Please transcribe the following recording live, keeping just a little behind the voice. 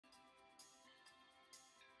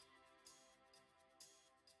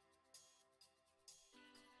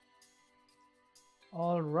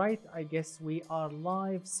All right, I guess we are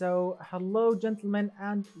live. So hello gentlemen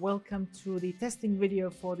and welcome to the testing video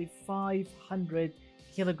for the 500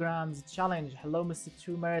 kilograms challenge. Hello Mr.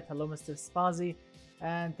 Trumerit, hello Mr. Spazi,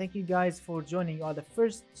 and thank you guys for joining. You are the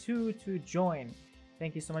first two to join.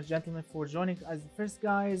 Thank you so much gentlemen for joining as the first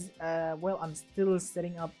guys. Well, I'm still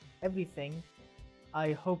setting up everything.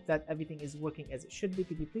 I hope that everything is working as it should be.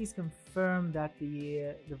 Could you please confirm that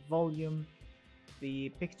the volume, the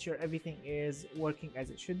picture, everything is working as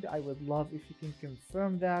it should be? I would love if you can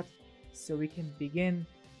confirm that so we can begin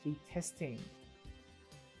the testing.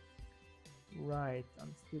 Right,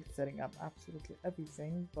 I'm still setting up absolutely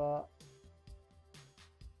everything, but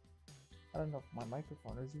I don't know if my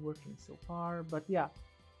microphone is working so far, but yeah.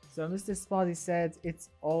 So Mr. Spotty said it's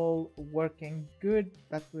all working good.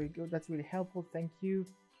 That's really good. That's really helpful. Thank you.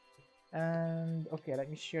 And okay, let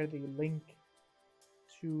me share the link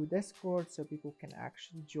to Discord so people can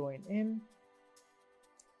actually join in.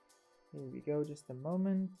 Here we go. Just a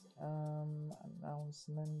moment.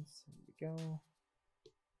 Announcements. Here we go.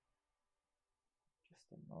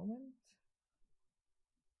 Just a moment.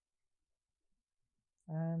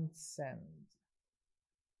 And send.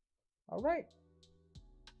 All right.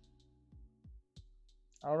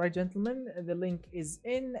 All right, gentlemen, the link is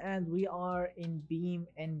in and we are in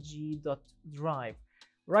beamng.drive.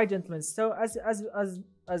 Right, gentlemen, so as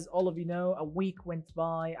all of you know, a week went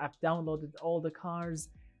by. I've downloaded all the cars.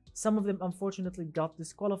 Some of them unfortunately got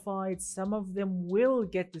disqualified. Some of them will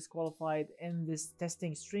get disqualified in this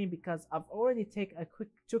testing stream because I've already took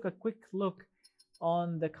a quick look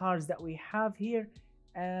on the cars that we have here,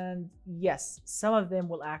 and yes, some of them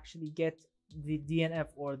will actually get the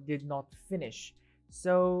DNF or did not finish.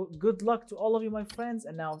 So good luck to all of you, my friends.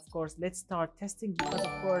 And now, of course, let's start testing because,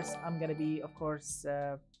 of course, I'm gonna be,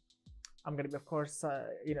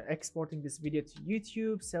 you know, exporting this video to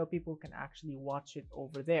YouTube so people can actually watch it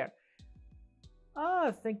over there.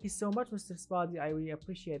 Thank you so much, Mr. Spadi. I really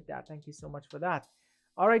appreciate that. Thank you so much for that.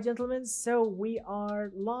 All right, gentlemen. So we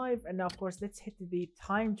are live, and now, of course, let's hit the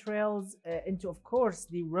time trials into, of course,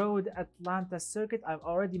 the Road Atlanta circuit. I've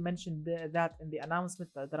already mentioned that in the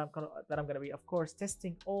announcement that I'm gonna be, of course,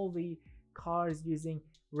 testing all the cars using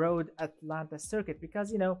Road Atlanta circuit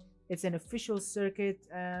because, you know, it's an official circuit,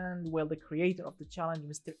 and well, the creator of the challenge,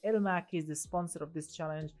 Mr. Elmac, is the sponsor of this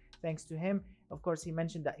challenge. Thanks to him, of course, he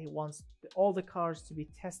mentioned that he wants all the cars to be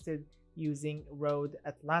tested using Road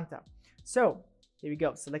Atlanta. So here we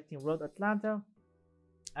go, selecting Road Atlanta.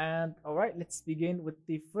 And all right, let's begin with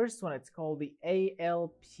the first one. It's called the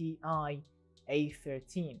ALPI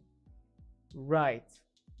A13. Right,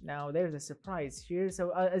 now there's a surprise here.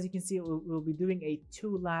 So as you can see, we'll be doing a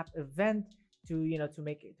 2-lap event to, you know, to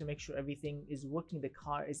make sure everything is working, the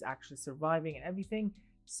car is actually surviving and everything.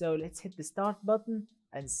 So let's hit the start button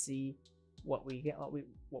and see what we get,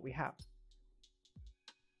 what we have.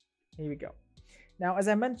 Here we go. Now, as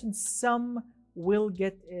I mentioned, some will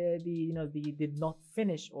get the did not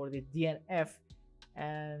finish or the DNF,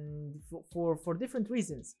 and for different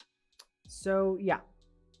reasons. So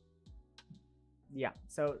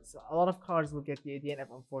so a lot of cars will get the DNF,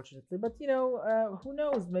 unfortunately, but you know, who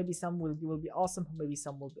knows, maybe some will be awesome, maybe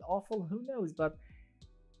some will be awful, who knows. But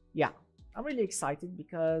yeah, I'm really excited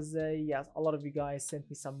because yes, a lot of you guys sent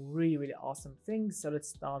me some really awesome things. So let's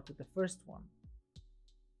start with the first one.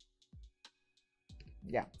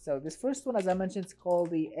 Yeah, so this first one, as I mentioned, it's called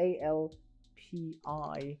the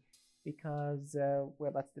ALPI because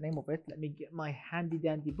well, that's the name of it. Let me get my handy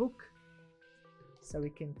dandy book so we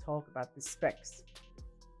can talk about the specs.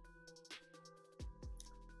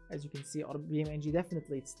 As you can see, BeamNG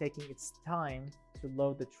definitely it's taking its time to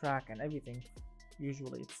load the track and everything.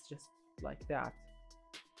 Usually it's just like that.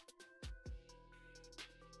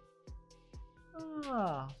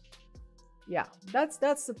 Yeah, that's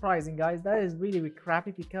surprising, guys. That is really crappy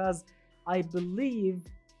because I believe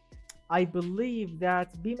that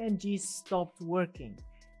BeamNG stopped working.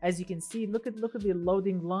 As you can see, look at the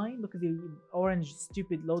loading line. Look at the orange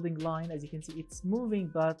stupid loading line. As you can see, it's moving,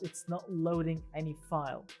 but it's not loading any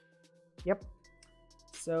file. Yep.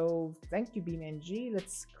 So thank you, BeamNG.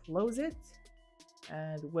 Let's close it,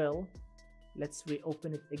 and well, let's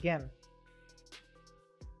reopen it again.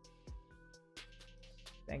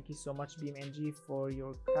 Thank you so much, BeamNG, for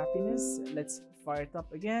your crappiness. Let's fire it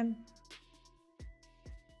up again.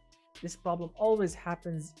 This problem always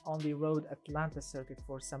happens on the Road Atlanta circuit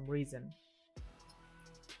for some reason.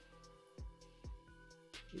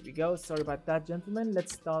 Here we go. Sorry about that, gentlemen.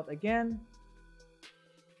 Let's start again.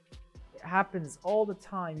 It happens all the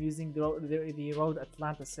time using the Road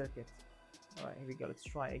Atlanta circuit. All right, here we go. Let's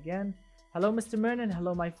try again. Hello, Mr. Merano.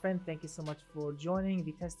 Hello, my friend. Thank you so much for joining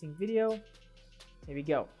the testing video. Here we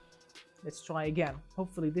go. Let's try again.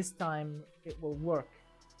 Hopefully this time it will work.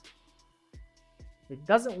 If it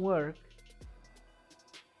doesn't work,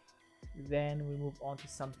 then we move on to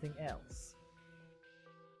something else.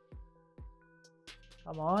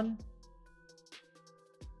 Come on.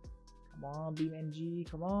 Come on, BeamNG,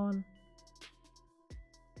 come on.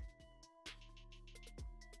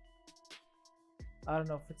 I don't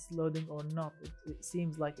know if it's loading or not. It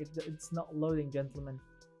seems like it's not loading, gentlemen.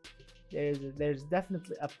 There's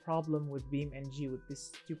definitely a problem with BeamNG with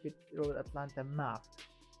this stupid Road Atlanta map.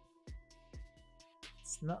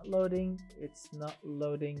 It's not loading. It's not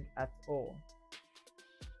loading at all.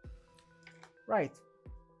 Right.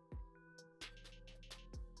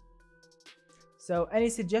 So any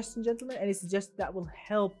suggestion, gentlemen? Any suggestion that will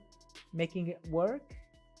help making it work?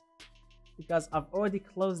 Because I've already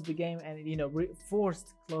closed the game and, you know,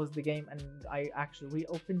 forced closed the game, and I actually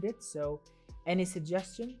reopened it. So any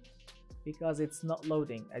suggestion? Because it's not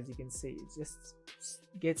loading, as you can see. It just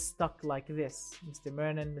gets stuck like this. Mr.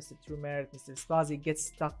 Mernon, Mr. Trumerit, Mr. Spazi gets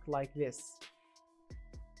stuck like this.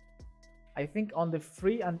 I think on the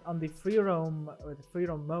free roam or the free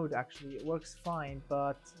roam mode, actually it works fine,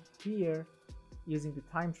 but here using the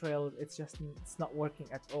time trail, it's not working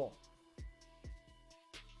at all.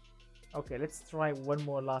 Okay, let's try one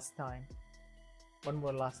more last time. One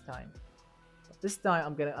more last time. But this time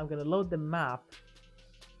I'm gonna load the map.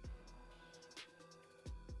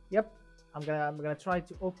 Yep, I'm gonna try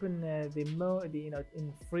to open the mode, you know,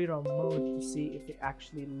 in free roam mode to see if it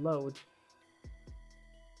actually loads.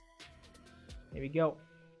 Here we go.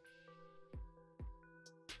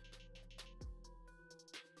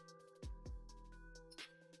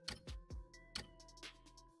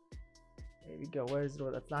 Here we go. Where's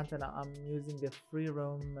Road Atlanta? Now I'm using the free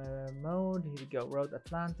roam mode. Here we go. Road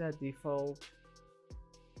Atlanta default.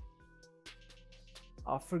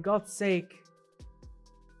 Oh, for God's sake!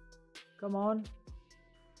 Come on.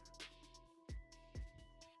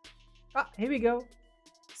 Ah, here we go.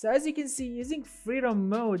 So as you can see, using free roam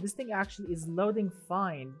mode, this thing actually is loading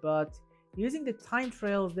fine, but using the time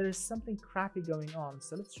trails, there is something crappy going on.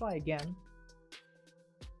 So let's try again.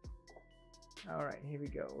 All right, here we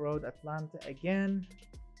go. Road Atlanta again.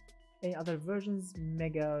 Any other versions?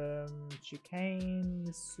 Mega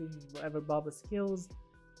Chicane, whatever Baba skills.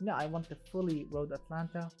 No, I want the fully Road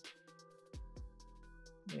Atlanta.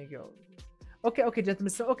 There you go. Okay,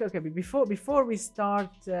 gentlemen. So okay. Before we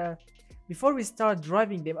start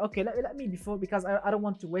driving them, okay. Let me because I don't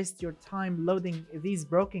want to waste your time loading these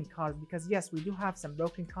broken cars, because yes, we do have some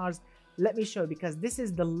broken cars. Let me show, because this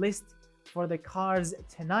is the list for the cars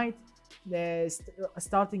tonight.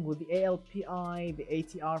 Starting with the ALPI, the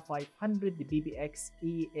ATR 500, the BBX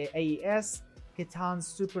AES, Kitan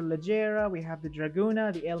Superleggera. We have the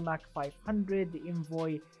Draguna, the Elmac 500, the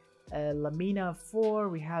Envoy Lamina 4,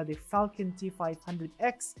 we have the Falcon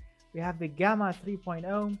T500X, we have the Gamma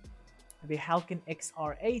 3.0, the Halcon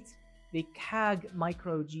XR8, the CAG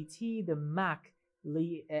Micro GT, the Mac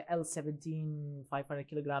L17 500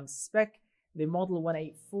 kilograms spec, the Model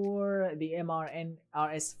 184, the MRN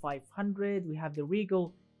RS500, we have the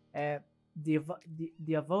Regale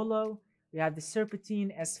Diavolo, we have the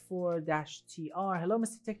Serpentine S4-TR. Hello,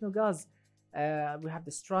 Mr. Technogaz. We have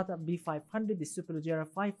the Strata B500, the Superleggera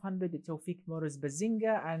 500, the Tawfiq Motors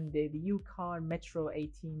Bazinga, and the U-Car Metro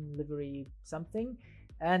 18 livery something,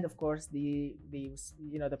 and of course the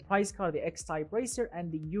prize car, the X-Type Racer,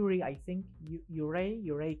 and the Yuri, I think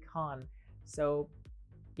Yuri Khan. So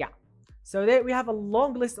yeah, so there we have a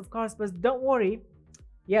long list of cars, but don't worry.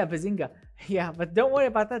 Yeah, Bazinga. Yeah, but don't worry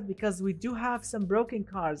about that, because we do have some broken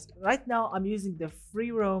cars. Right now I'm using the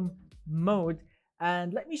free roam mode.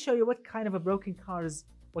 And let me show you what kind of broken cars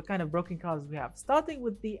we have. Starting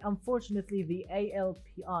with unfortunately, the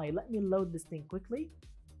ALPI. Let me load this thing quickly,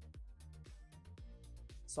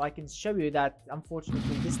 so I can show you that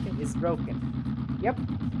unfortunately this thing is broken. Yep.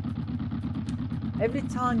 Every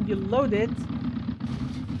time you load it,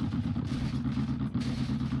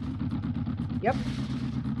 yep.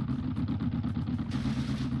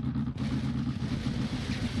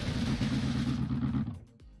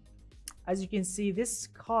 As you can see, this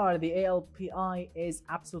car, the ALPI, is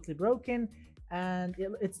absolutely broken, and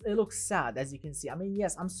it looks sad, as you can see. I mean,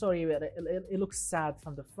 yes, I'm sorry, but it looks sad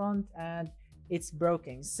from the front, and it's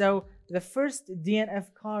broken. So the first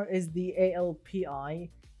DNF car is the ALPI.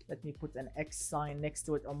 Let me put an X sign next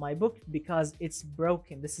to it on my book, because it's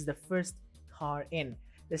broken. This is the first car in.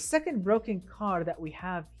 The second broken car that we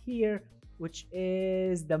have here, which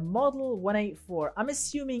is the Model 184. I'm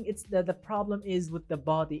assuming it's the problem is with the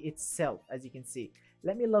body itself, as you can see.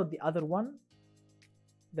 Let me load the other one,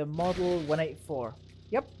 the Model 184.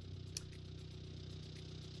 Yep.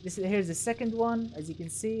 Here's the second one. As you can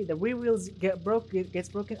see, the rear wheels gets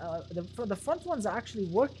broken. The front ones are actually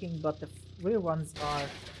working, but the rear ones are.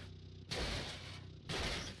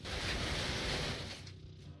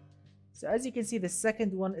 So as you can see, the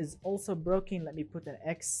second one is also broken. Let me put an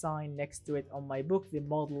X sign next to it on my book, the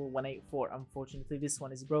model 184. Unfortunately, this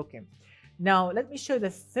one is broken. Now, let me show the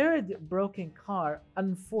third broken car,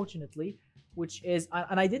 unfortunately, which is,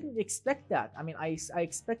 and I didn't expect that. I mean, I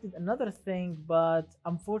expected another thing, but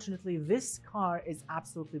unfortunately, this car is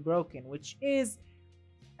absolutely broken, which is,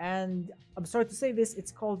 and I'm sorry to say this,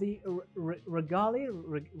 it's called the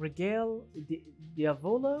Regale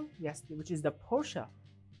Diavolo, yes, which is the Porsche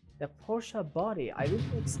body. I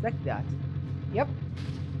didn't expect that. Yep.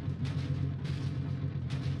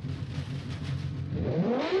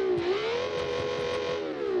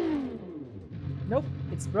 Nope,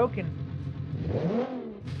 it's broken.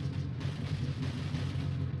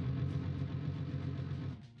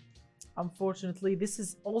 Unfortunately, this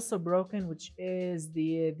is also broken, which is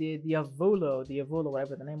the Diavolo,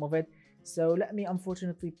 whatever the name of it. So let me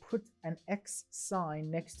unfortunately put an X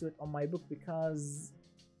sign next to it on my book because,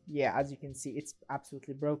 yeah, as you can see, it's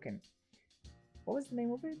absolutely broken. What was the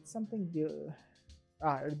name of it? Something the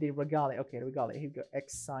Regale. Okay, Regale. Here we go.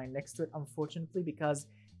 X sign next to it, unfortunately, because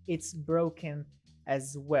it's broken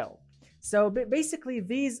as well. So basically,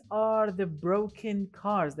 these are the broken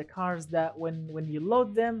cars. The cars that when you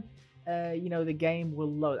load them, you know, the game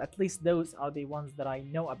will load. At least those are the ones that I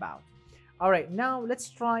know about. All right, now let's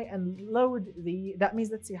try and load the. That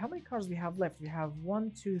means, let's see how many cars we have left. We have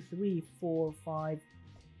 1, 2, 3, 4, 5.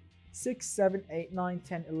 6, 7, 8, 9,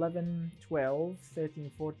 10, 11, 12, 13,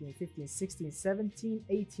 14, 15, 16, 17,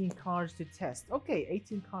 18 cars to test. Okay,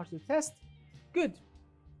 18 cars to test. Good.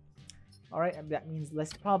 All right, and that means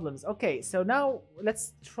less problems. Okay, so now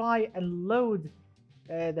let's try and load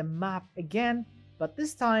the map again, but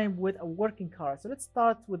this time with a working car. So let's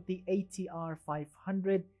start with the ATR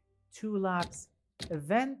 500 2 laps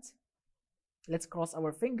event. Let's cross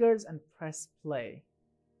our fingers and press play.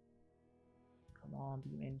 Come on,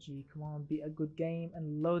 BeamNG, come on, be a good game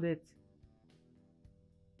and load it.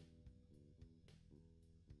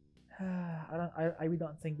 I really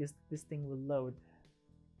don't think this thing will load.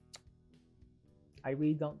 I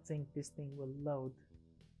really don't think this thing will load.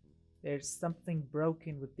 There's something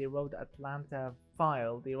broken with the Road Atlanta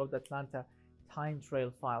file, the Road Atlanta time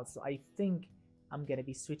trail file. So I think I'm gonna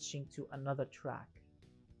be switching to another track.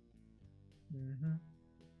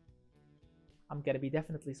 I'm gonna be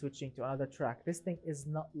definitely switching to another track. This thing is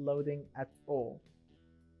not loading at all.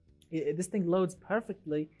 This thing loads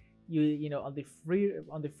perfectly, you know, on the free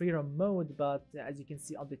roam mode, but as you can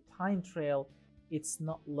see on the time trail, it's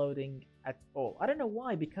not loading at all. I don't know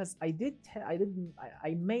why, because I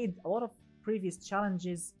made a lot of previous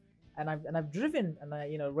challenges, and I've driven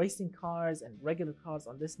you know, racing cars and regular cars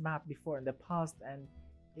on this map before in the past, and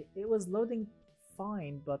it was loading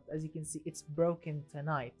fine. But as you can see, it's broken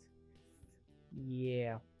tonight.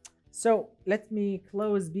 Yeah, so let me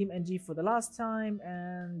close BeamNG for the last time,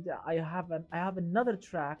 and I have another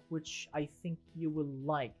track which I think you will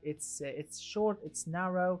like. It's short, it's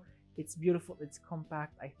narrow, it's beautiful, it's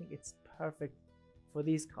compact. I think it's perfect for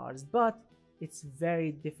these cars, but it's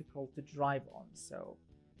very difficult to drive on. So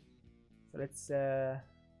let's you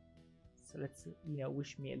know,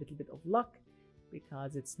 wish me a little bit of luck,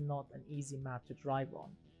 because it's not an easy map to drive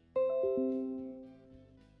on.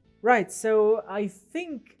 Right, so I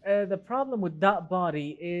think the problem with that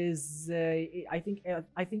body is I think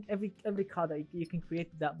every car that you can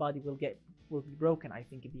create that body will be broken. I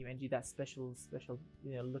think in BeamNG, that special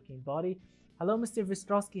you know, looking body. Hello, Mr.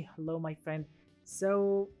 Vistrowski. Hello, my friend.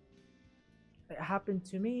 So it happened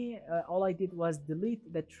to me. All I did was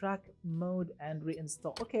delete the track mode and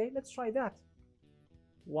reinstall. Okay, let's try that.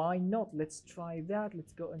 Why not? Let's try that.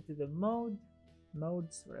 Let's go into the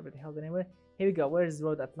modes, whatever the hell the name of it. Here we go. Where is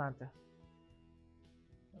Road Atlanta?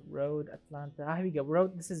 Road Atlanta. Ah, here we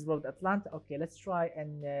go. This is Road Atlanta. Okay, let's try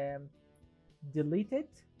and delete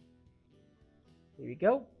it. Here we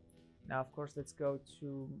go. Now, of course, let's go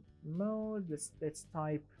to mode. Let's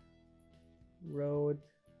type Road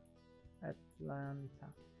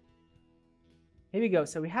Atlanta. Here we go.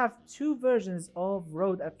 So we have two versions of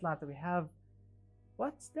Road Atlanta. We have,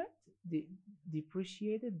 what's that?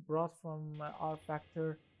 Depreciated, brought from R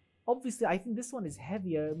Factor. Obviously, I think this one is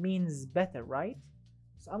heavier, means better, right?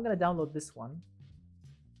 So I'm gonna download this one.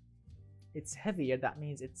 It's heavier, that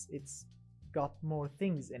means it's got more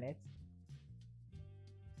things in it.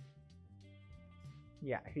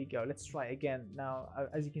 Yeah, here you go. Let's try again. Now,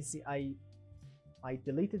 as you can see, I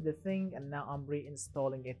deleted the thing, and now I'm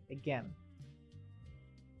reinstalling it again.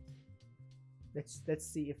 Let's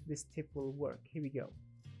see if this tip will work. Here we go.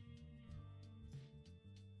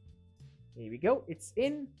 Here we go. It's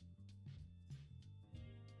in.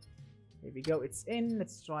 Here we go. It's in.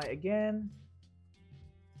 Let's try again.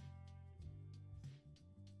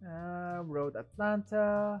 Road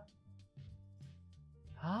Atlanta.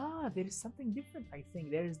 Ah, there is something different. I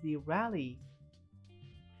think there is the rally.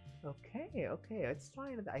 Okay, okay. Let's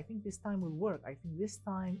try it. I think this time will work. I think this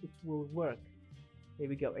time it will work. Here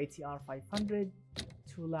we go. ATR 500,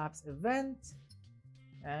 2 laps event,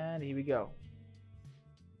 and here we go.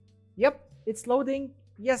 Yep, it's loading.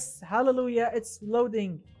 Yes, hallelujah, it's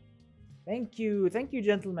loading. Thank you,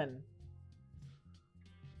 gentlemen.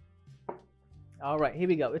 All right, here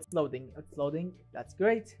we go. It's loading. It's loading. That's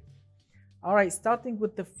great. All right, starting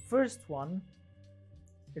with the first one.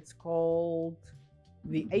 It's called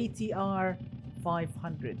the ATR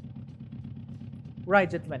 500. Right,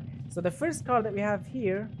 gentlemen. So the first car that we have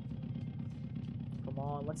here. Come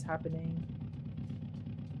on, what's happening?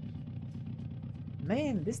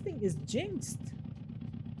 Man, this thing is jinxed.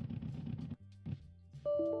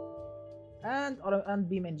 And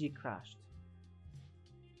BeamNG crashed.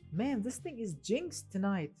 Man, this thing is jinxed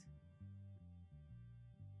tonight.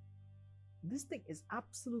 This thing is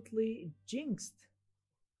absolutely jinxed.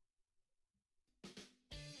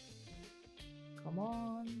 Come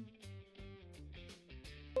on.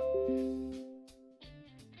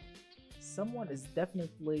 Someone is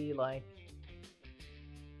definitely like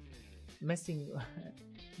messing.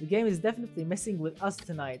 The game is definitely messing with us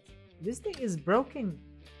tonight. This thing is broken.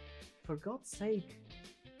 For God's sake.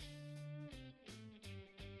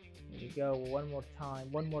 Here we go. One more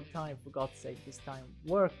time, for God's sake. This time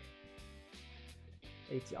work.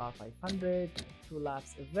 ATR 500, 2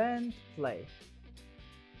 laps event, play.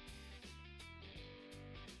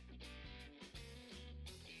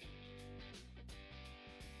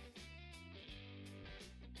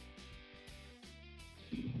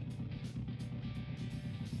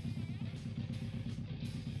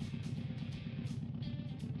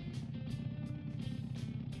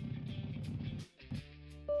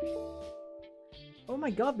 Oh my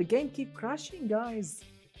god, the game keeps crashing, guys.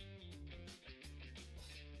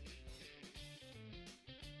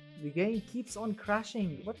 The game keeps on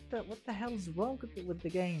crashing. What the hell is wrong with the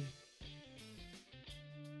game?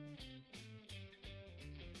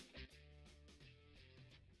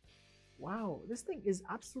 Wow, this thing is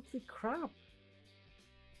absolutely crap.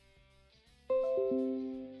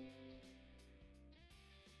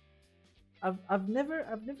 I've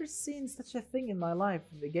never seen such a thing in my life.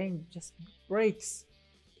 The game just breaks.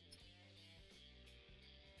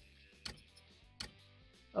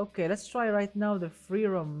 Okay, let's try right now the free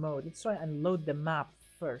roam mode. Let's try and load the map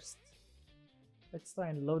first. Let's try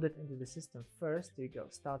and load it into the system first. Here you go,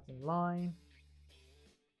 starting line.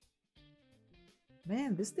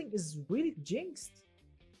 Man, this thing is really jinxed.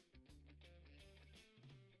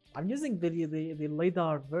 I'm using the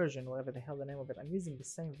LiDAR version, whatever the hell the name of it. I'm using the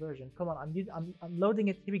same version. Come on, I'm loading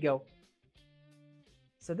it. Here we go.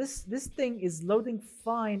 So this thing is loading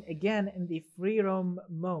fine again in the free roam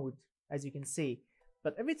mode, as you can see.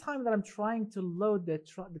 But every time that I'm trying to load the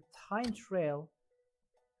time trail,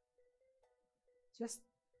 just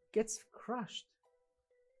gets crushed.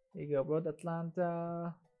 Here you go, Road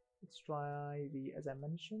Atlanta. Let's try the, as I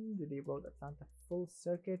mentioned, the Road Atlanta full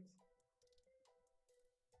circuit.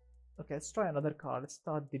 Okay, let's try another car. Let's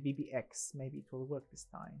start the BBX. Maybe it will work this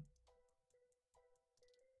time.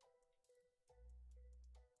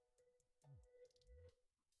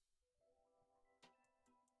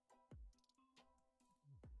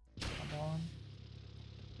 Come on.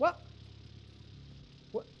 What?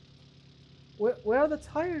 Where are the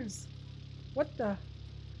tires? What the?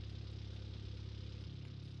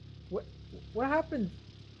 What happened?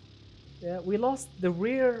 Yeah, we lost the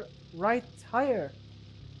rear right tire.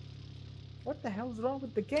 What the hell's wrong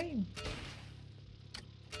with the game?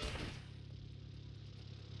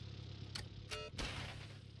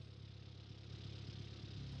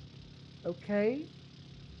 Okay.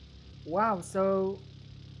 Wow, so...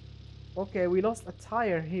 Okay, we lost a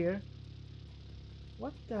tire here.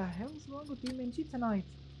 What the hell's wrong with BeamNG tonight?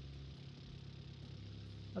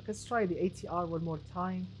 Okay, let's try the ATR one more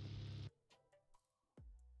time.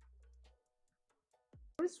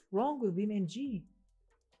 What is wrong with BeamNG?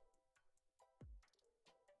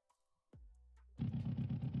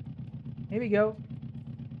 Here we go.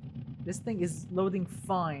 This thing is loading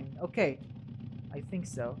fine. Okay, I think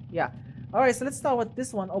so. Yeah. Alright, so let's start with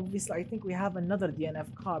this one. Obviously, I think we have another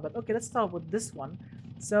DNF car, but okay, let's start with this one.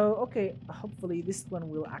 So, okay, hopefully this one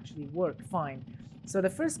will actually work fine. So the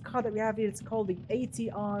first car that we have here, it's called the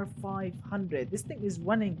ATR 500. This thing is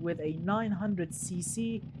running with a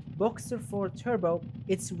 900cc Boxer 4 turbo.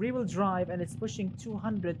 It's rear-wheel drive and it's pushing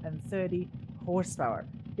 230 horsepower.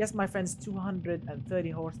 Yes, my friends,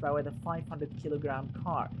 230 horsepower with a 500 kilogram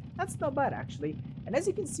car. That's not bad actually. And as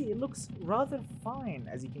you can see, it looks rather fine.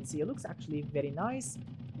 As you can see, it looks actually very nice.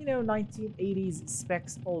 You know, 1980s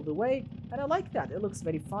specs all the way. And I like that. It looks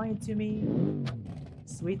very fine to me.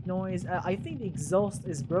 Sweet noise. I think the exhaust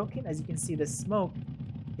is broken. As you can see, the smoke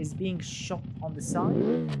is being shot on the side.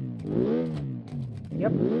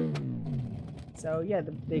 Yep. So yeah,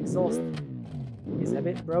 the exhaust is a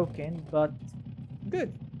bit broken, but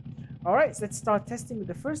good. All right, so let's start testing with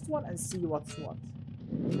the first one and see what's what.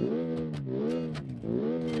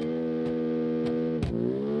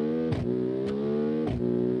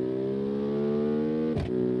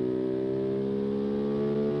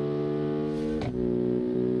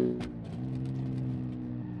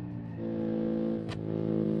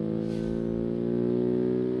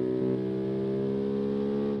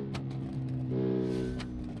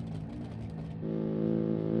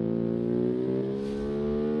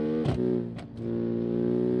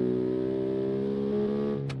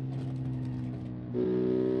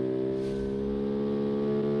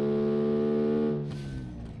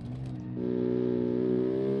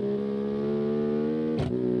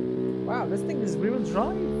 Wow, this thing is rear-wheel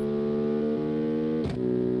drive.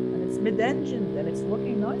 And it's mid-engined and it's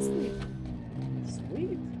working nicely.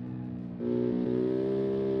 Sweet.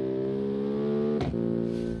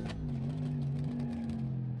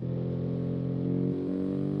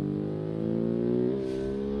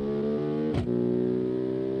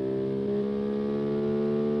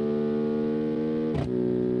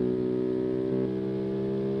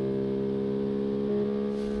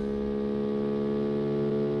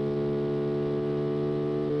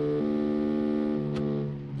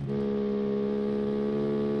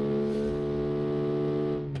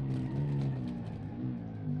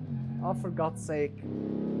 Oh, for God's sake. Okay.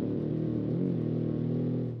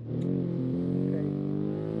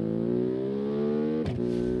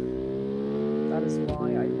 That is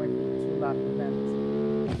why I went to that event.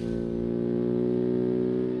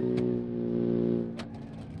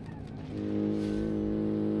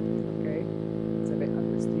 Okay. It's a bit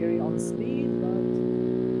understeery on speed, but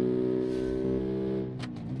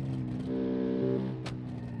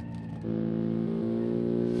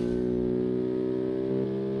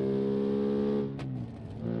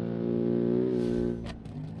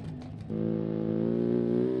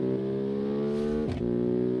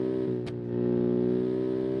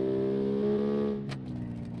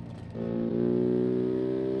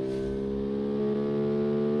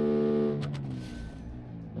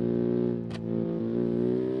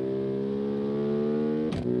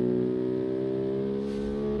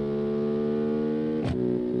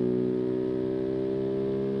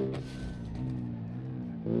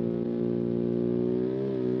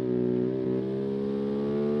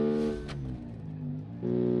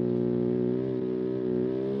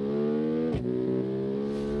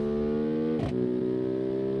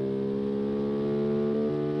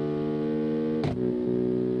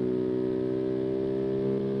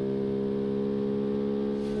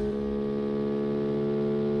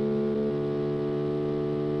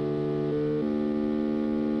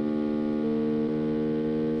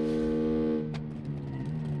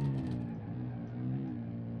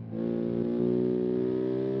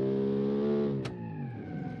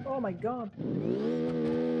oh my God.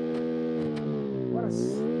 What a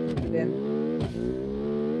then.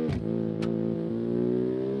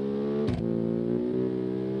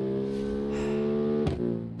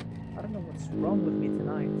 I don't know what's wrong with me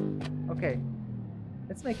tonight. Okay,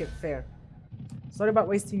 let's make it fair. Sorry about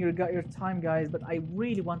wasting your time, guys, but I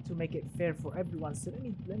really want to make it fair for everyone. So let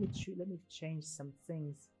me change some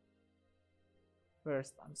things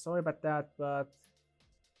first. I'm sorry about that, but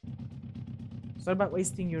sorry about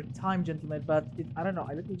wasting your time, gentlemen. But I don't know.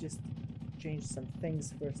 Let me just change some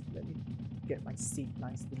things first. Let me get my seat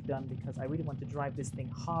nicely done because I really want to drive this thing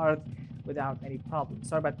hard without any problem.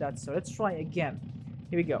 Sorry about that. So let's try again.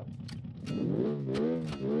 Here we go.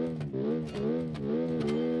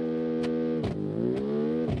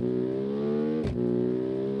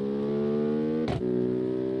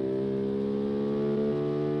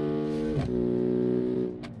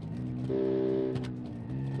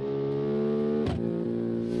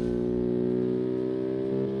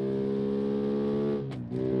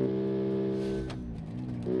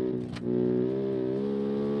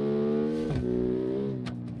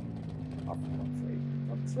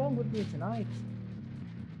 What's wrong with me tonight?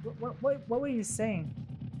 what were you saying?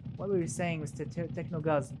 What were you saying, Mr.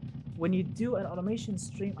 Technoguz? When you do an automation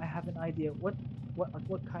stream, I have an idea. What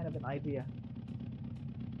kind of an idea?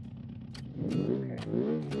 Okay.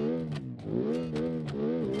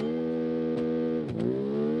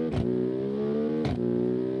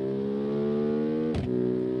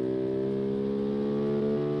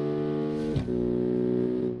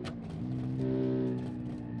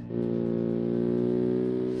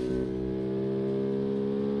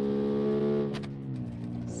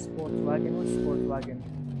 Sportwagen? What Sportwagen?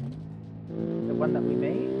 The one that we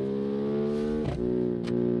made?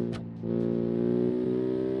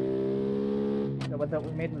 The one that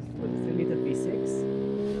we made with the 3-liter V6?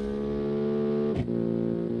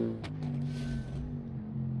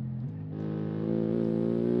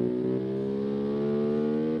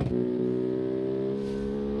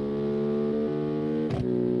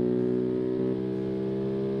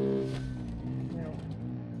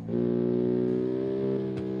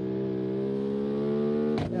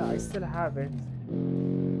 I still have it.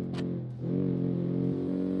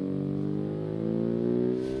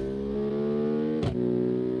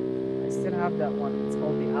 I still have that one. It's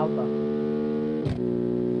called the ALPI.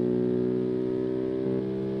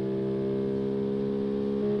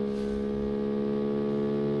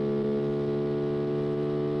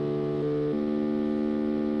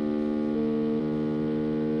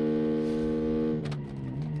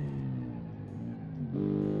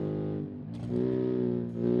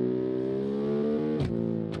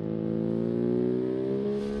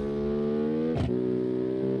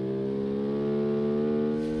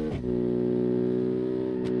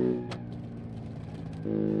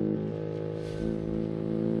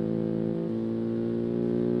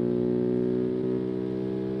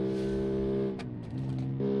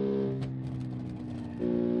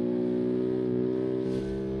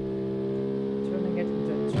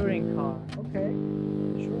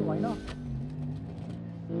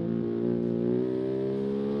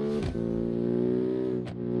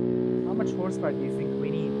 Horsepower do you think we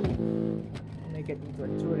need to make it into a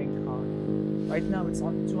touring car? Right now it's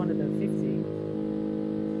on 250.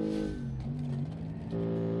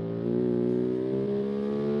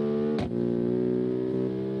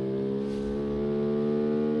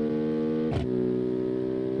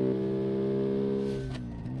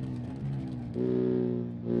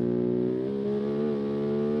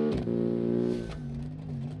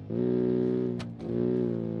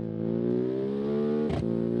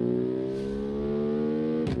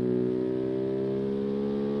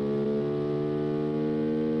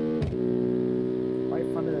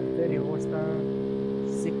 Horsepower,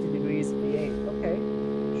 60 degrees V8. Okay,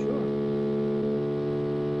 sure.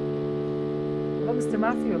 Hello, Mr.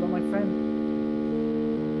 Matthew. Hello, my friend.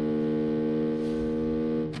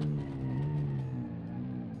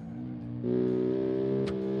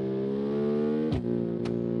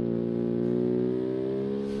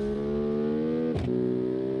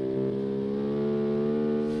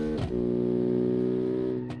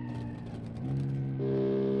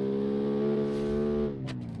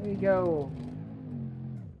 Go.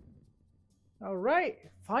 All right,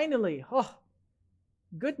 finally. Oh,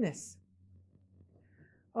 goodness.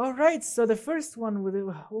 All right, so the first one with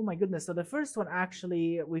oh my goodness. So the first one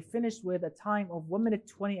actually we finished with a time of 1 minute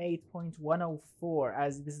 28.104,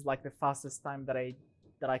 as this is like the fastest time that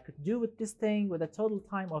I could do with this thing, with a total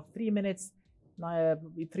time of 3 minutes. 3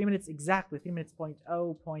 minutes exactly, 3 minutes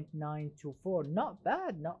 0.924. Not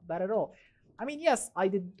bad at all. I mean, yes, I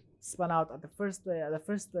did spun out at the first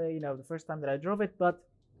time that I drove it, but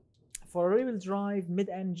for a rear-wheel drive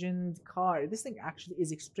mid-engined car, this thing actually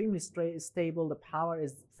is extremely stable. The power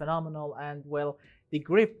is phenomenal, and well, the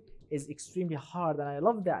grip is extremely hard, and I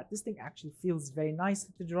love that. This thing actually feels very nice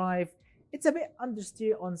to drive. It's a bit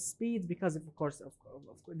understeer on speed because of course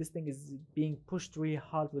this thing is being pushed really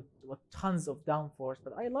hard with tons of downforce,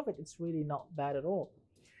 but I love it. It's really not bad at all.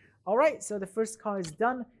 All right, so the first car is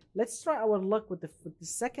done. Let's try our luck with the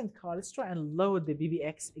second car. Let's try and load the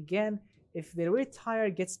BBX again. If the rear tire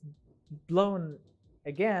gets blown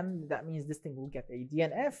again, that means this thing will get a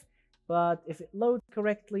DNF. But if it loads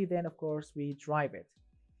correctly, then of course we drive it.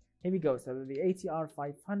 Here we go. So the ATR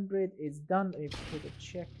 500 is done. Let me put a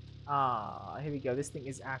check. Here we go. This thing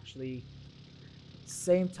is actually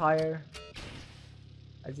same tire,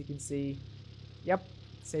 as you can see. Yep.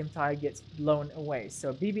 Same tire gets blown away.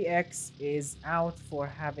 So BBX is out for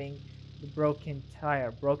having the broken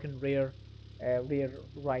tire, broken rear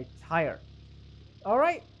right tire. All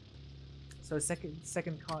right. So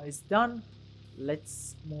second car is done.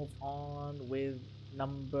 Let's move on with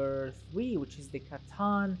number 3, which is the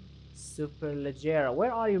Catan Superleggera.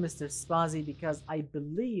 Where are you, Mr. Spazi? Because I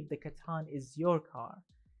believe the Catan is your car.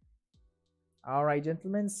 All right,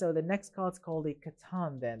 gentlemen. So the next car is called the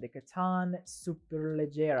Catan. Then the Catan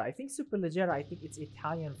Superleggera. I think Superleggera. I think it's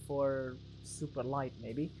Italian for super light,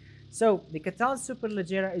 maybe. So the Catan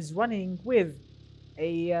Superleggera is running with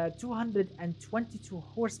a 222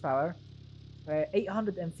 horsepower,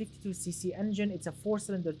 852cc engine. It's a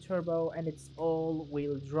 4-cylinder turbo, and it's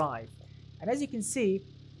all-wheel drive. And as you can see,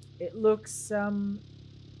 it looks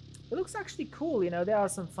actually cool. You know, there are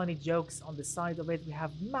some funny jokes on the side of it. We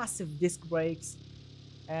have massive disc brakes,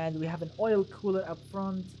 and we have an oil cooler up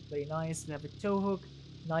front. Very nice. We have a tow hook,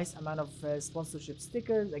 nice amount of sponsorship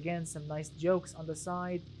stickers. Again, some nice jokes on the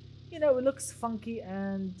side. You know, it looks funky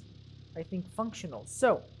and I think functional.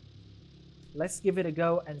 So let's give it a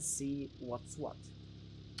go and see what's what.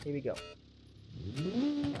 Here we go.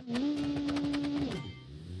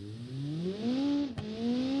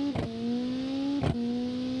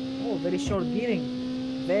 Oh, very short gearing.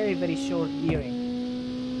 Very, very short gearing.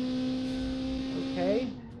 Okay.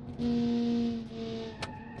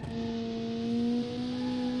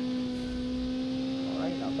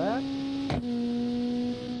 Alright, not bad.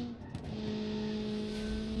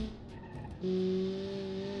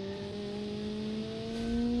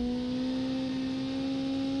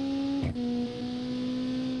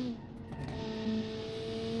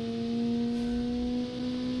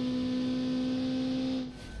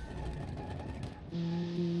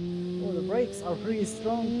 Brakes are pretty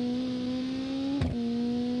strong.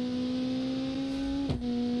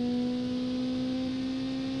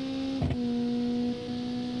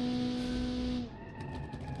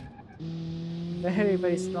 Very,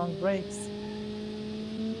 very strong brakes.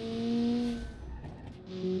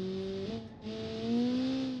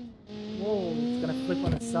 Whoa, it's gonna flip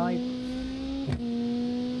on its side.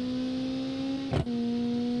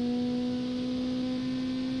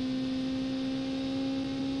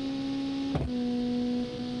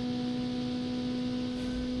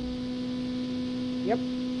 Yep,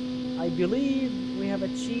 I believe we have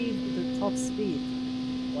achieved the top speed.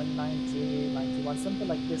 190, 91, something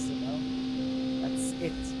like this, you know. That's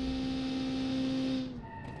it.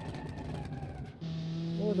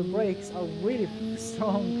 Oh, the brakes are really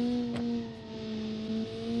strong.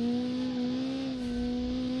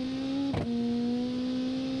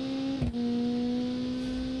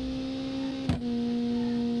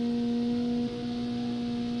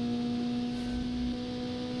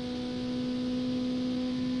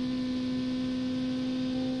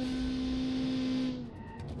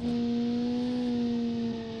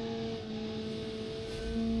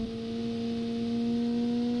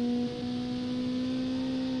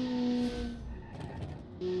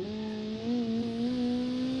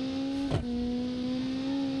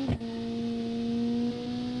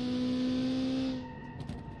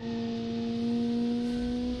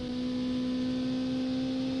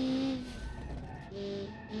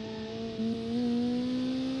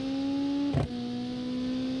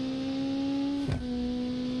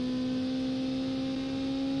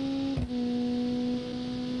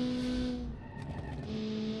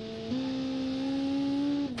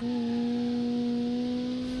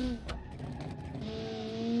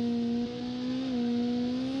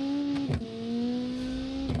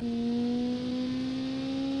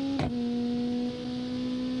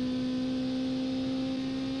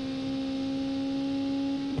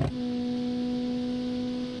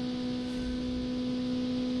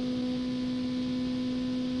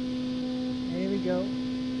 Go.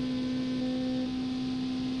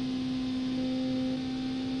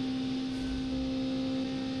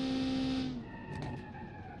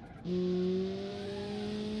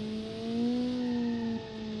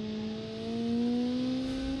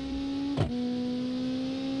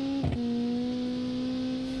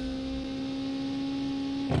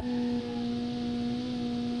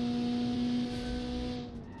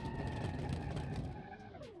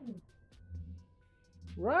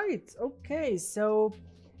 Right, okay, so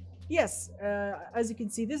yes, as you can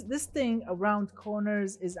see, this thing around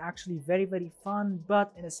corners is actually very, very fun,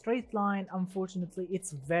 but in a straight line, unfortunately,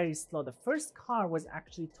 it's very slow. The first car was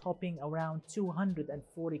actually topping around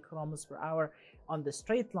 240 kilometers per hour on the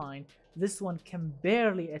straight line. This one can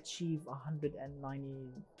barely achieve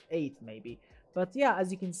 198 maybe. But yeah,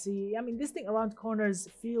 as you can see, I mean, this thing around corners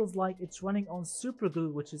feels like it's running on super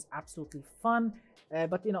glue, which is absolutely fun.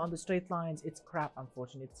 But you know, on the straight lines, it's crap,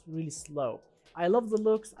 unfortunately. It's really slow. I love the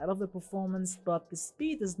looks, I love the performance, but the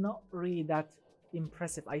speed is not really that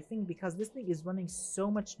impressive. I think because this thing is running so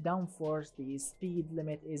much downforce, the speed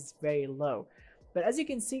limit is very low. But as you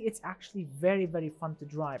can see, it's actually very, very fun to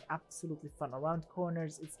drive. Absolutely fun. Around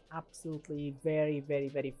corners, it's absolutely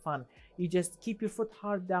very fun. You just keep your foot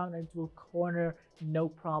hard down and it will corner, no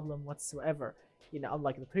problem whatsoever. You know,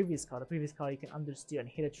 unlike the previous car. The previous car you can understeer and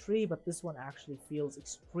hit a tree, but this one actually feels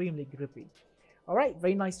extremely grippy. All right,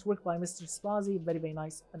 very nice work by Mr. Spazi. Very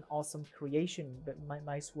nice and awesome creation. But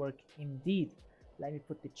nice work indeed. Let me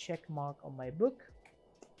put the check mark on my book,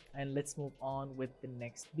 and let's move on with the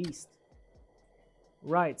next beast.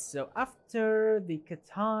 Right, so after the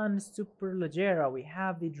Catan Superleggera, we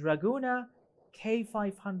have the Draguna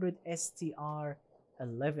K500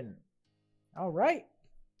 STR11. All right,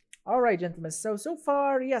 gentlemen. So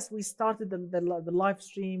far, yes, we started the live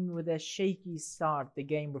stream with a shaky start. The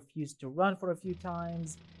game refused to run for a few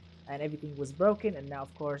times, and everything was broken. And now,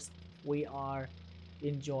 of course, we are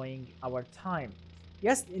enjoying our time.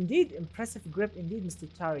 Yes, indeed, impressive grip, indeed, Mr.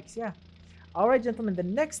 Tariq. Yeah. Alright, gentlemen, the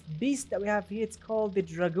next beast that we have here, it's called the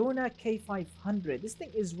Draguna K500. This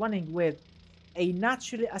thing is running with a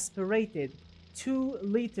naturally aspirated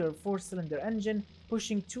 2-liter 4-cylinder engine,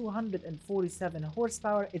 pushing 247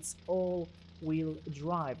 horsepower. It's all-wheel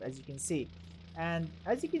drive, as you can see. And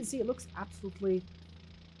as you can see, it looks absolutely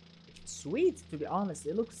sweet, to be honest.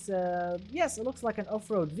 It looks, yes, it looks like an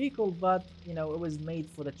off-road vehicle, but, you know, it was made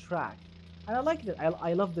for the track. And I like it.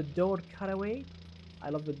 I love the door cutaway. I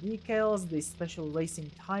love the decals, the special racing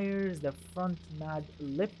tires, the front mad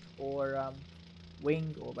lip or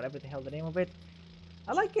wing or whatever the hell the name of it.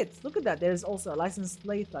 I like it. Look at that. There's also a license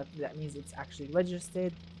plate. That means it's actually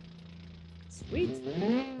registered. Sweet.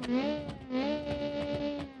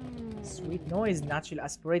 Sweet noise. Naturally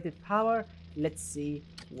aspirated power. Let's see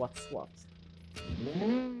what's what.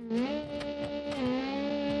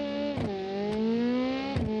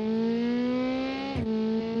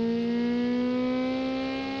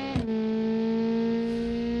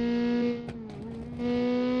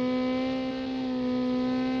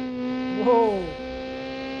 Whoa!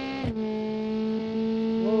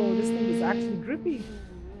 Whoa, this thing is actually grippy.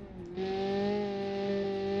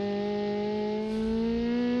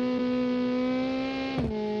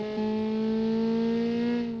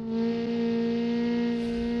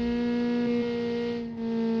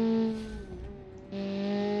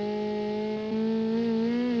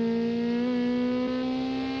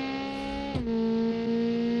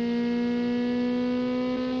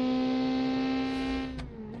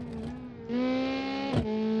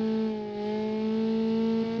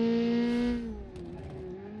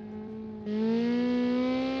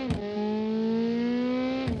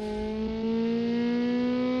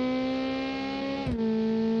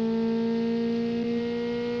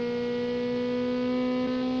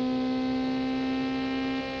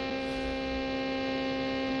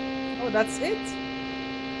 That's it.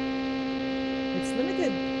 It's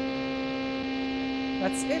limited.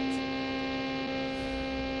 That's it.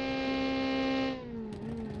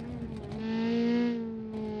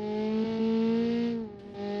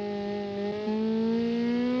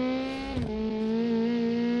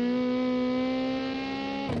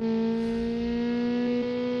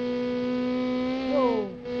 Whoa.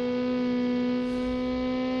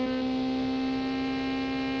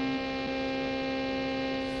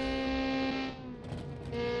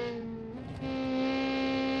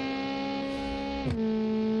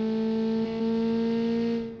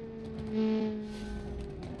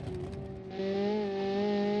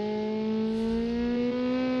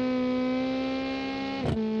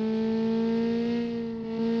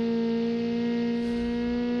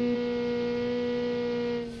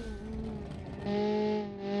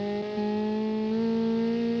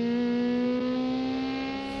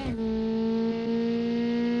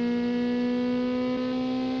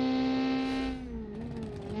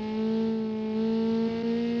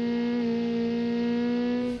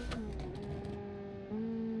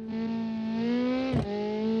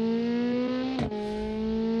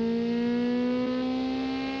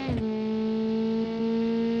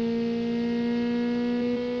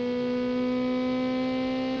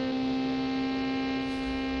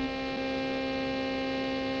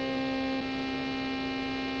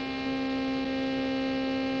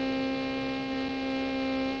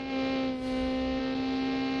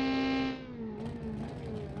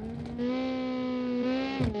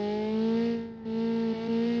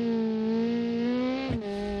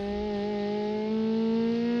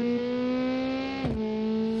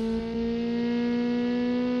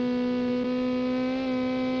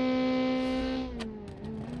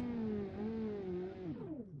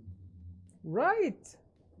 Right.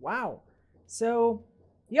 Wow. So,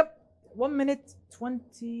 yep, 1 minute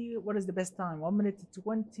 20, what is the best time? 1 minute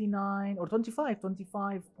 29 or 25,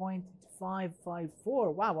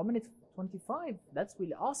 25.554. Wow, 1 minute 25. That's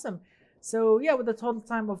really awesome. So yeah, with a total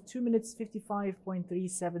time of 2 minutes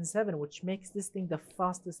 55.377, which makes this thing the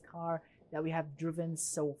fastest car that we have driven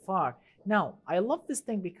so far. Now, I love this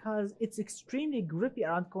thing because it's extremely grippy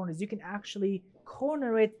around corners. You can actually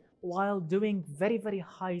corner it while doing very, very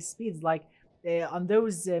high speeds, like on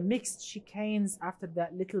those mixed chicanes after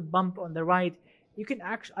that little bump on the right. You can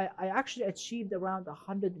actually, I actually achieved around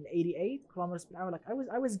 188 kilometers per hour. Like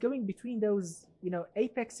I was going between those, you know,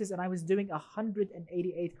 apexes, and I was doing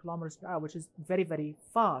 188 kilometers per hour, which is very, very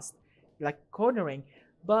fast, like cornering.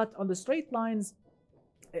 But on the straight lines,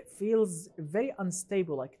 it feels very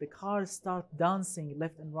unstable. Like the cars start dancing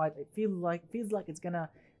left and right. It feels like it's gonna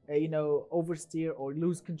you know, oversteer or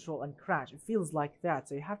lose control and crash. It feels like that.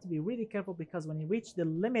 So you have to be really careful, because when you reach the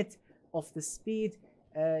limit of the speed,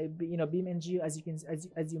 you know, BeamNG, as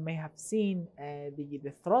you may have seen,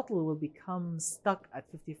 the throttle will become stuck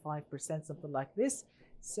at 55%, something like this.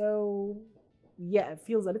 So yeah, it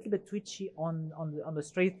feels a little bit twitchy on the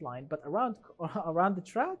straight line, but around the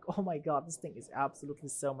track, oh my god, this thing is absolutely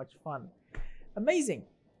so much fun. Amazing,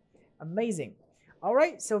 amazing. All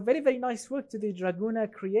right, so very, very nice work to the Draguna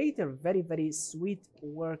creator. Very, very sweet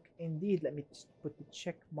work indeed. Let me just put the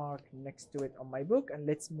check mark next to it on my book, and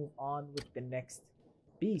let's move on with the next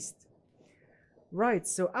beast. Right,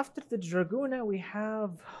 so after the Draguna, we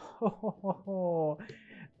have, oh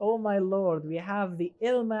my lord, we have the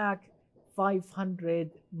Elmac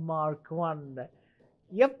 500 Mark 1.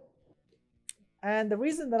 Yep. And the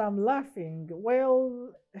reason that I'm laughing,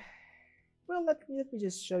 well, let me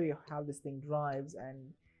just show you how this thing drives,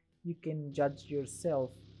 and you can judge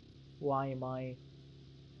yourself. Why am I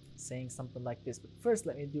saying something like this? But first,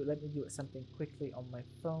 let me do something quickly on my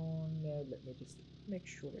phone. Let me just make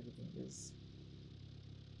sure everything is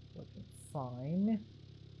working fine.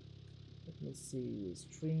 Let me see,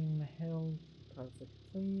 stream held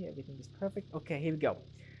perfectly. Everything is perfect. Okay, here we go.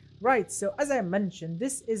 Right, so as I mentioned,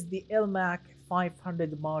 this is the Elmac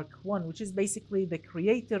 500 Mark 1, which is basically the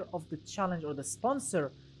creator of the challenge, or the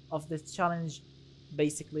sponsor of this challenge,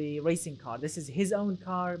 basically racing car. This is his own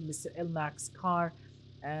car, Mr. Elmac's car,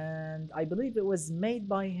 and I believe it was made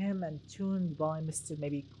by him and tuned by Mr.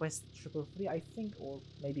 maybe Quest 333, I think, or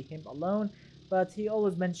maybe him alone. But he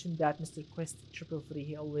always mentioned that Mr. Quest 333,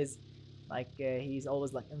 he always he's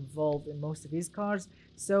always like involved in most of his cars.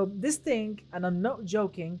 So this thing, and I'm not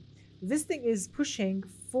joking, this thing is pushing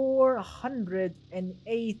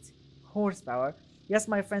 408 horsepower. Yes,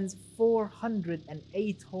 my friends,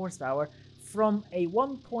 408 horsepower from a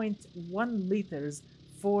 1.1 liters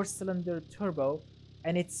 4-cylinder turbo,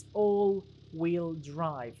 and it's all-wheel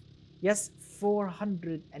drive. Yes,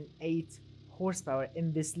 408 horsepower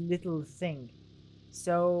in this little thing.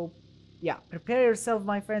 So yeah, prepare yourself,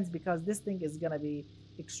 my friends, because this thing is gonna be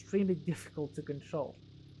extremely difficult to control.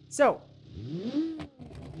 So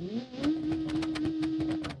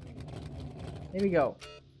here we go.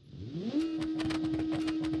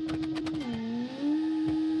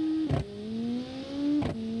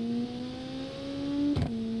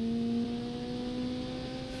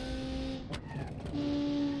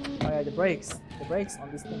 Oh yeah, the brakes on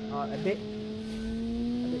this thing are a bit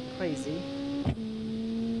crazy.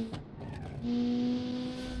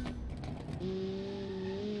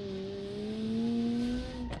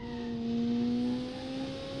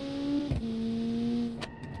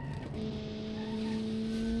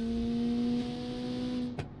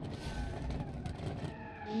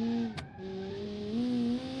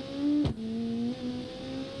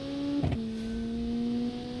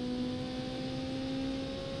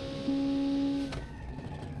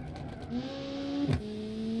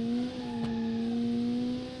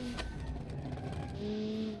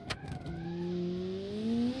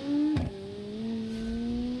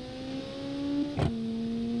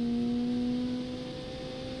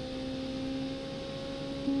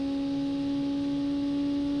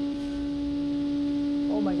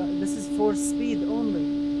 Oh my god, this is for speed only.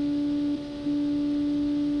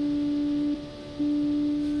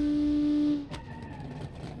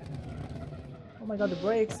 Oh my god, the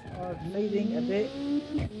brakes are fading a bit.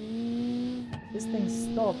 This thing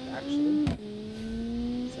stopped actually,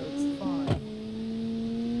 so it's fine.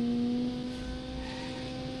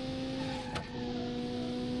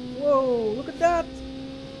 Whoa, look at that!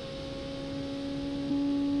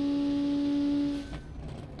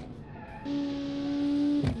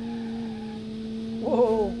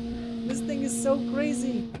 Whoa, this thing is so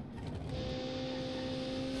crazy.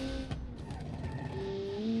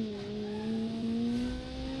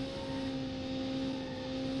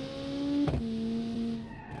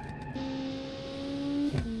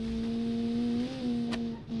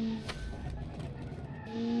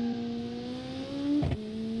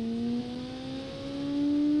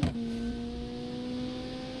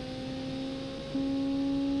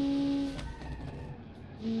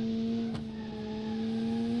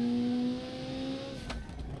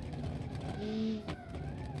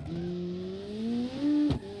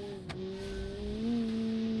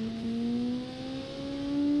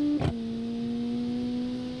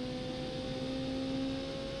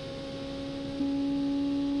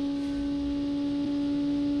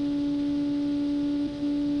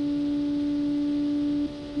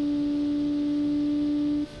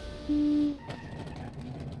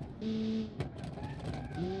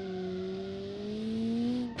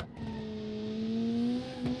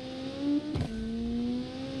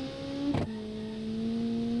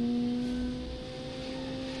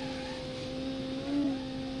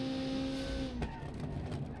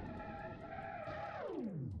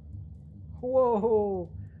 Whoa!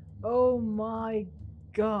 Oh my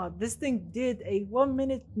god, this thing did a 1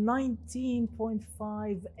 minute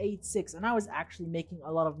 19.586, and I was actually making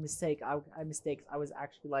a lot of mistakes. I was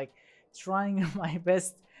actually like trying my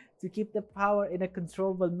best to keep the power in a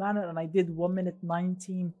controllable manner, and I did 1 minute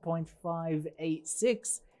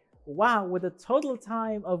 19.586. Wow, with a total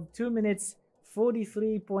time of 2 minutes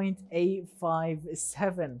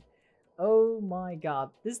 43.857. Oh my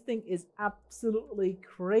god, this thing is absolutely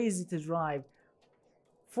crazy to drive.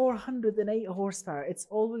 408 horsepower, it's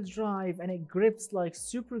all-wheel drive, and it grips like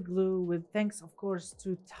super glue, with thanks of course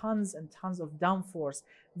to tons and tons of downforce.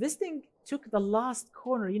 This thing took the last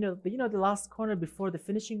corner, the last corner before the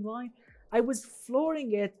finishing line. I was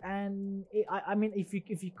flooring it, and I mean, if you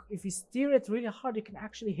steer it really hard, you can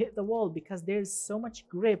actually hit the wall because there's so much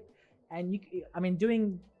grip, and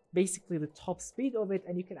doing basically the top speed of it,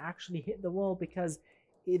 and you can actually hit the wall because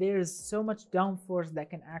there's so much downforce that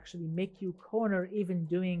can actually make you corner even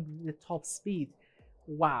doing the top speed.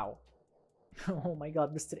 Wow. Oh my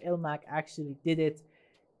god, Mr. Elmac actually did it,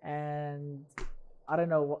 and I don't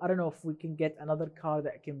know if we can get another car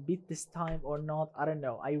that can beat this time or not. I don't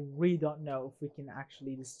know. I really don't know if we can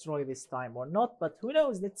actually destroy this time or not, but who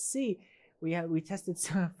knows? Let's see. We tested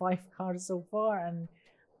 5 cars so far, and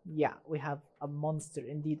yeah, we have a monster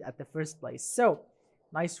indeed at the first place. So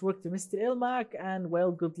nice work to Mr. Elmac, and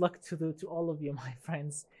well, good luck to all of you, my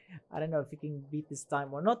friends. I don't know if you can beat this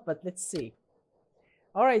time or not, but let's see.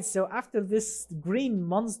 Alright, so after this green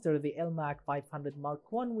monster, the Elmac 500 Mark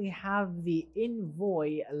I, we have the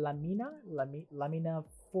Envoy Lamina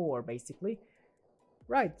 4, basically.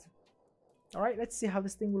 Right. Alright, let's see how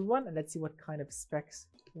this thing will run, and let's see what kind of specs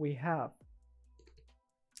we have.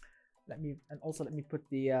 Let me put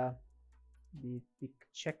the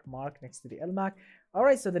check mark next to the Elmac. All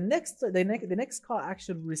right, so the next car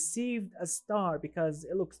actually received a star because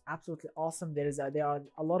it looks absolutely awesome. There are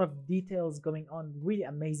a lot of details going on, really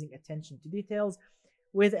amazing attention to details,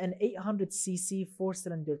 with an 800cc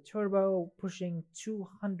 4-cylinder turbo pushing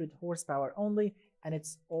 200 horsepower only, and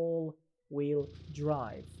it's all-wheel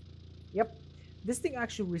drive. Yep, this thing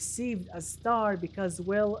actually received a star because,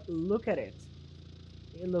 well, look at it.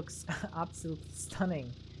 It looks absolutely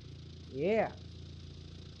stunning. Yeah,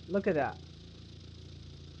 look at that.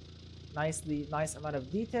 Nice amount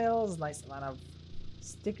of details, nice amount of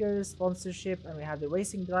stickers, sponsorship, and we have the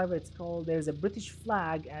racing driver. There's a British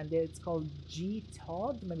flag, and it's called G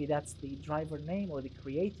Todd. Maybe that's the driver name or the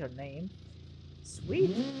creator name.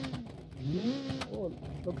 Sweet. Oh,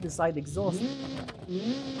 look at the side exhaust.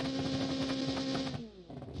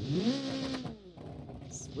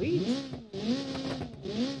 Sweet.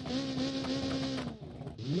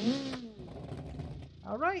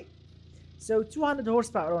 All right. So 200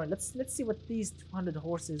 horsepower on. Let's see what these 200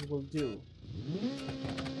 horses will do.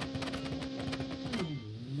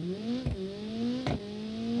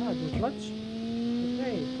 Ah, do clutch.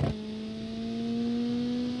 Okay.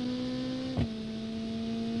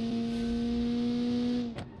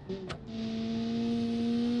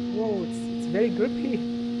 Whoa, it's very grippy.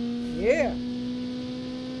 Yeah.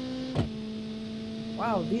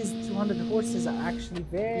 Wow, these 200 horses are actually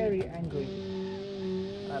very angry.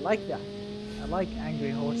 I like that. I like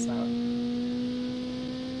angry horsepower.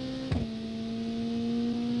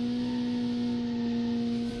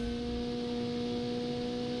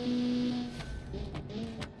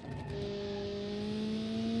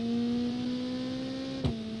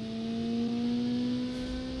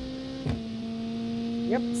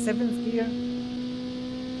 Yep, 7th gear.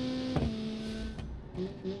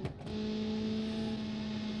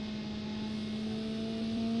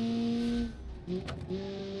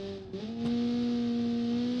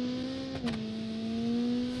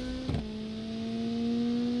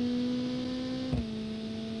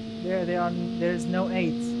 There's no 8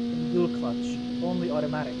 in dual clutch, only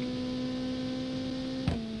automatic.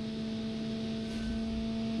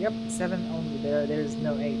 Yep, 7 only. There's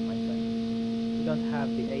no 8, my friend. You don't have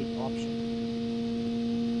the 8 option.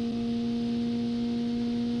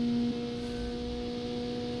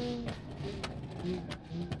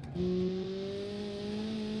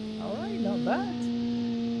 Alright, not bad.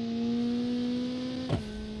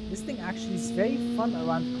 This thing actually is very fun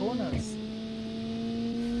around corners.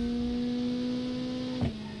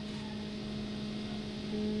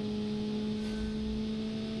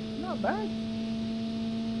 Not bad.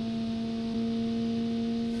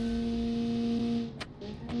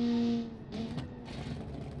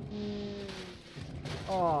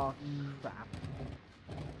 Oh crap.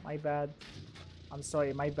 My bad. I'm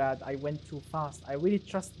sorry, my bad. I went too fast. I really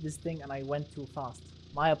trusted this thing and I went too fast.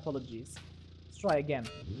 My apologies. Let's try again.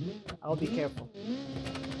 I'll be careful.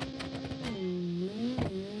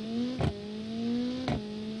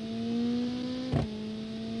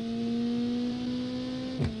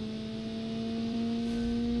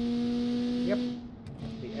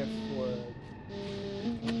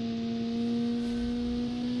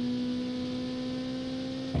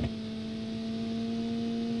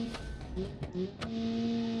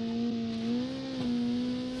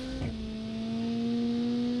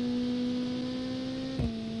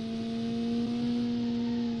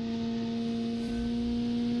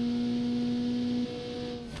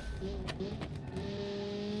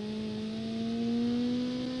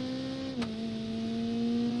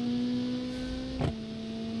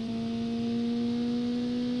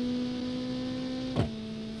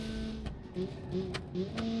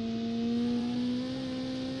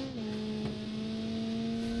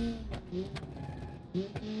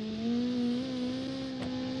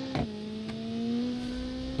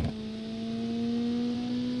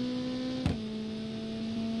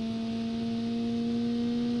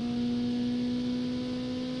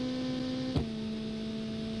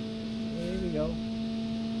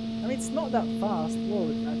 It's not that fast. Whoa,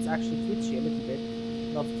 that's actually twitchy a little bit.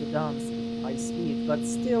 Love to dance at high speed, but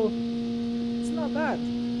still, it's not bad.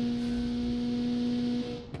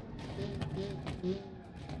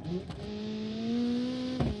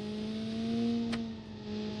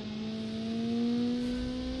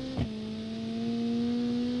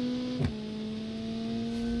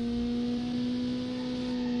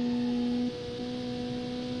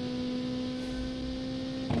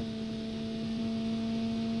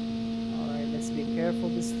 Careful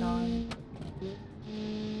this time.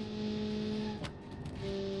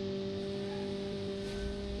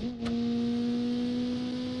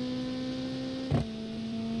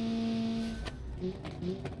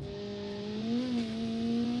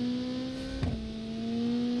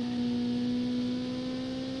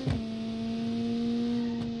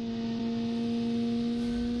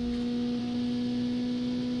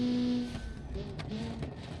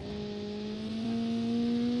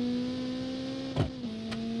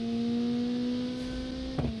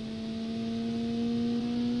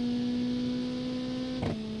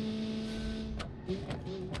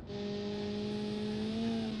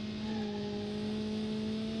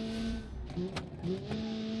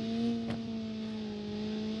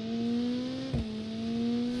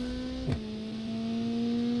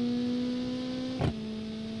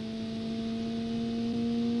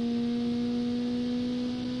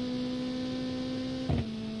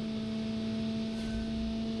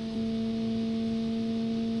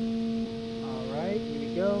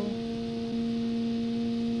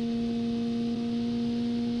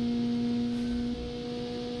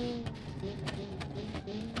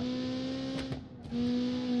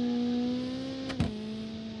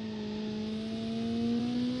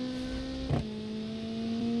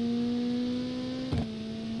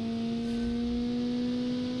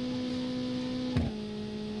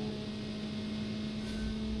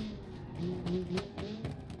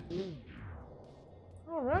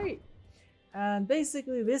 And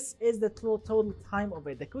basically this is the total time of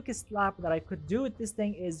it. The quickest lap that I could do with this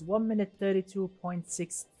thing is 1 minute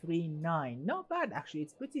 32.639. Not bad actually.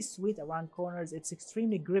 It's pretty sweet around corners. It's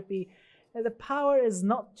extremely grippy. The power is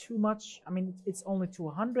not too much. I mean, it's only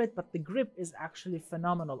 200, but the grip is actually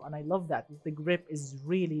phenomenal, and I love that. The grip is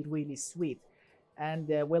really, really sweet. And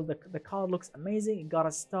well, the car looks amazing. It got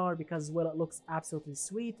a star because, well, it looks absolutely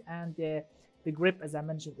sweet, and the grip, as I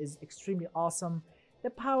mentioned, is extremely awesome. The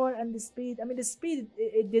power and the speed, I mean, the speed,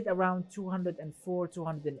 it did around 204,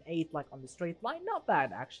 208, like on the straight line. Not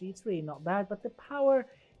bad, actually. It's really not bad. But the power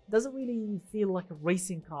doesn't really feel like a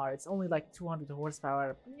racing car. It's only like 200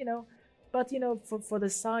 horsepower, you know. But, you know, for the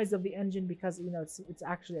size of the engine, because, you know, it's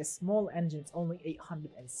actually a small engine. It's only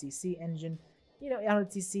 800cc engine. You know,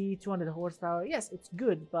 800cc, 200 horsepower. Yes, it's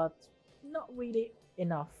good, but not really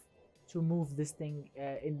enough to move this thing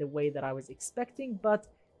in the way that I was expecting. But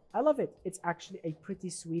I love it. It's actually a pretty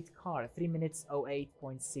sweet car. 3 minutes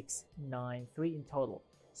 08.693 in total.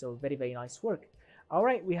 So very, very nice work. All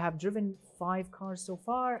right, we have driven 5 cars so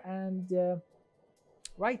far, and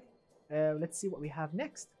let's see what we have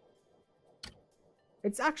next.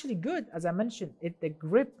 It's actually good, as I mentioned. The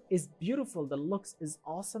grip is beautiful. The looks is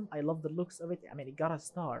awesome. I love the looks of it. I mean, it got a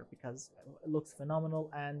star because it looks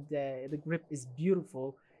phenomenal, and the grip is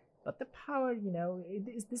beautiful. But the power, you know,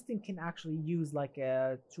 this thing can actually use like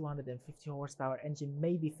a 250 horsepower engine,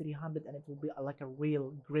 maybe 300, and it will be like a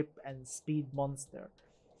real grip and speed monster.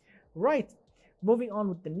 Right, moving on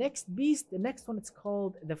with the next beast. The next one, it's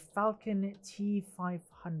called the Falcon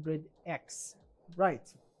T500X.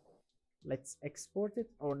 Right, let's export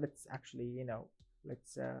it, or let's actually, you know,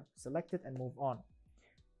 let's select it and move on.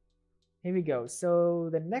 Here we go.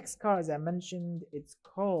 So the next car, as I mentioned, it's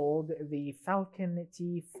called the Falcon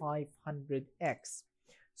T500X.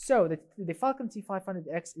 So the Falcon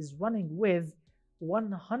T500X is running with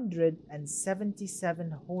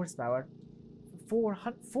 177 horsepower,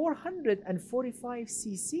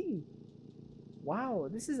 445cc. Wow,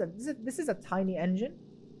 this is a tiny engine.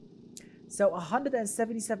 So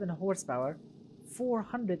 177 horsepower,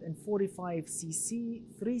 445 cc,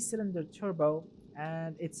 3-cylinder turbo,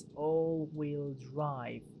 and it's all-wheel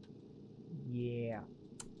drive. Yeah,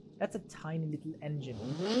 that's a tiny little engine.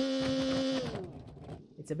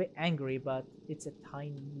 It's a bit angry, but it's a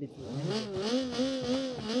tiny little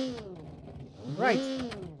engine. Right.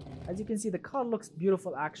 As you can see, the car looks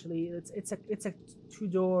beautiful. Actually, it's a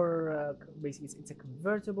two-door. Basically, it's a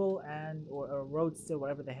convertible and or a roadster,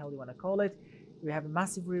 whatever the hell you want to call it. We have a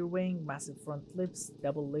massive rear wing, massive front lips,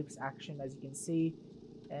 double lips action, as you can see,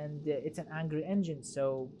 and it's an angry engine.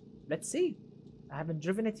 So let's see. I haven't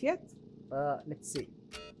driven it yet. Let's see.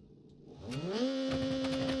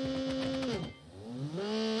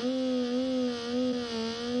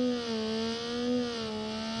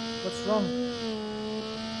 What's wrong?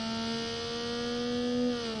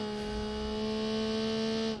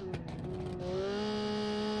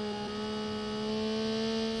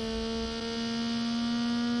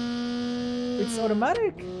 It's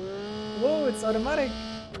automatic. Whoa, it's automatic.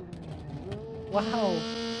 Wow.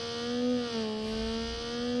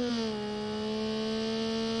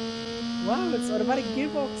 Wow, it's automatic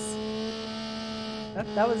gearbox.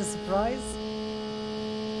 That was a surprise.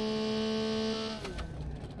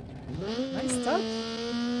 Nice touch.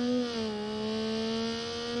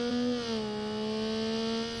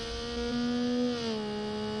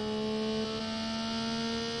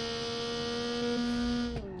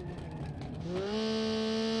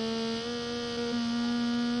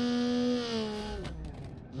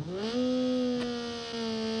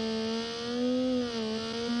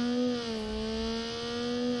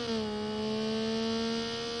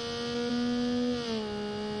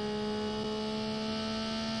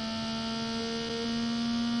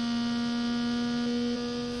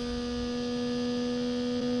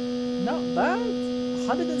 Not bad.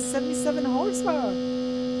 177 horsepower.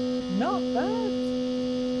 Not bad.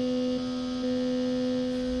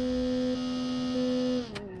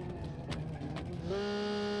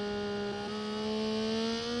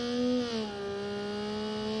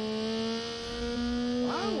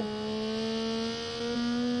 Wow.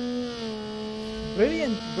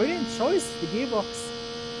 Brilliant choice, the gearbox.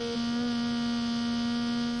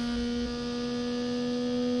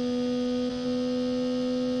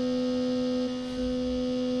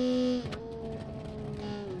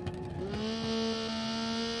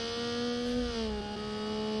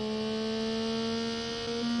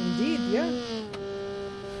 Indeed, yeah.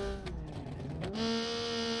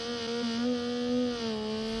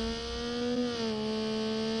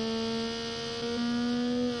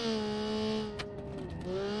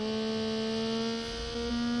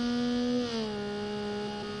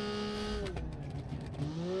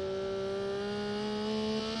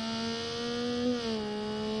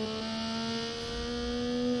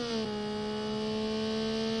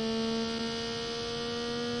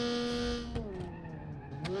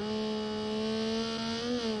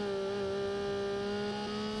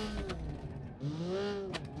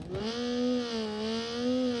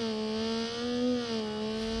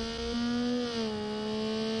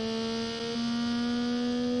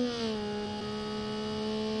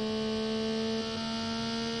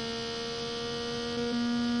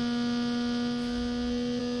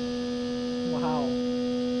 Wow,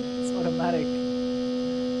 it's automatic.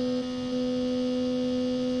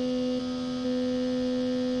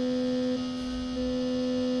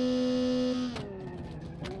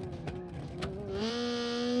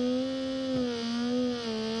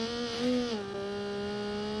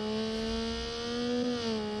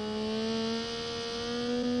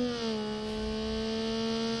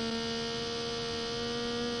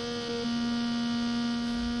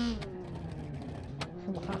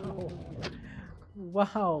 Wow.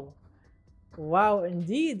 Wow. Wow,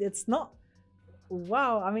 indeed. It's not.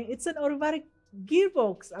 Wow. I mean, it's an automatic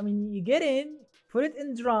gearbox. I mean, you get in, put it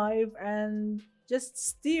in drive, and just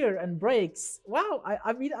steer and brakes. Wow.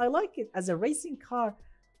 I mean, I like it as a racing car.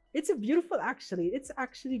 It's a beautiful, actually. It's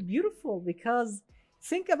actually beautiful because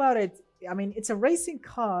think about it. I mean, it's a racing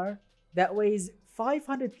car that weighs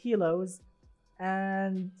 500 kilos,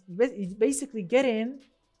 and you basically get in,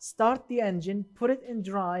 start the engine, put it in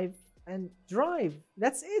drive, and drive.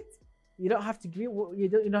 That's it. You don't have to you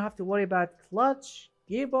don't have to worry about clutch,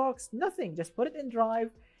 gearbox, nothing. Just put it in drive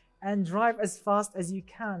and drive as fast as you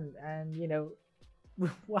can. And you know,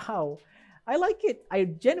 wow, I like it. I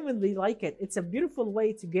genuinely like it. It's a beautiful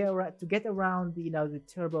way to get around the, you know, the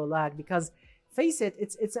turbo lag, because face it,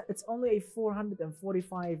 it's only a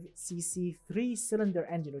 445 cc 3-cylinder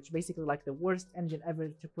engine, which basically like the worst engine ever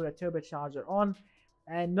to put a turbocharger on.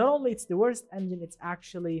 And not only it's the worst engine, it's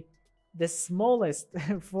actually the smallest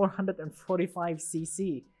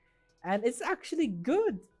 445cc, and it's actually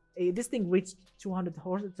good. This thing reached 200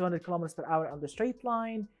 kilometers per hour on the straight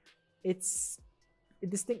line. This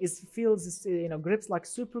thing feels, grips like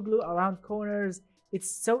super glue around corners.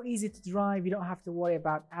 It's so easy to drive. You don't have to worry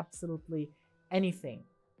about absolutely anything.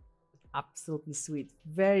 Absolutely sweet.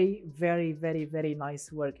 Very, very, very, very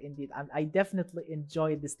nice work indeed. And I definitely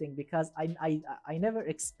enjoyed this thing because I never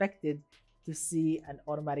expected to see an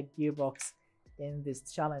automatic gearbox in this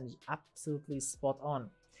challenge. Absolutely spot on.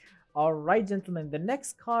 All right, gentlemen, the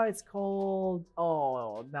next car is called,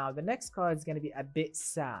 now the next car is going to be a bit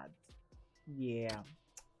sad. Yeah,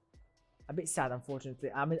 a bit sad, unfortunately.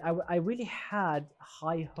 I mean, I really had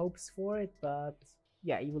high hopes for it, but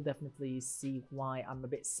yeah, you will definitely see why I'm a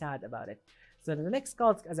bit sad about it. So the next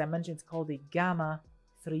car, as I mentioned, it's called the Gamma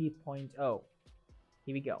 3.0.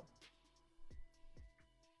 Here we go.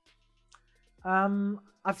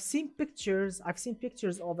 I've seen pictures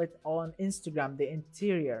of it on Instagram, the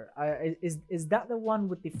interior. Is that the one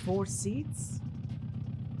with the 4 seats?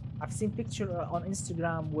 I've seen picture on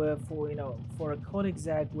Instagram for a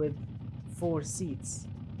Koenigsegg with 4 seats.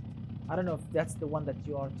 I don't know if that's the one that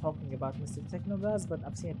you are talking about, Mr. Technobuzz, but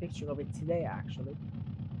I've seen a picture of it today actually.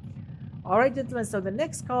 All right, gentlemen, so the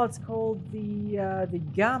next car is called the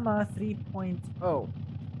Gamma 3.0.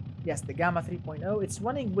 Yes, the Gamma 3.0. It's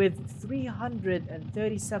running with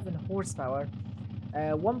 337 horsepower,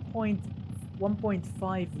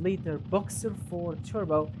 1.5 liter Boxer 4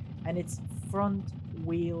 turbo, and it's front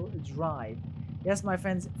wheel drive. Yes, my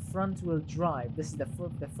friends, front wheel drive. This is the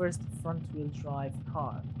first front wheel drive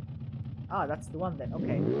car. Ah, that's the one then.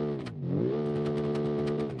 Okay.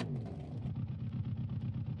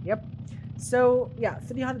 Yep. So yeah,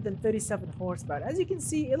 337 horsepower. As you can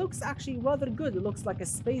see, it looks actually rather good. It looks like a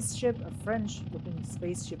spaceship, a French-looking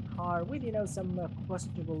spaceship car with some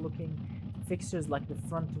questionable looking fixtures like the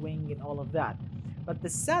front wing and all of that. But the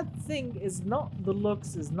sad thing is not the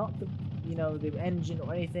looks, is not the the engine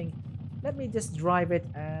or anything. Let me just drive it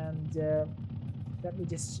and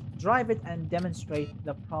demonstrate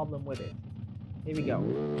the problem with it. Here we go.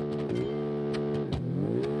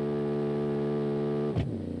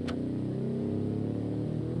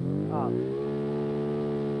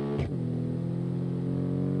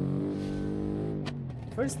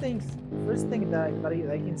 First thing that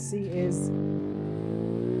I can see is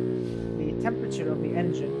the temperature of the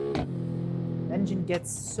engine. The engine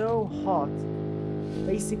gets so hot,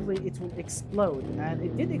 basically it will explode, and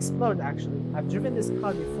it did explode actually. I've driven this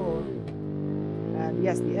car before, and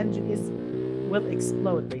yes, the engine will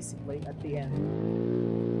explode basically at the end.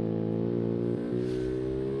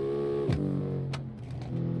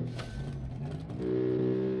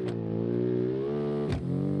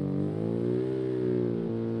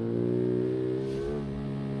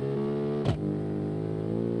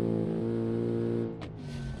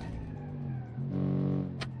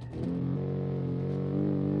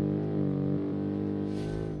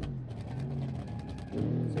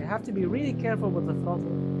 Have to be really careful with the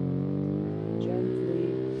throttle.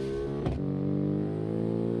 Gently.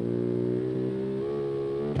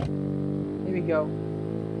 Here we go.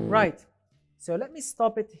 Right. So let me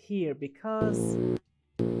stop it here because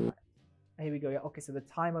here we go. Yeah, okay, so the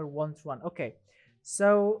timer won't run. Okay.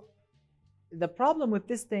 So the problem with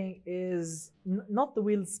this thing is not the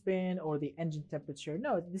wheel spin or the engine temperature.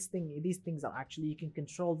 No, these things are actually, you can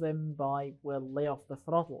control them by, well, lay off the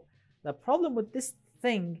throttle. The problem with this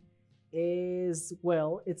thing is,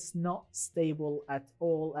 well, it's not stable at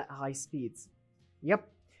all at high speeds. Yep.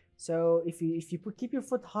 So if you keep your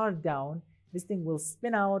foot hard down, this thing will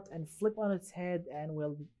spin out and flip on its head and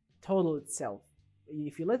will total itself.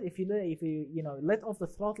 If you let off the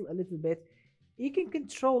throttle a little bit, you can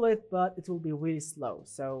control it, but it will be really slow.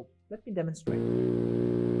 So let me demonstrate.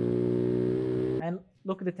 And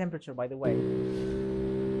look at the temperature, by the way.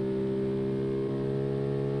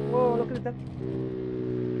 Whoa, look at the temperature.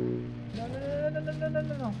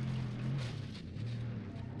 No.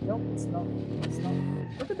 Nope, it's not. It's not.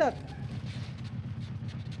 Look at that.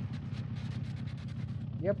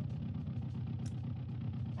 Yep.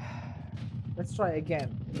 Let's try again.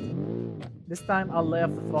 This time I'll lay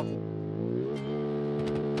off the throttle.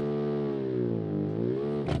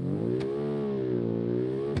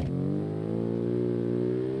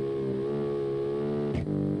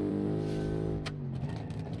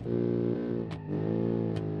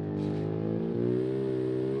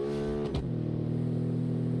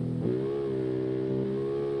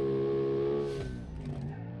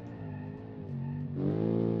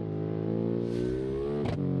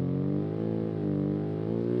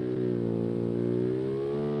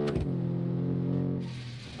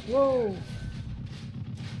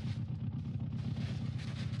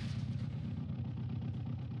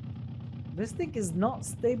 This thing is not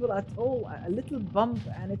stable at all. A little bump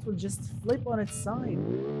and it will just flip on its side.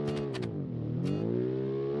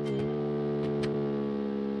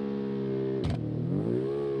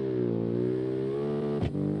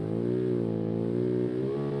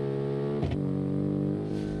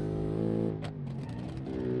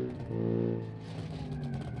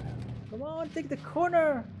 Come on, take the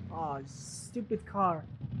corner. Oh, stupid car.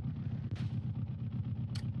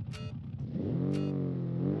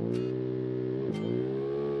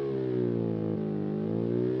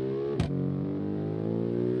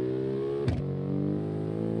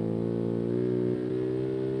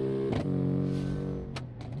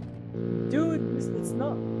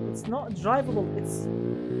 It's not drivable.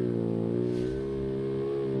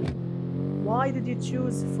 Why did you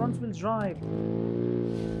choose front wheel drive?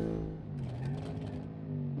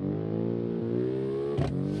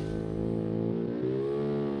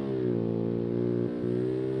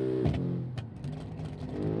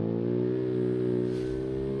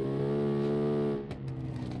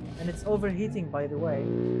 And it's overheating, by the way.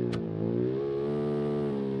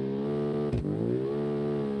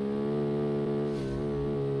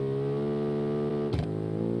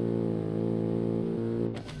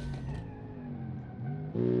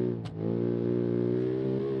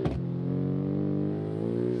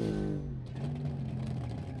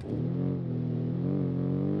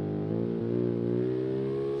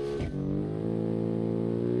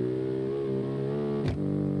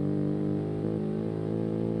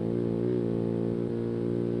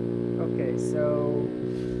 So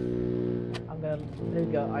I'm gonna, there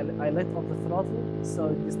we go, I let off the throttle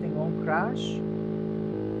so this thing won't crash.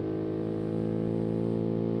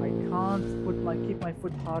 I can't keep my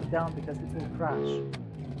foot hard down because it will crash.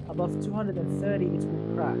 Above 230 it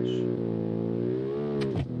will crash.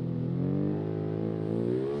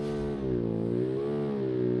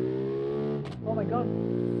 Oh my god.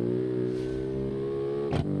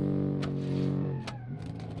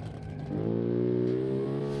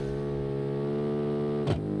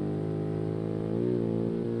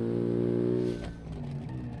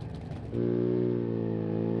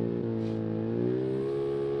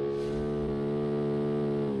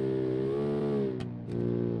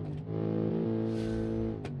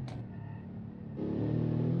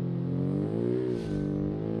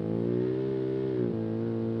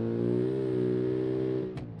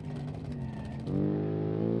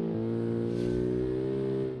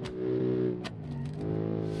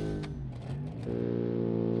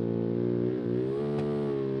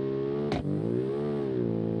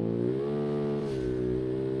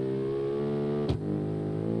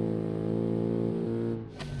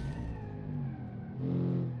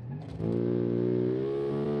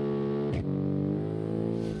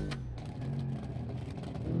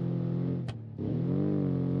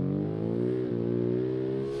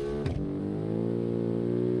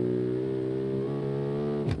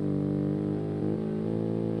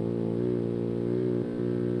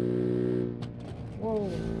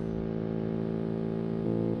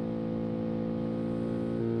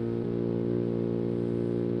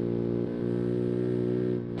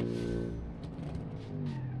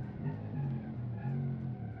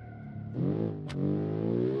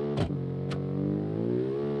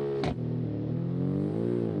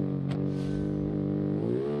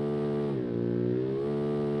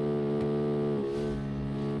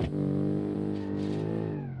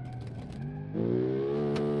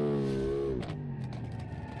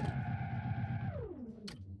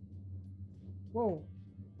 Whoa,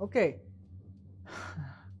 okay.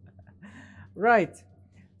 Right,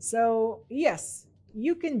 so yes,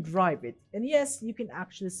 you can drive it, and yes, you can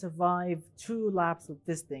actually survive 2 laps with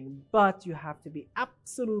this thing, but you have to be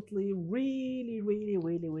absolutely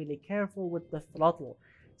really careful with the throttle.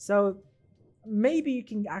 So maybe you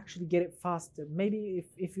can actually get it faster. Maybe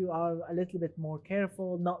if you are a little bit more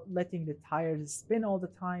careful, not letting the tires spin all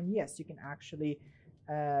the time, yes, you can actually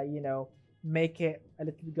you know, make it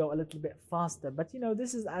go a little bit faster. But you know,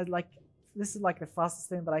 this is like the fastest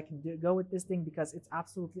thing that I can go with this thing, because it's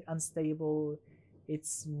absolutely unstable.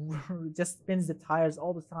 It's just spins the tires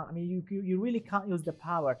all the time. I mean, you really can't use the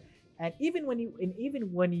power, and even when you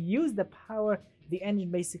use the power, the engine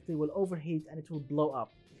basically will overheat and it will blow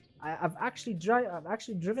up. I've actually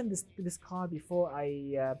driven this car before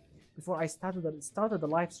I started the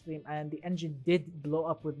live stream, and the engine did blow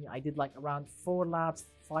up with me. I did like around 4 laps,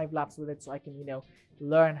 5 laps with it, so I can, you know,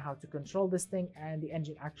 learn how to control this thing, and the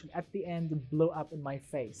engine actually at the end blew up in my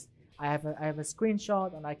face. I have a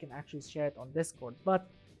screenshot, and I can actually share it on Discord. But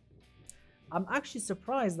I'm actually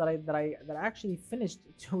surprised that I actually finished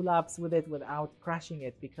 2 laps with it without crashing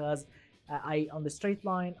it, because I on the straight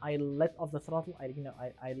line, I let off the throttle. I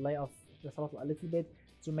lay off the throttle a little bit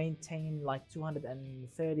to maintain like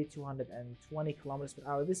 230, 220 kilometers per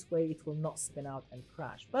hour. This way, it will not spin out and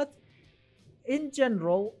crash. But in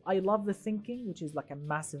general, I love the thinking, which is like a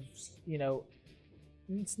massive,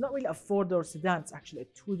 it's not really a four-door sedan. It's actually a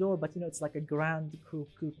two-door, but it's like a Grand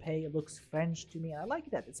Coupe. It looks French to me, and I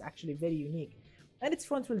like that. It's actually very unique. And it's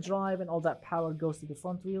front-wheel drive, and all that power goes to the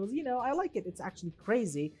front wheels. I like it. It's actually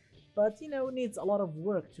crazy, but it needs a lot of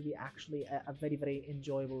work to be actually a very, very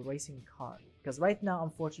enjoyable racing car. Because right now,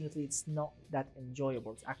 unfortunately, it's not that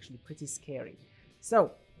enjoyable. It's actually pretty scary.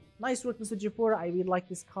 So, nice work, Mr. Japura. I really like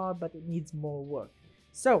this car, but it needs more work.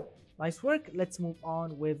 So, nice work. Let's move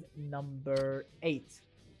on with number 8.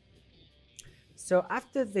 So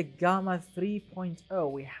after the Gamma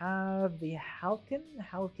 3.0, we have the Halcon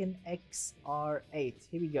XR8.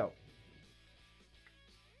 Here we go.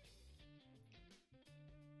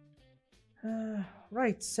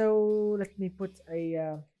 Right, so let me put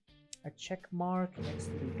a check mark next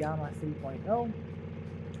to the Gamma 3.0.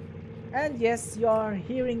 And yes, you are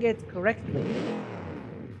hearing it correctly.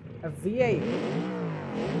 A V8.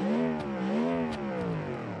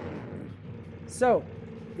 So,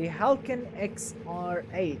 the Halcon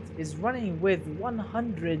XR8 is running with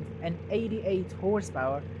 188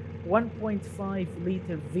 horsepower, 1.5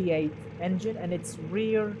 liter V8 engine, and it's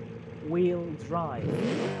rear wheel drive.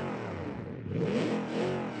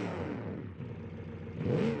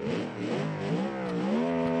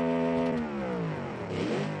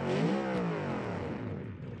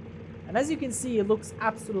 And as you can see, it looks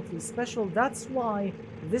absolutely special. That's why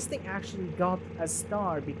this thing actually got a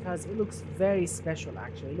star, because it looks very special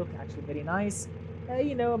actually. It looks actually very nice.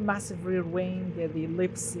 Massive rear wing, the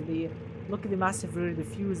lips, look at the massive rear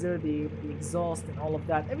diffuser, the exhaust and all of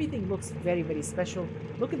that. Everything looks very, very special.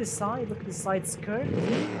 Look at the side, look at the side skirt.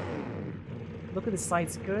 Look at the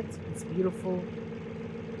side skirt, it's beautiful.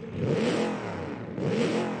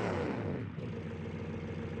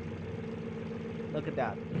 Look at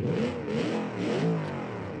that.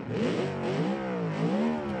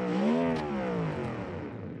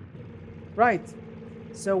 Right,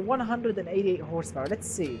 so 188 horsepower. Let's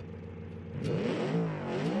see.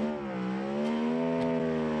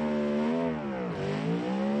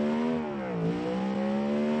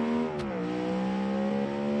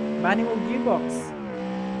 Manual gearbox.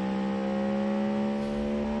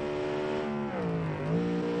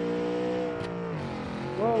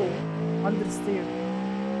 Whoa, understeer.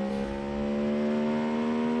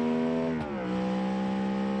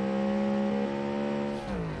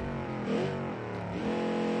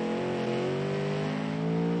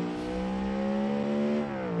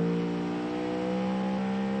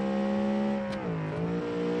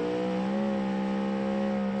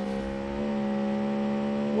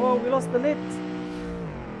 Whoa, we lost the lip.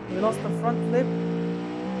 We lost the front lip.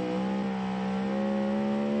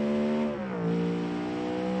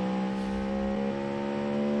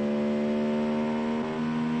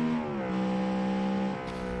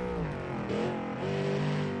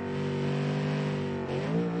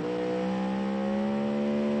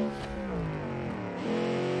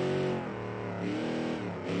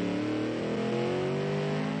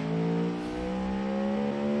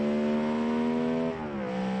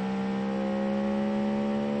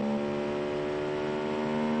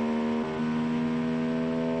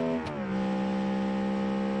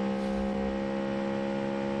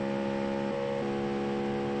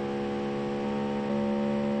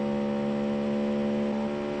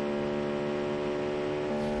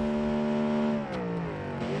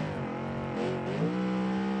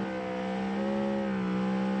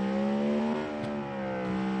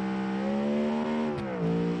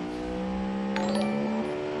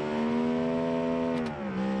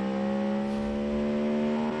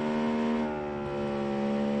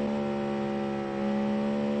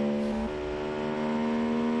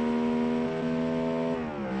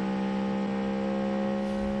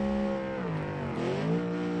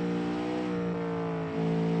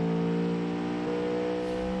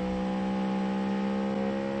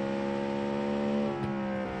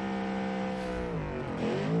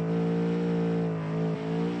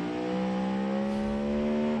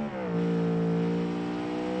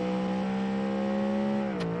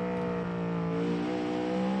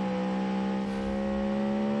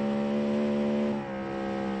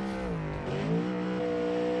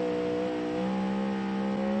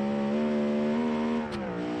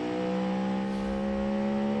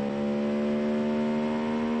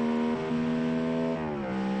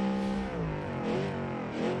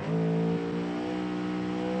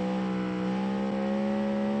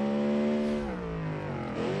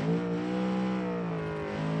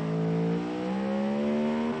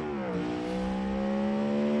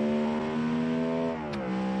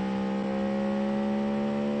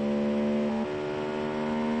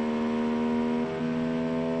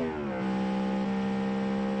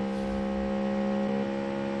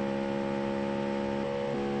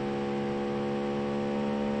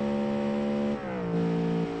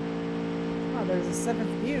 there's a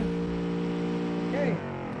seventh gear. Okay.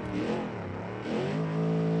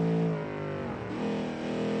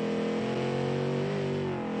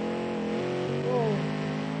 Whoa.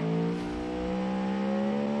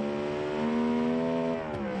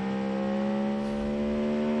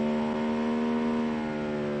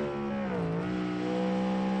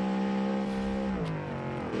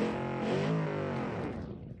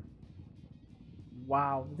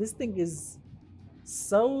 Wow, this thing is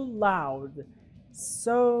so loud,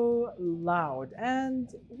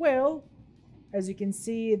 and well, as you can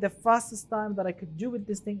see, the fastest time that I could do with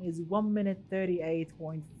this thing is 1 minute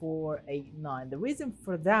 38.489. The reason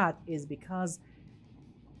for that is because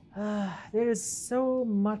there is so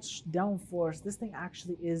much downforce. This thing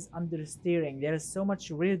actually is understeering. There is so much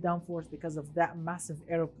rear downforce because of that massive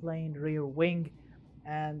airplane rear wing.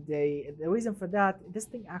 And the reason for that, this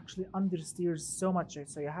thing actually understeers so much,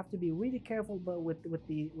 so you have to be really careful. But with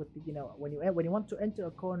the you know, when you want to enter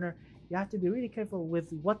a corner, you have to be really careful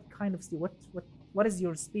with what kind of speed, what is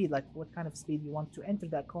your speed, like what kind of speed you want to enter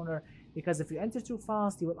that corner, because if you enter too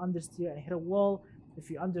fast, you will understeer and hit a wall. If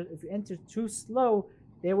you enter too slow,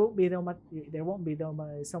 there won't be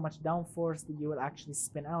so much downforce that you will actually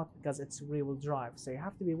spin out, because it's rear wheel drive. So you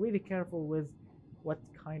have to be really careful with what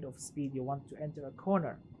kind of speed you want to enter a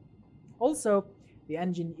corner. Also, the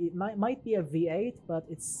engine, it might be a V8, but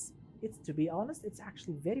it's to be honest, it's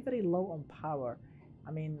actually very low on power.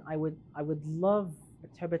 I mean, I would love a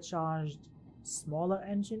turbocharged smaller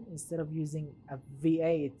engine instead of using a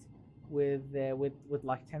V8 with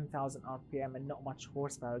like 10,000 RPM and not much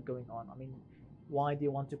horsepower going on. I mean, why do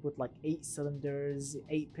you want to put like 8 cylinders,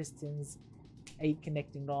 8 pistons, 8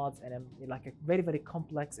 connecting rods, and like a very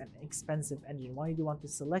complex and expensive engine? Why do you want to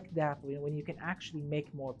select that when you can actually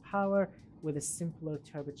make more power with a simpler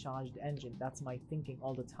turbocharged engine? That's my thinking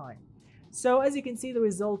all the time. So as you can see, the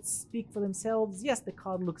results speak for themselves. Yes, the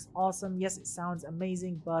car looks awesome. Yes, it sounds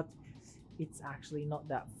amazing, but it's actually not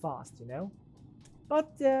that fast, you know.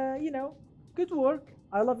 But you know, good work.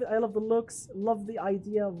 I love it. I love the looks. Love the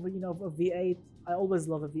idea of, you know, of a V8. I always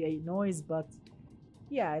love a V8 noise, but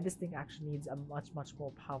yeah, this thing actually needs a much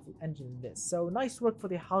more powerful engine than this. So nice work for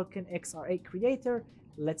the Halcon XR8 creator.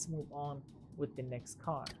 Let's move on with the next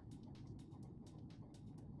car.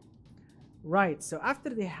 Right, so after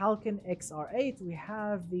the Halcon XR8, we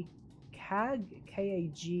have the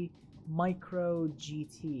KAG Micro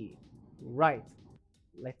GT. Right,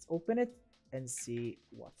 let's open it and see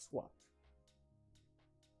what's what.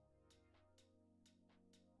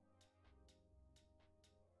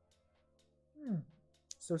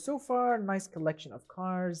 So far, nice collection of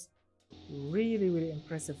cars. Really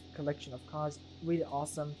impressive collection of cars. Really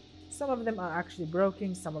awesome. Some of them are actually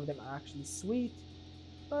broken, some of them are actually sweet.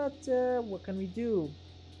 But what can we do?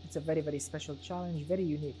 It's a very special challenge, very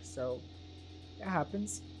unique, so it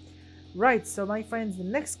happens. Right, so my friends, the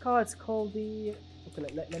next car, it's called the... Okay,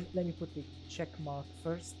 let me put the check mark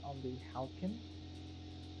first on the Halcon.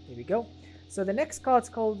 Here we go. So the next car, it's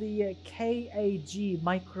called the KAG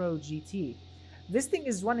Micro GT. This thing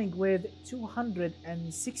is running with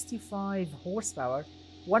 265 horsepower,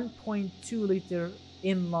 1.2 liter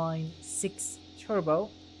inline 6 turbo,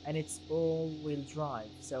 and it's all-wheel drive.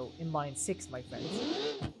 So inline 6, my friends.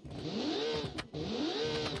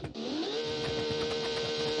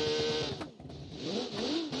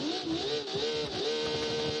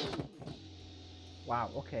 Wow,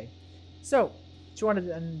 okay. So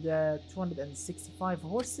 265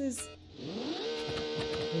 horses.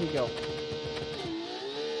 Here we go.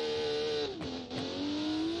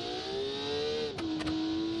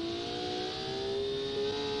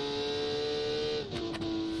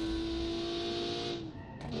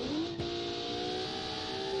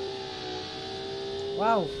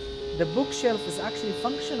 Wow, the bookshelf is actually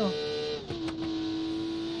functional.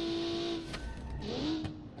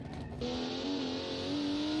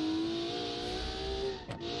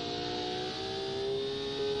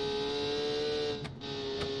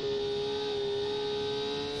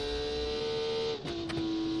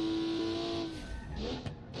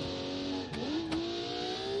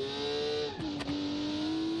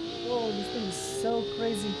 Whoa, this thing is so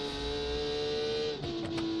crazy.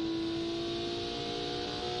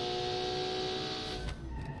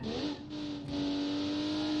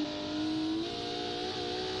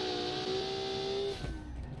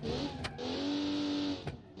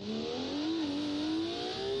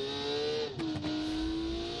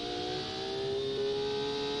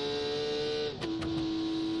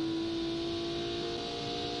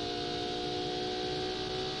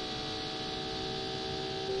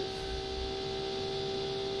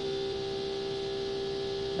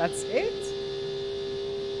 That's it?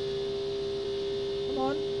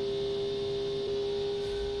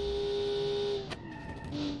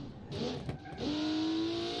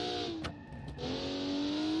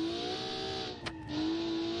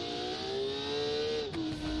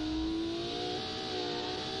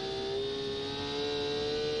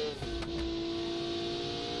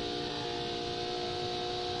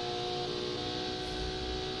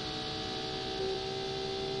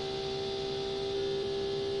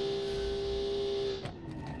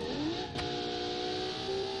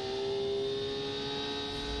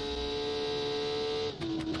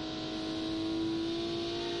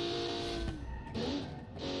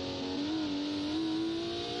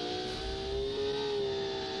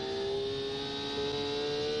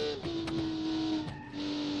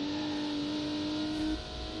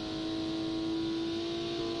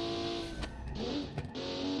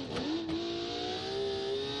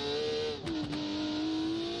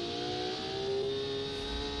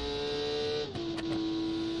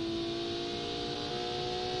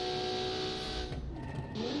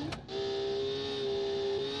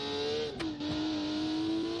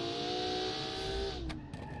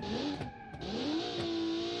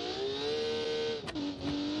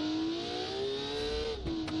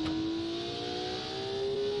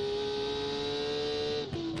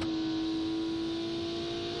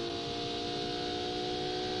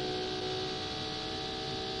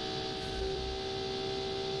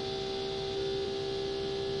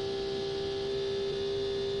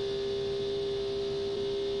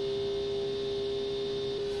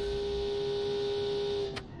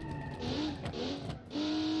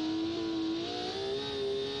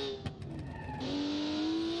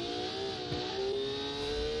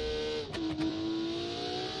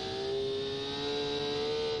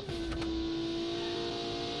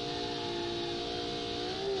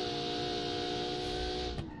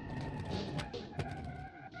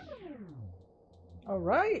 All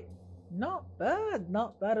right, not bad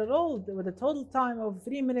at all. With a total time of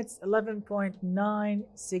 3 minutes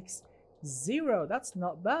 11.960. That's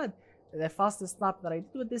not bad. The fastest lap that I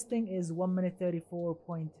did with this thing is 1 minute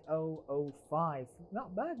 34.005.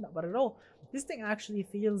 Not bad at all. This thing actually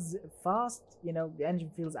feels fast. You know, the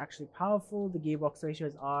engine feels actually powerful. The gearbox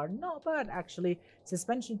ratios are not bad actually.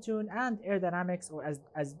 Suspension tune and aerodynamics, or as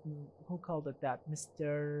who called it that?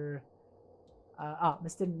 Mr.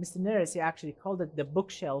 Neris, he actually called it the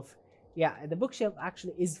bookshelf. Yeah, the bookshelf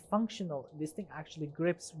actually is functional. This thing actually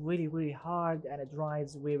grips really hard, and it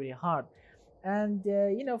drives really hard. And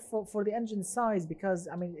you know, for the engine size, because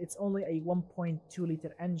I mean it's only a 1.2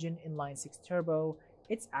 liter engine inline 6 turbo,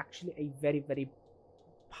 it's actually a very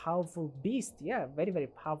powerful beast. Yeah, very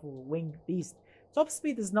powerful winged beast. Top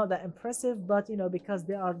speed is not that impressive, but you know, because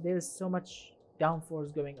there's so much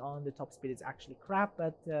downforce going on, the top speed is actually crap.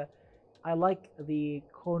 But I like the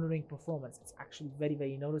cornering performance. It's actually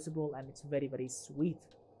very noticeable, and it's very sweet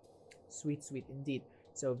indeed.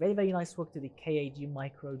 So very nice work to the KAG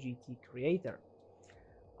Micro GT creator.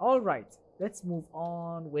 All right, let's move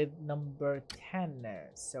on with number 10.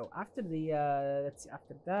 So after the let's see,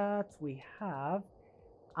 after that we have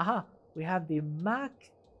the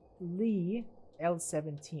Mac Lee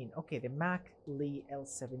L17. Okay, the Mac Lee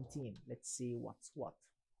L17. Let's see what's what.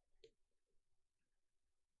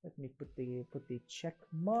 Let me put the check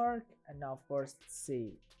mark, and now of course let's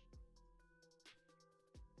see.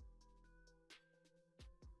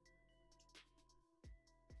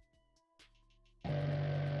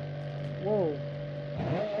 Whoa.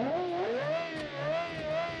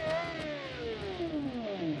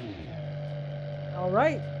 All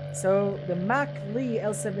right, so the Mac Lee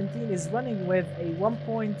L17 is running with a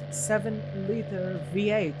 1.7 liter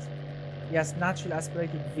V8. Yes, naturally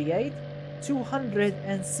aspirated V8,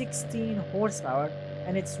 216 horsepower,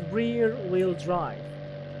 and it's rear wheel drive.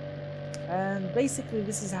 And basically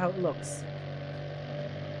this is how it looks.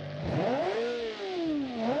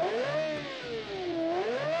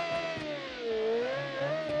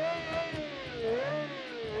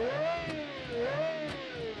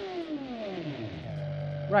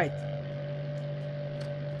 Right,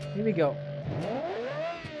 here we go.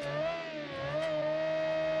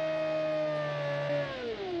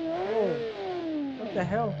 Oh, what the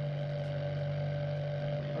hell?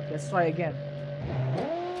 Okay, let's try again.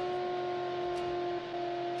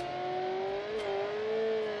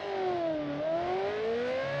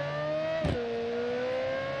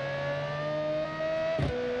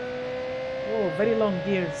 Oh, very long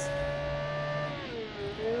gears.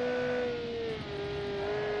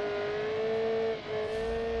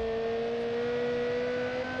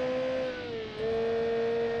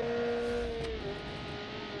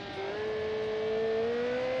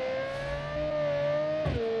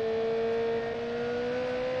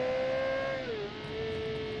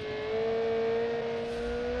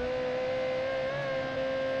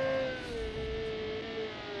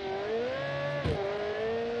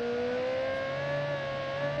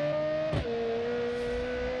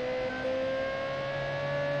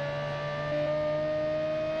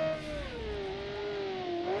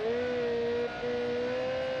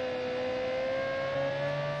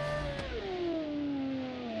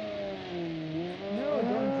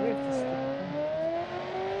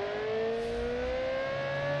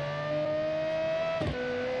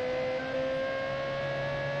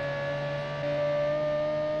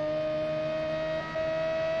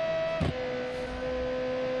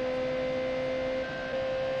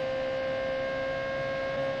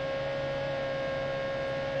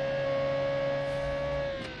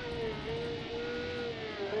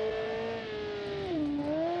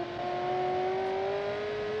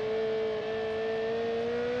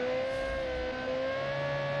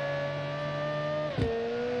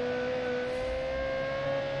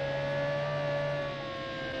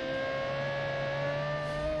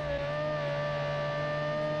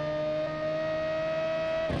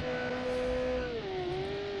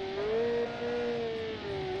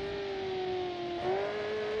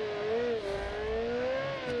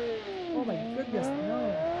 Oh my goodness,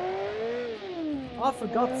 no. Oh, for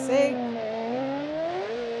God's sake.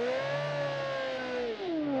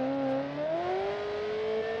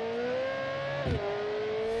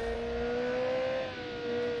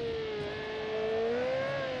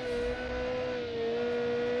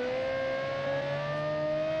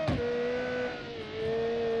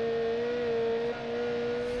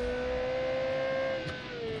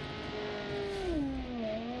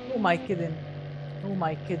 Who am I kidding?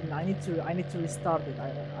 I need to restart it.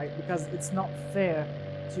 Because it's not fair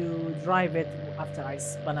to drive it after I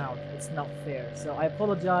spun out. It's not fair. So I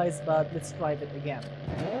apologize, but let's drive it again.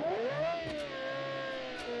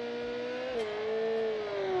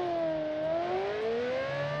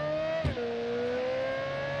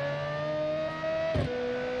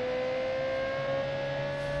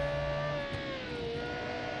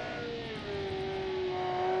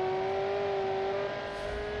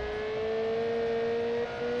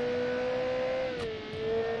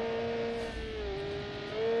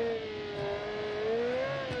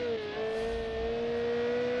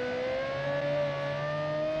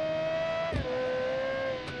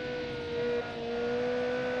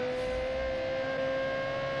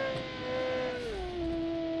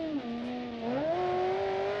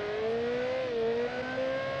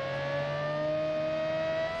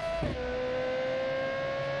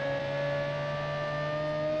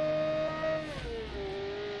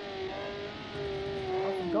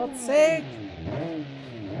 God's sake!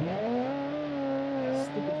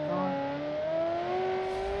 Stupid car.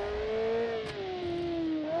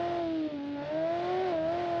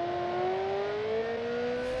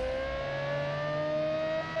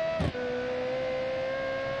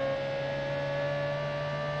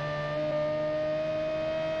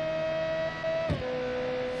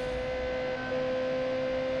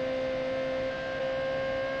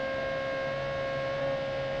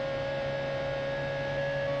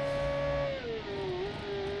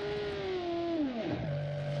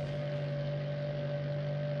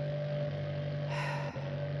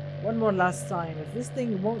 One more last time. If this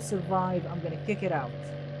thing won't survive, I'm gonna kick it out.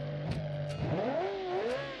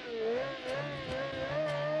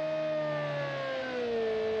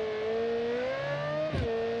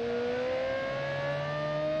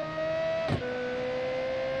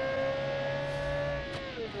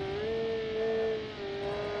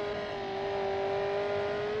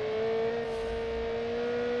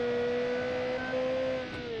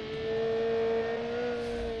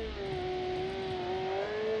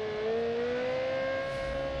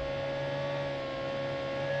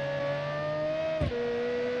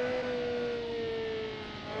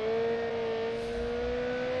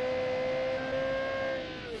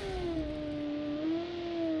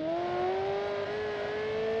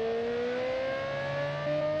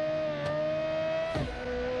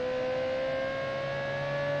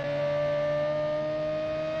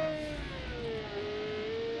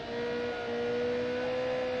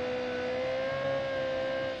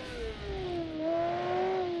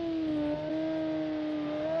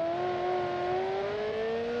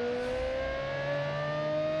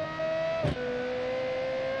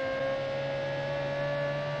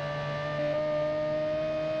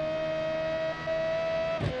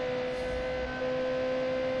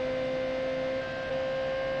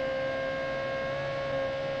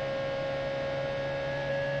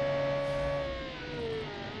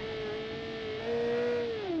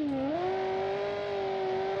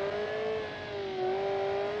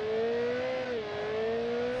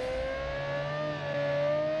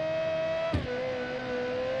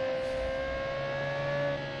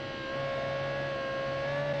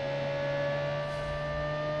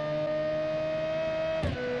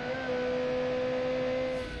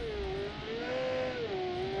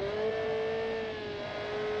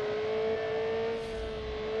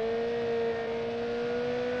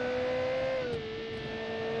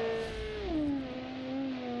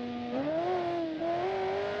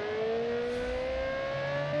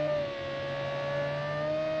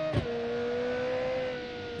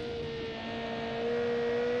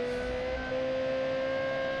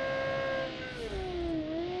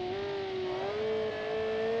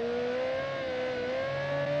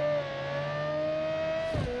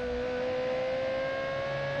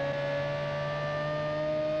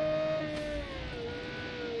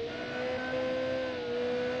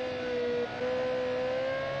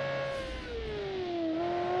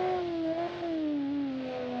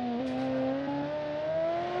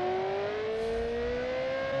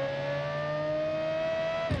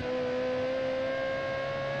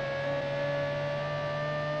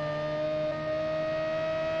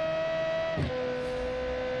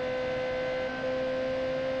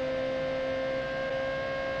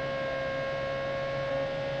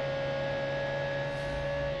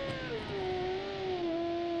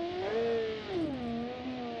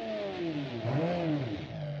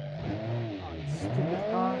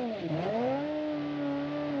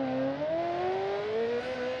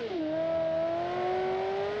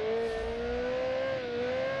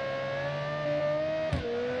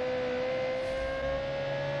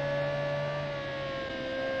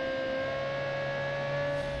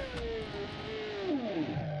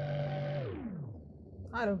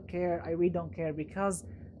 I don't care. I really don't care because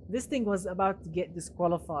this thing was about to get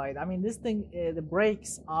disqualified. I mean, this thing, the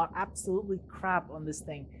brakes are absolutely crap on this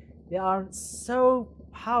thing. They are so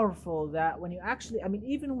powerful that when you actually, I mean,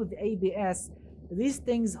 even with the ABS, these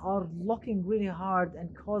things are locking really hard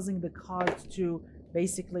and causing the car to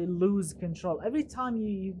basically lose control. Every time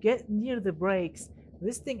you get near the brakes,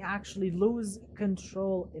 this thing actually lose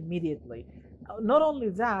control immediately. Not only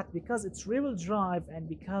that, because it's rear-wheel drive and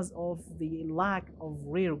because of the lack of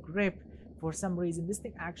rear grip, for some reason this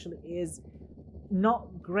thing actually is not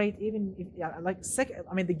great. Even if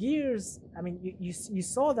I mean the gears, I mean you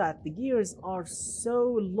saw that the gears are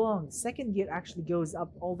so long. Second gear actually goes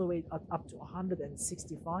up all the way up to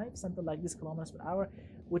 165, something like this kilometers per hour,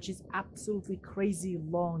 which is absolutely crazy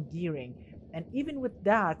long gearing. And even with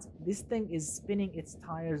that, this thing is spinning its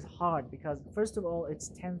tires hard because first of all it's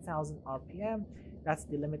 10,000 rpm. That's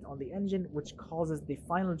the limit on the engine, which causes the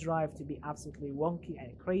final drive to be absolutely wonky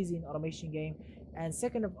and crazy in automation game. And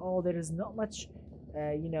second of all, there is not much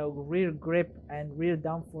rear grip and rear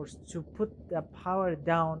downforce to put the power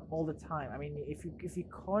down all the time. I mean, if you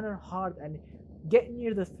corner hard and get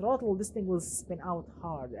near the throttle, this thing will spin out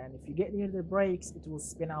hard, and if you get near the brakes, it will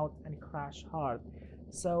spin out and crash hard.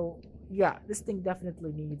 So yeah, this thing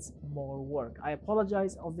definitely needs more work. I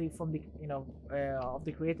apologize of the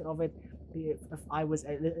creator of it if I was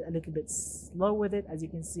a little bit slow with it. As you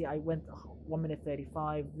can see, I went 1 minute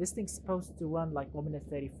 35. This thing's supposed to run like 1 minute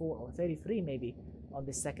 34 or 33 maybe on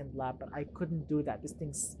the second lap, but I couldn't do that. This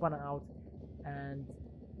thing spun out and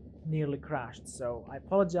nearly crashed. So I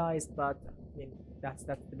apologize, but I mean that's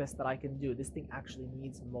the best that I can do. This thing actually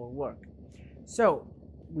needs more work. So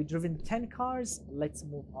we've driven 10 cars. Let's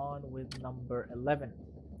move on with number 11.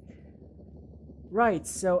 Right,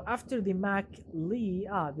 so after the Mac Lee,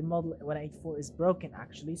 the Model 184 is broken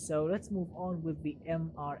actually. So let's move on with the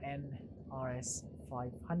MRN RS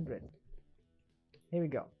 500. Here we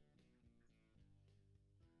go.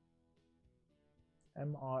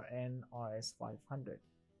 MRN RS 500.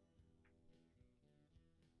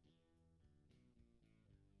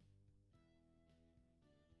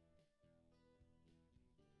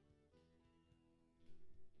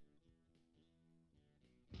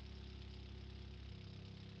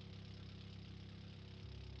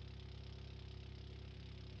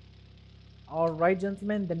 Alright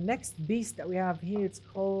gentlemen, the next beast that we have here, it's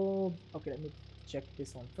called, okay, let me check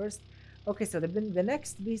this one first. Okay, so the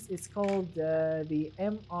next beast is called the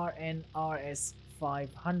MRN RS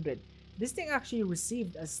 500. This thing actually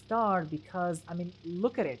received a star because, I mean,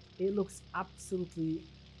 look at it. It looks absolutely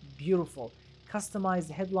beautiful. Customized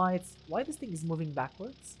headlights. Why this thing is moving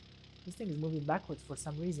backwards? This thing is moving backwards for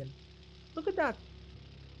some reason. Look at that.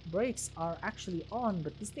 Brakes are actually on,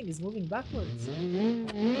 but this thing is moving backwards.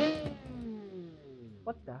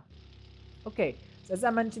 What the? Okay, so as I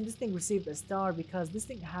mentioned, this thing received a star because this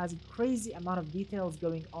thing has a crazy amount of details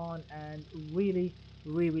going on and really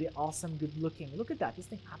awesome, good looking. Look at that. This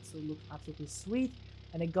thing looks absolutely sweet,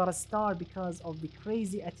 and it got a star because of the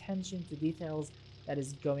crazy attention to details that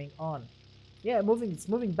is going on. Yeah, it's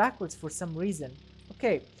moving backwards for some reason.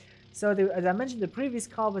 Okay, so as I mentioned, the previous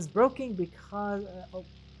car was broken because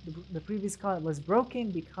the previous car was broken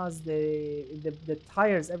because the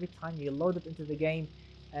tires, every time you load it into the game,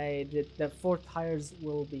 the 4 tires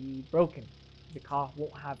will be broken. The car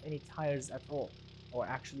won't have any tires at all, or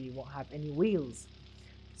actually won't have any wheels.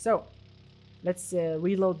 So let's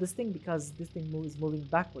reload this thing because this thing is moving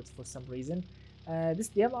backwards for some reason. The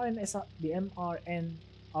MRN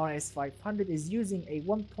RS 500 is using a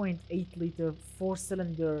 1.8 liter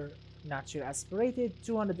 4-cylinder naturally aspirated,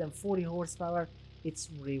 240 horsepower. It's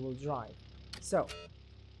rear-wheel drive. So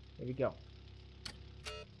here we go.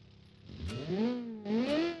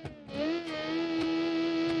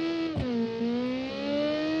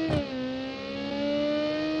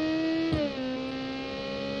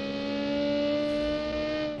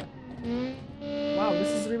 Wow,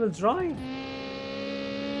 this is rear-wheel drive.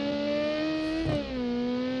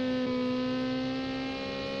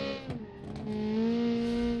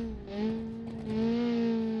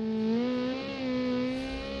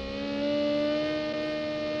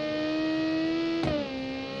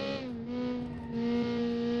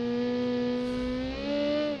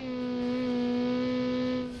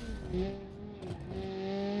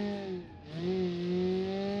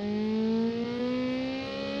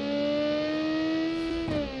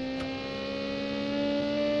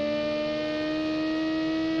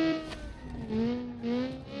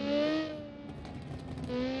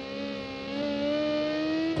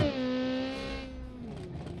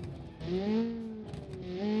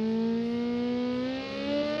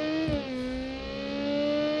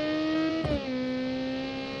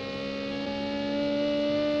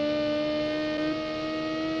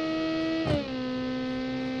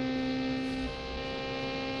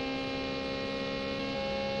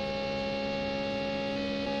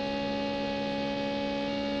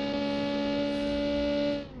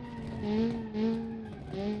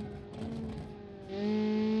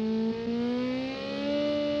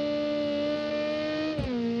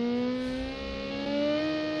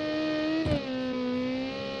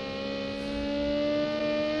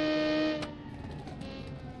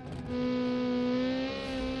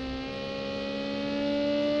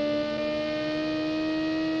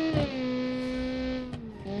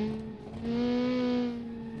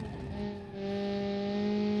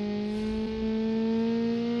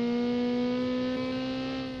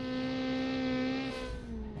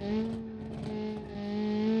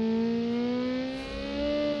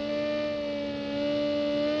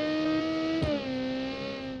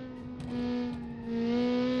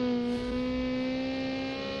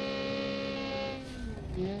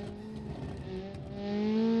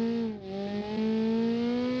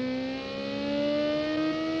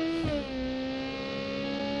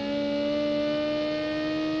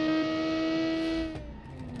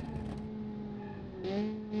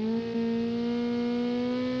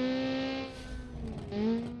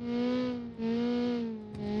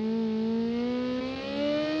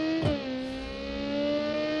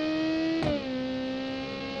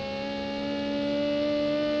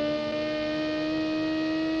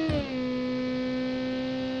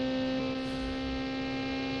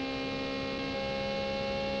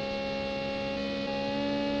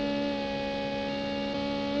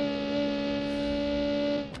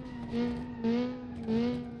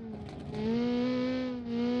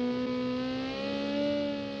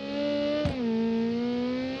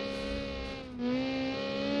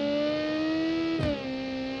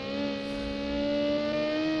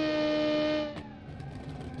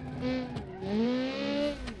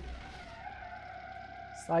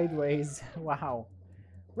 Sideways. Wow.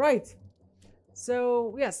 Right.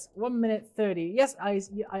 So yes, 1 minute 30. Yes, I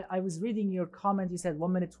was reading your comment. You said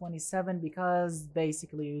 1 minute 27 because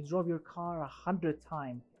basically you drove your car 100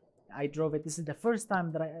 times. I drove it. This is the first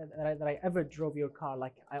time that I ever drove your car.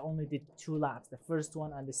 Like I only did 2 laps, the first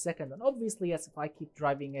one and the second one. Obviously, yes, if I keep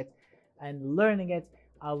driving it and learning it,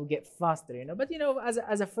 I will get faster, you know. But you know,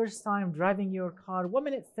 as a first time driving your car, 1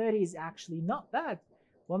 minute 30 is actually not bad.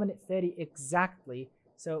 1 minute 30 exactly.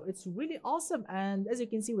 So it's really awesome. And as you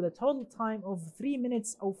can see, with a total time of 3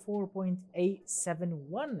 minutes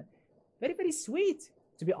 04.871, very, very sweet,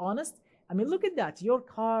 to be honest. I mean, look at that. Your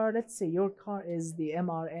car, let's say your car is the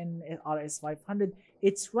MRN RS500.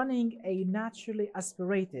 It's running a naturally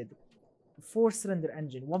aspirated 4-cylinder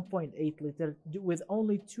engine, 1.8 liter, with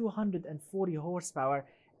only 240 horsepower.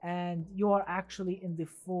 And you are actually in the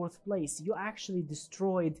 4th place. You actually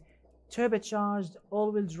destroyed turbocharged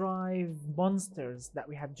all-wheel drive monsters that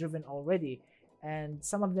we have driven already, and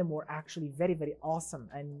some of them were actually very, very awesome.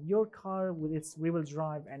 And your car with its rear-wheel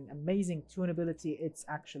drive and amazing tunability, it's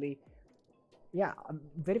actually, yeah,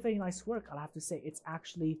 very, very nice work. I'll have to say it's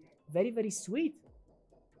actually very, very sweet.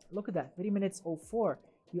 Look at that, 3 minutes 04.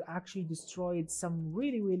 You actually destroyed some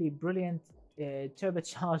really, really brilliant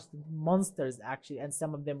turbocharged monsters actually, and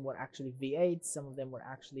some of them were actually V8, some of them were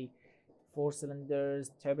actually 4 cylinders,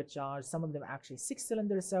 turbocharged, some of them actually 6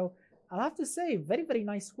 cylinders. So I'll have to say, very, very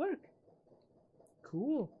nice work.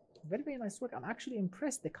 Cool. Very, very nice work. I'm actually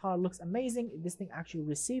impressed. The car looks amazing. This thing actually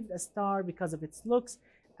received a star because of its looks,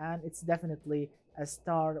 and it's definitely a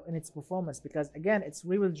star in its performance because, again, it's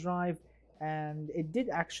rear-wheel drive, and it did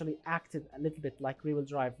actually acted a little bit like rear-wheel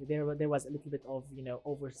drive. There was a little bit of, you know,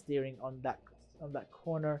 oversteering on that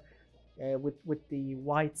corner. With the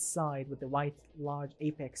white side, with the white large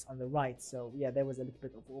apex on the right. So yeah, there was a little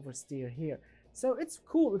bit of oversteer here. So it's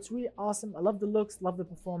cool. It's really awesome. I love the looks, love the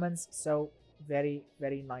performance. So very,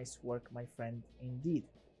 very nice work, my friend, indeed.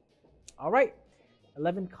 All right,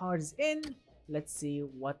 11 cars in. Let's see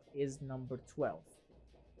what is number 12.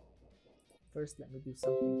 First, let me do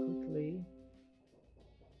something quickly.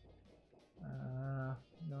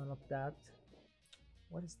 No, not that.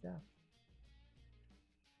 What is that?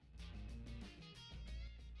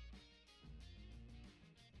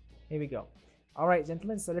 Here we go. All right,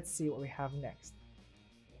 gentlemen, so let's see what we have next.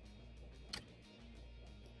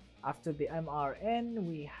 After the MRN,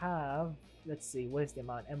 we have, let's see, what is the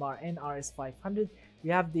MRN RS500? We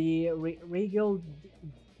have the Regale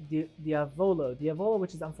Diavolo,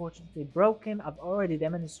 which is unfortunately broken. I've already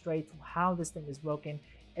demonstrated how this thing is broken.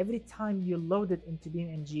 Every time you load it into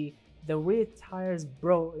BMG, the rear tires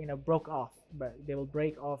broke off, but they will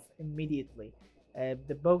break off immediately.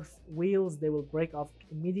 Both wheels, they will break off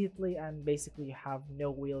immediately, and basically you have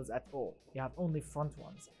no wheels at all. You have only front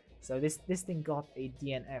ones. So this thing got a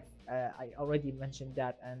DNF. I already mentioned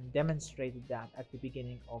that and demonstrated that at the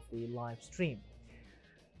beginning of the live stream.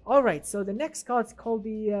 All right, so the next car is called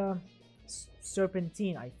the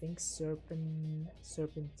Serpentine, I think. Serpentine,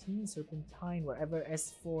 wherever,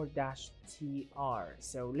 S4-TR.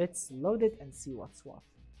 So let's load it and see what's what.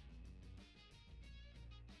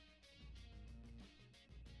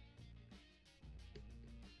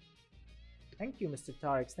 Thank you, Mr.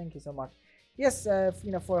 Tariq. Thank you so much. Yes,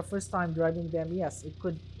 you know, for a first time driving them, yes, it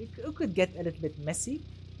could get a little bit messy,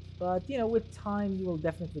 but you know, with time you will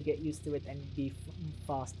definitely get used to it and be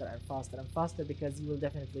faster and faster and faster, because you will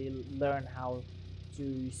definitely learn how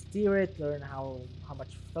to steer it, learn how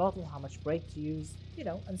much throttle, how much brake to use, you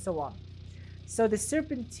know, and so on. So the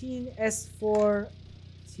Serpentine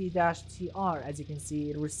S4-TR, as you can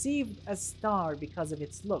see, it received a star because of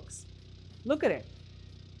its looks. Look at it.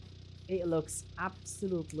 It looks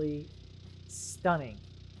absolutely stunning,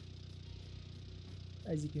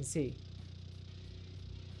 as you can see.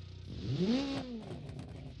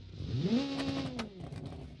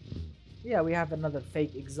 Yeah, we have another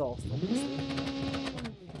fake exhaust, obviously,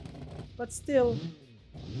 but still,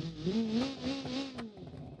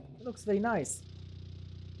 it looks very nice.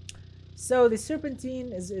 So the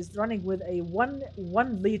Serpentine is running with a 1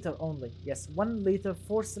 liter only. Yes, 1 liter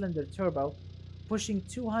 4-cylinder turbo, pushing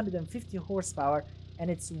 250 horsepower, and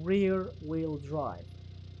it's rear wheel drive.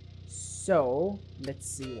 So let's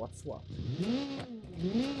see what's what.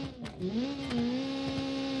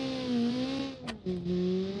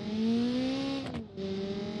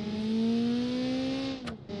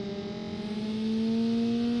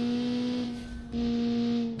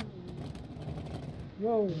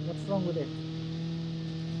 Whoa, what's wrong with it?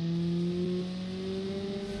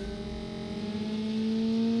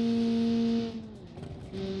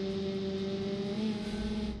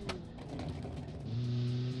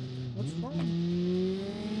 What's wrong?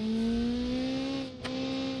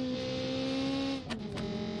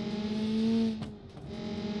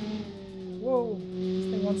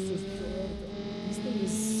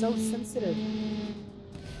 so sensitive.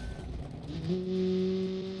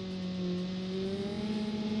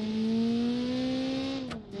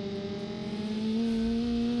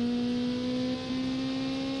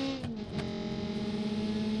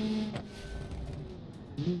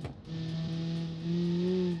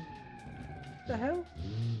 What the hell?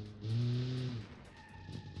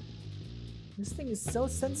 This thing is so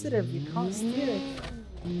sensitive, you can't steer it.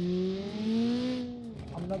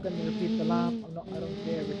 I'm not gonna repeat the lap. I don't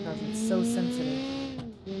care because it's so sensitive.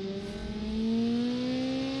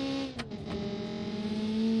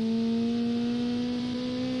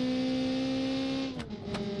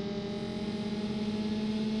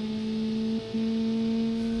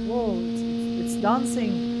 Whoa, it's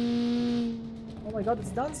dancing. Oh my god,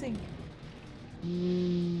 it's dancing.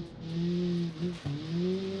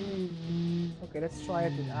 Okay, let's try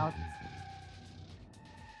it without.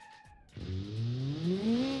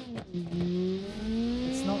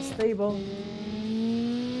 It's not stable.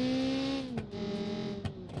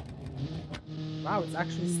 Wow, it's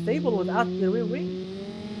actually stable without the rear wing.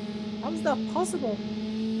 How is that possible?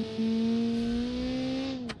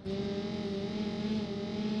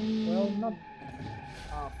 Well, not.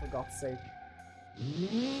 Ah, for God's sake.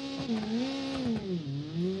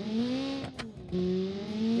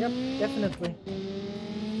 Yep, definitely.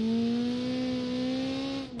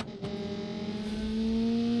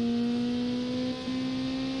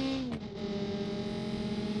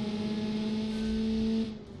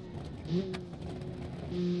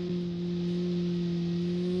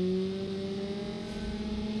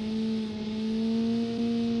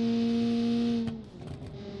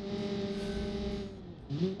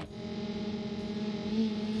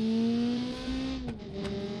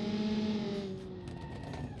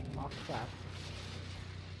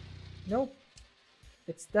 Nope.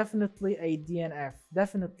 It's definitely a DNF.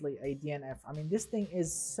 Definitely a DNF. I mean, this thing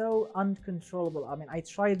is so uncontrollable. I mean, I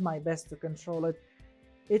tried my best to control it.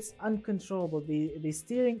 It's uncontrollable. The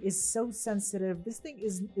steering is so sensitive. This thing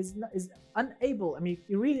is unable. I mean,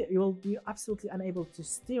 you will be absolutely unable to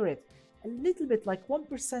steer it. A little bit, like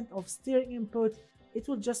 1% of steering input, it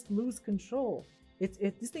will just lose control.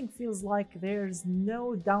 This thing feels like there's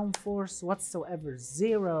no downforce whatsoever.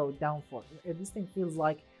 Zero downforce. This thing feels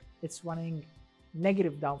like it's running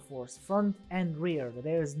negative downforce, front and rear.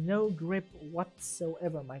 There's no grip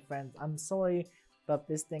whatsoever, my friends. I'm sorry, but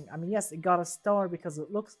this thing, I mean, yes, it got a star because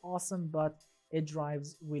it looks awesome, but it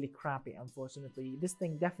drives really crappy, unfortunately. This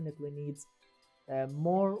thing definitely needs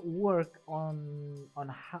more work on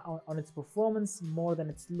its performance more than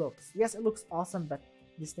its looks. Yes, it looks awesome, but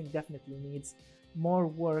this thing definitely needs more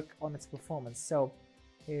work on its performance. So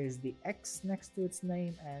here's the X next to its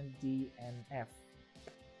name and DNF.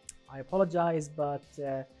 I apologize, but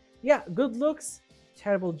yeah, good looks,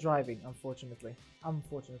 terrible driving, unfortunately.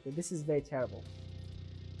 Unfortunately, this is very terrible.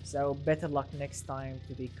 So better luck next time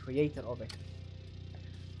to the creator of it.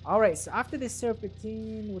 Alright, so after the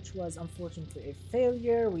Serpentine, which was unfortunately a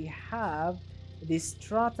failure, we have the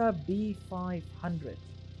Strata B500.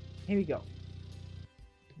 Here we go.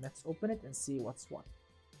 Let's open it and see what's what.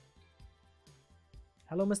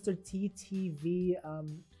 Hello, Mr. TTV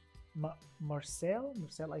Marcel,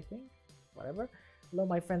 I think, whatever. Hello,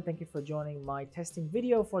 my friend. Thank you for joining my testing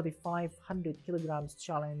video for the 500 kilograms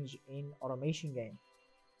challenge in automation game.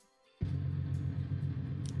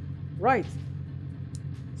 Right.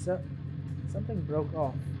 So something broke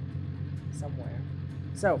off somewhere.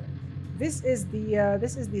 So this is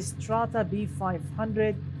the Strata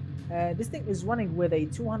B500. This thing is running with a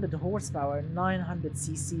 200 horsepower,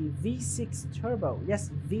 900cc V6 turbo. Yes,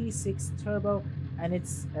 V6 turbo, and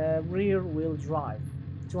it's rear wheel drive,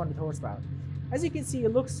 200 horsepower. As you can see,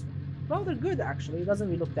 it looks rather good actually. It doesn't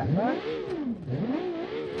really look that bad.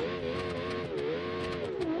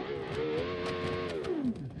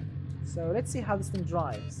 So let's see how this thing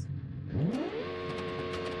drives.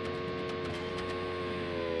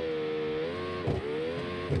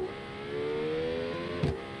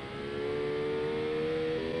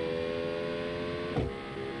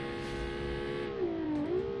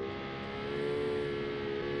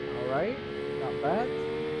 Alright, not bad.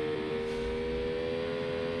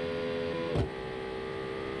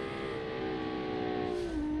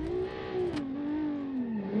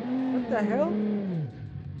 What the hell?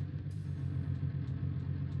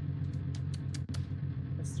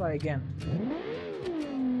 Let's try again.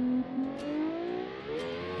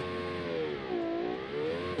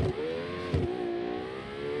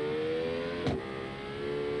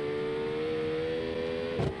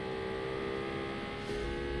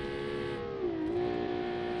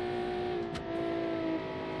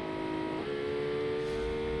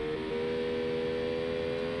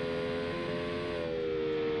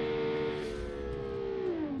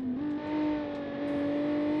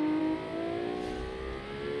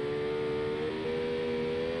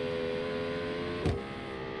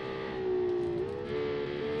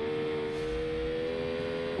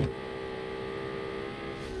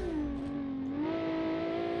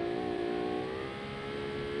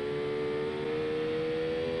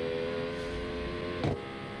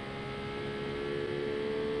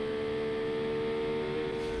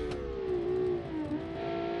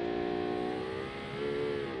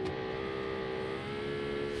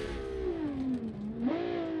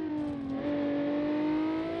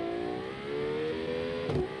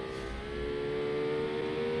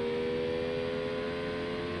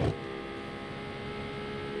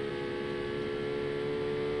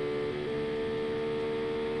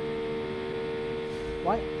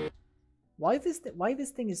 Why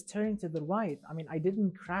this thing is turning to the right? I mean, I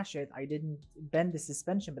didn't crash it, I didn't bend the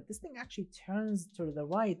suspension, but this thing actually turns to the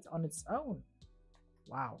right on its own.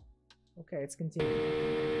 Wow. Okay, let's continue.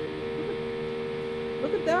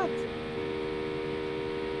 Look at that.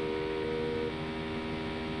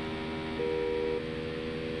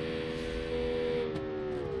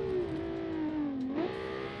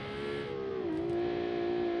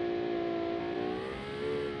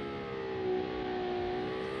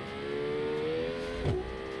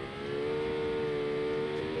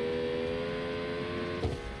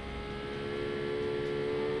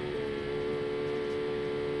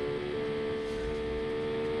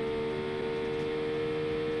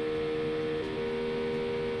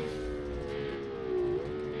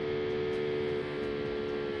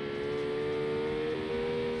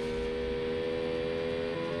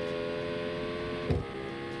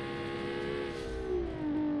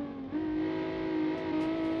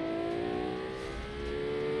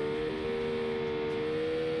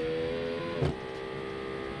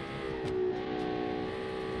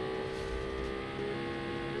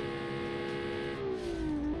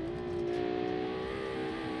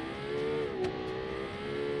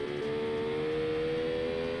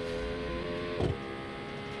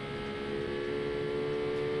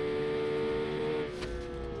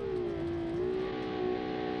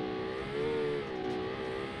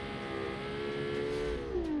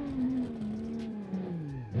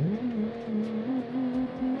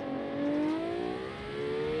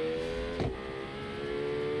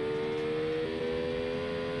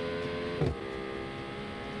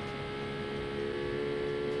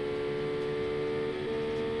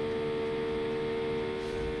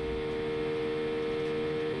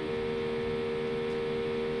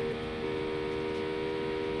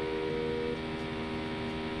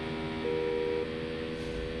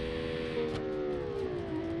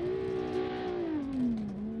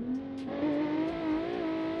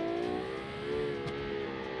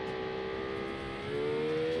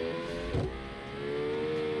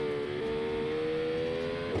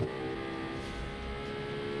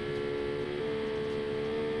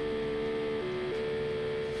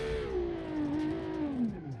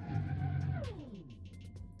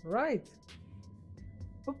 Right.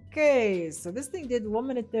 Okay, so this thing did 1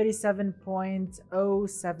 minute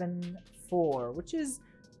 37.074, which is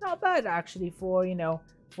not bad actually for, you know,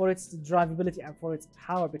 for its drivability and for its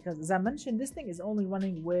power, because as I mentioned, this thing is only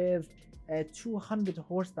running with 200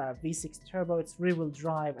 horsepower V6 turbo. It's rear-wheel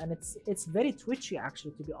drive, and it's very twitchy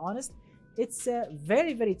actually, to be honest. It's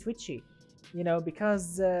very twitchy, you know,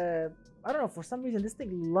 because I don't know, for some reason this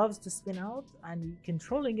thing loves to spin out, and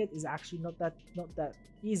controlling it is actually not that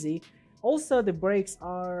easy. Also, the brakes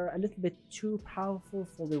are a little bit too powerful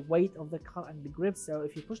for the weight of the car and the grip, so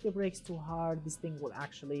if you push the brakes too hard, this thing will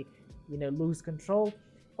actually, you know, lose control.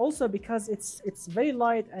 Also, because it's very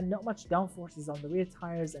light and not much downforce is on the rear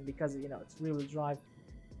tires, and because, you know, it's rear-wheel drive,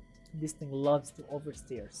 this thing loves to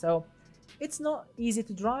oversteer. So it's not easy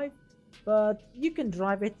to drive, but you can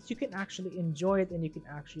drive it, you can actually enjoy it, and you can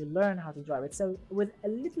actually learn how to drive it. So with a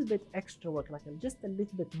little bit extra work, like just a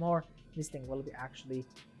little bit more, this thing will be actually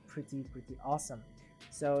pretty awesome.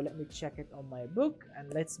 So let me check it on my book,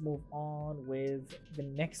 and let's move on with the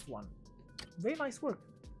next one. Very nice work.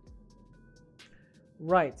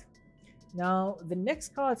 Right, now the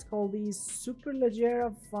next car, it's called the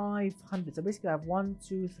Superleggera 500. So basically I have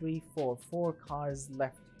 4 cars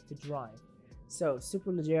left to drive. So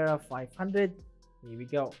Superleggera 500, here we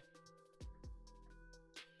go.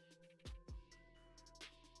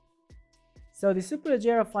 So the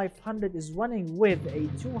Superleggera 500 is running with a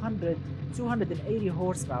 280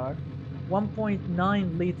 horsepower,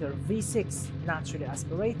 1.9 liter V6 naturally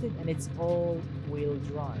aspirated, and it's all-wheel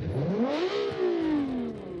drive.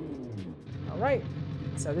 Alright,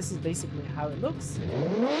 so this is basically how it looks.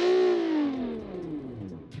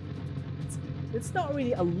 It's not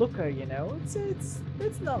really a looker, you know. It's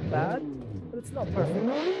not bad, but it's not perfect.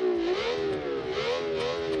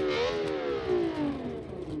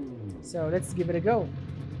 So let's give it a go.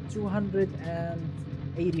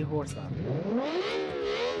 280 horsepower.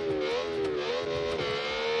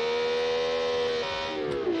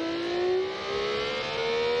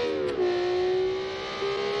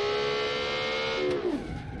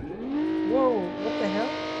 Whoa, what the hell?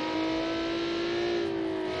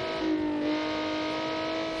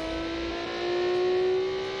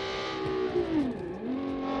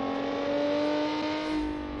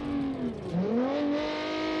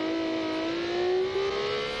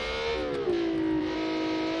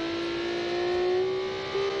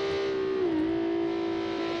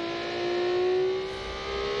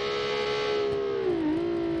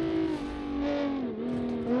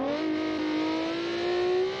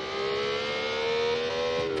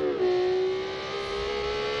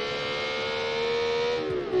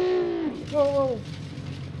 Whoa, whoa.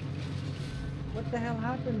 What the hell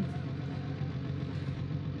happened?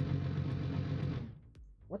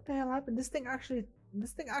 What the hell happened? This thing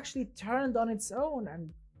actually turned on its own,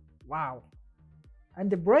 and wow. And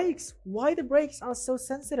the brakes, why the brakes are so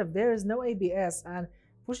sensitive? There is no ABS, and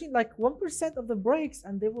pushing like 1% of the brakes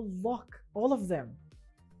and they will lock all of them.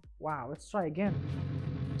 Wow, let's try again.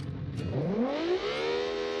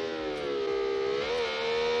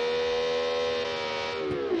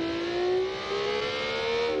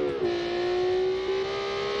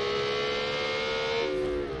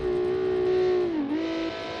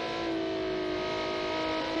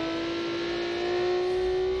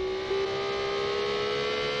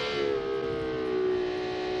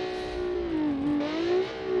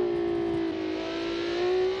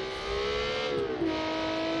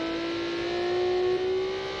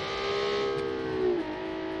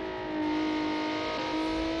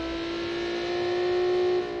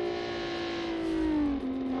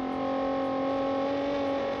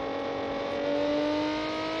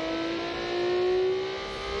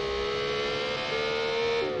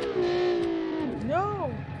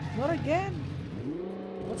 Not again!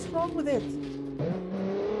 What's wrong with it?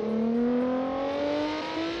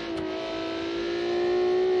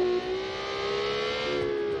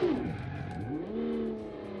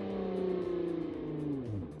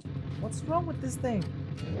 What's wrong with this thing?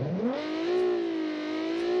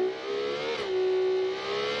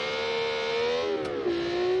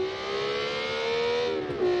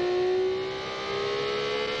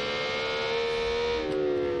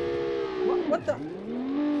 What the?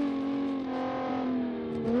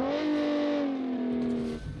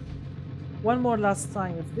 One more last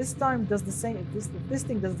time. If this time does the same, if this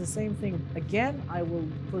thing does the same thing again, I will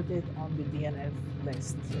put it on the DNF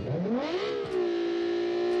list.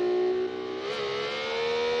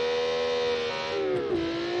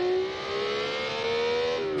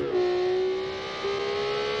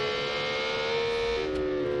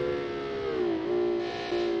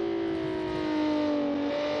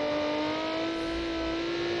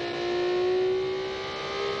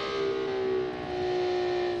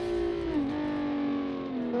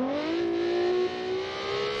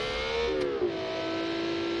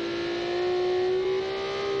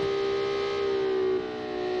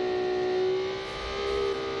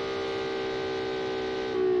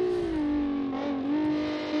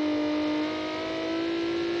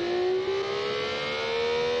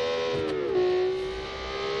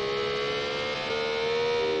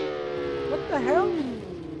 What the hell?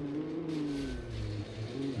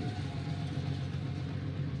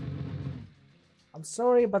 I'm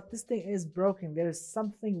sorry, but this thing is broken. There is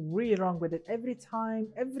something really wrong with it. Every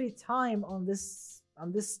time on this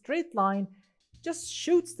straight line, it just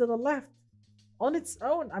shoots to the left on its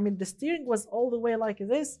own. I mean, the steering was all the way like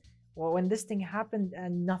this. Well, when this thing happened,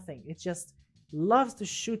 and nothing. It just loves to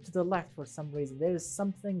shoot to the left for some reason. There is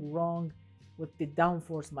something wrong with the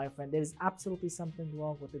downforce, my friend. There is absolutely something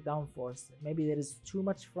wrong with the downforce. Maybe there is too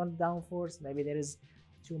much front downforce. Maybe there is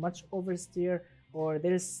too much oversteer, or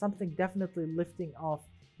there is something definitely lifting off,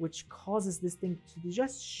 which causes this thing to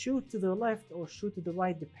just shoot to the left or shoot to the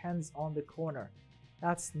right, depends on the corner.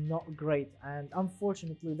 That's not great, and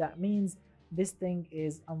unfortunately that means this thing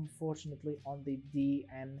is unfortunately on the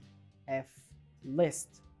DNF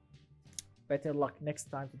list. Better luck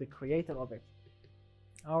next time to the creator of it.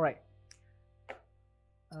 Alright,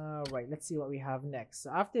 let's see what we have next. So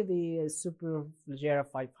after the Superleggera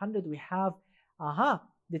 500, we have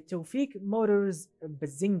the Tawfiq Motors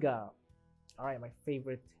Bazinga. Alright, my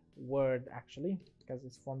favorite word actually, because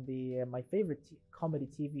it's from the my favorite comedy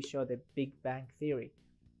TV show, The Big Bang Theory.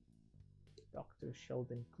 Dr.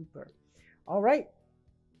 Sheldon Cooper. Alright,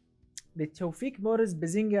 the Tawfiq Motors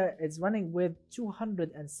Bazinga is running with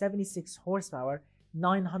 276 horsepower,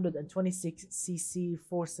 926 cc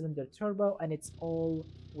 4-cylinder turbo, and it's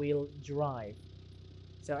all-wheel drive.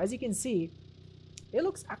 So as you can see, it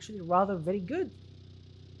looks actually rather very good.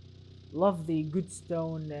 Love the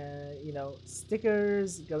Goodstone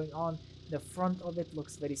stickers going on. The front of it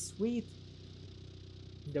looks very sweet.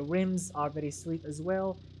 The rims are very sweet as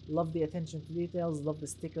well. Love the attention to details. Love the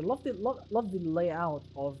sticker. Love the layout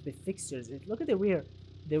of the fixtures. Look at the rear.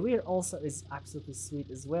 The rear also is absolutely sweet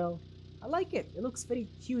as well. I like it. It looks very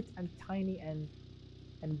cute and tiny and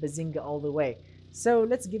Bazinga all the way. So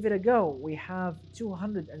let's give it a go. We have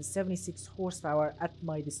 276 horsepower at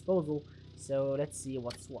my disposal. So let's see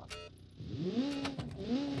what's what.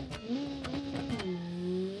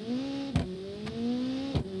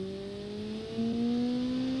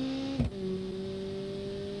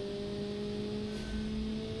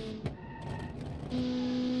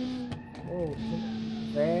 Oh,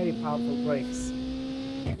 very powerful brakes.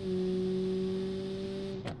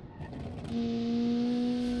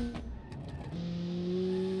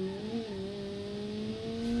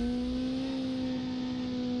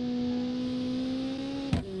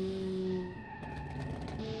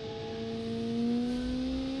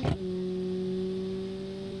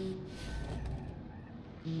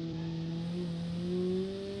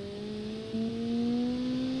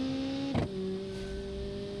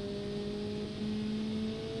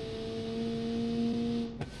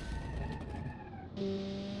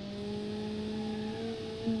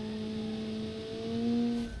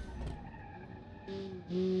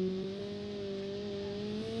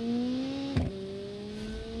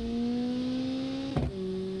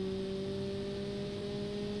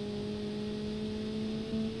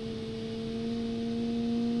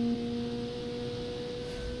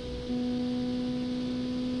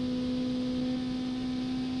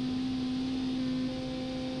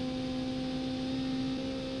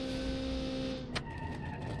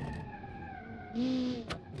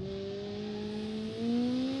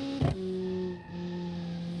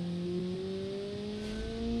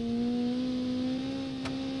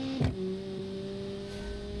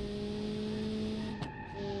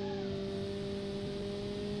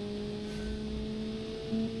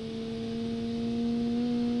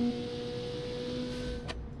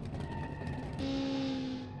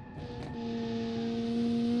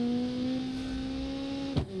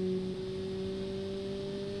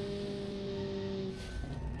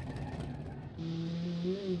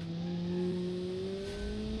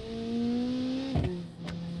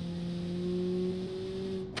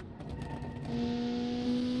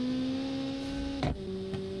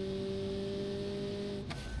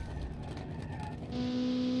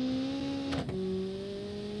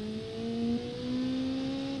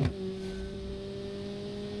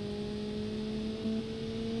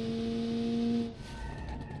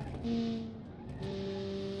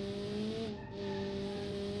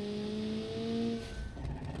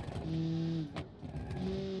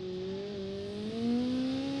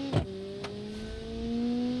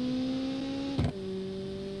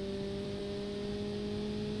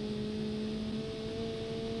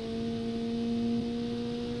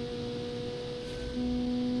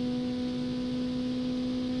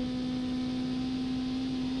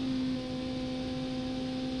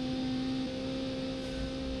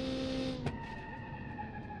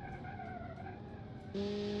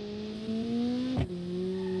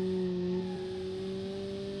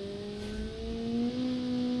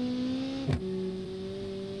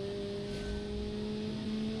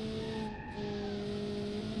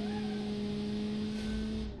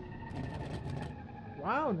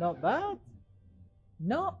 Wow, not bad.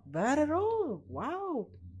 Not bad at all. Wow.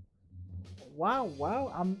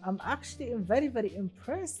 Wow. I'm actually very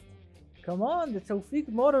impressed. Come on, the Tawfiq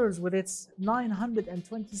Motors with its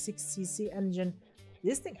 926cc engine.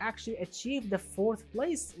 This thing actually achieved the 4th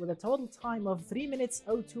place with a total time of 3 minutes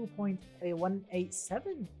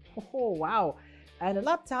 02.187. Oh wow. And a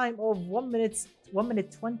lap time of 1 minute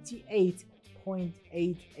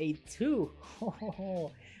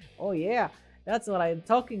 28.882. Oh yeah. That's what I'm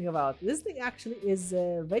talking about. This thing actually is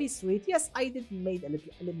very sweet. Yes, I did made a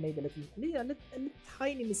little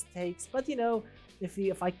tiny mistakes, but you know,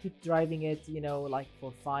 if I keep driving it, you know, like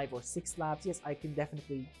for 5 or 6 laps, yes, I can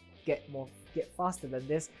definitely get faster than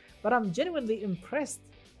this. But I'm genuinely impressed.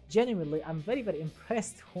 Genuinely, I'm very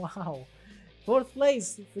impressed. Wow, 4th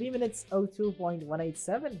place, 3 minutes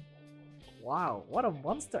 02.187. Wow, what a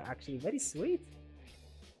monster! Actually, very sweet.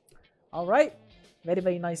 All right.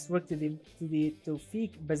 Very nice work to the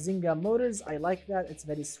Tawfiq Bazinga Motors. I like that. It's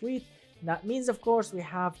very sweet. That means, of course, we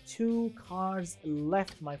have 2 cars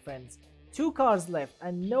left, my friends. 2 cars left,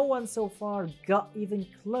 and no one so far got even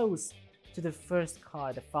close to the first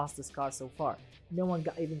car, the fastest car so far. No one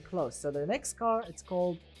got even close. So the next car, it's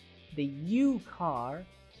called the U car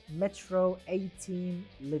Metro 18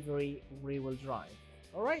 livery rear-wheel drive.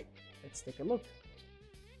 All right, let's take a look.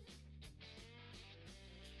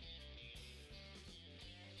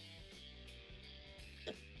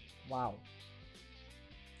 Wow,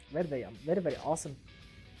 very awesome.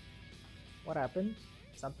 What happened?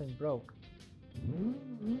 Something broke.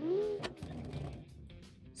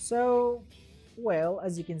 So, well,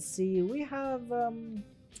 as you can see, we have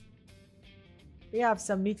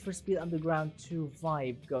some Need for Speed Underground 2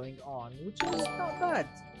 vibe going on, which is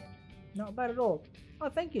not bad at all. Oh,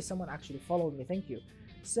 thank you, someone actually followed me. Thank you.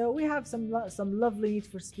 So we have some lovely Need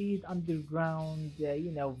for Speed Underground,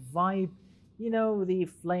 you know, vibe. You know, the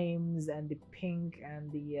flames and the pink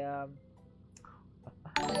and the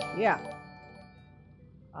yeah.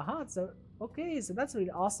 So Okay, so that's really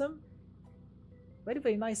awesome. Very,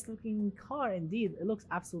 very nice looking car indeed. It looks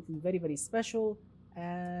absolutely very, very special.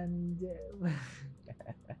 And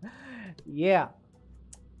yeah,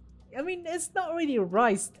 I mean, it's not really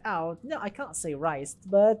riced out. No, I can't say riced,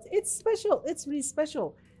 but it's special. It's really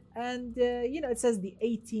special. And you know, it says the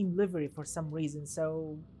A-Team livery for some reason.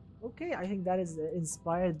 So okay, I think that is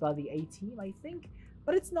inspired by the A-Team, I think,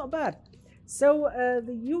 but it's not bad. So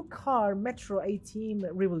the U-Car Metro A-Team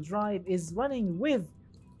rear-wheel drive is running with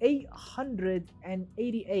a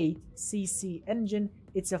 188cc engine.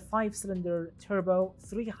 It's a 5-cylinder turbo,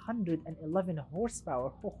 311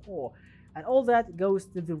 horsepower. Ho ho. And all that goes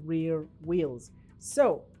to the rear wheels.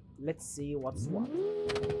 So let's see what's what.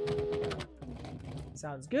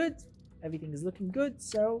 Sounds good. Everything is looking good.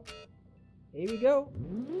 So here we go.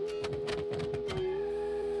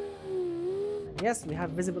 And yes, we have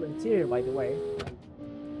visible interior, by the way.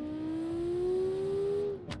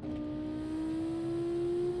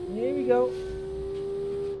 Here we go.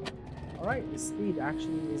 Alright, the speed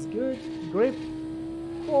actually is good. Grip.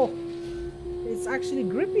 Oh, it's actually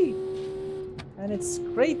grippy. And it's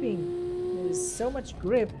scraping. There's so much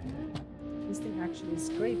grip. This thing actually is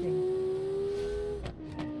scraping.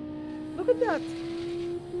 Look at that.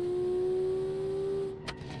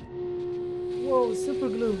 Whoa, super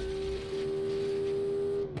glue.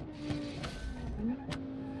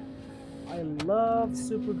 I love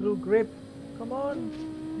super glue grip. Come on,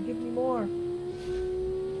 give me more.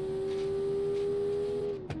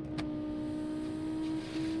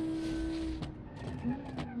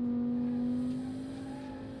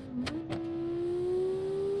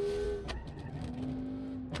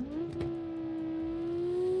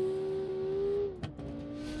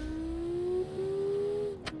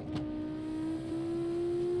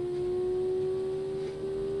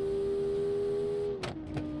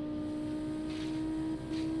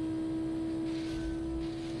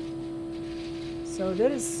 So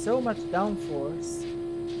there is so much downforce.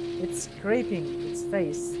 It's scraping its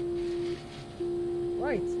face.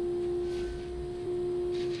 Right.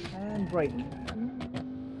 And brake.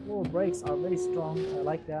 Oh, brakes are very strong. I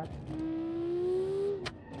like that.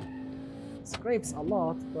 It scrapes a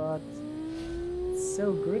lot, but it's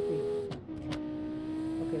so grippy.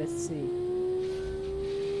 Okay, let's see.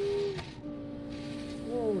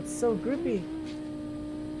 Whoa, it's so grippy.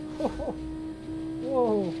 Whoa.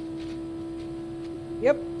 Whoa.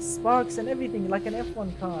 Yep, sparks and everything like an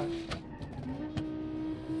F1 car.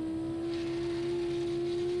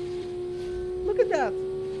 Look at that.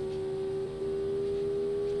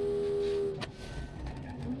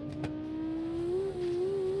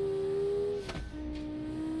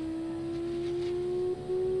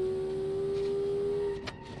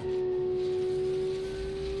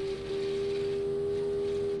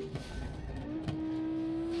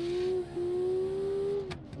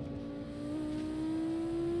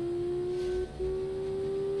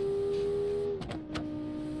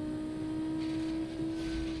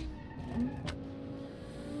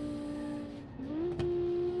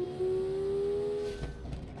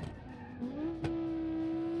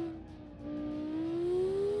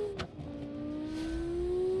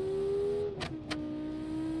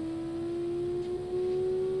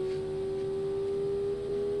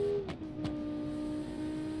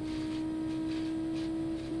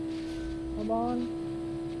 Come on.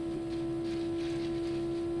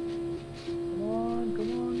 Come on,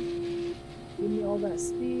 come on. Give me all that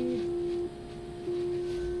speed.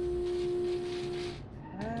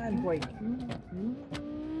 And brake.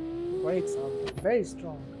 The brakes are very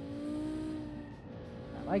strong.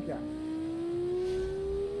 I like that.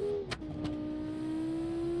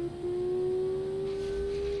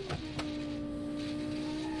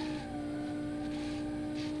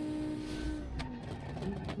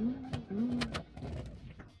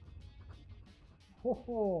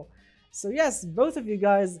 So yes, both of you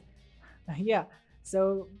guys, yeah.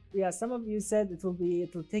 So yeah, some of you said it'll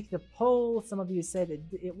take the pole. Some of you said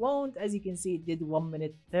it won't. As you can see, it did 1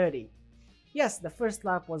 minute 30. Yes, the first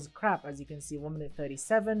lap was crap. As you can see, 1 minute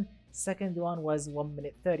 37. Second one was 1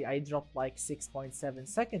 minute 30. I dropped like 6.7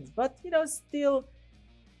 seconds. But you know, still,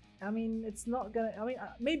 I mean, it's not gonna. I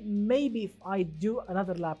mean, maybe if I do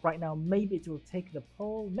another lap right now, maybe it will take the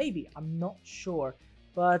pole. Maybe, I'm not sure.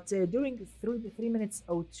 But doing 3 minutes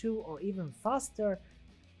 02 or even faster,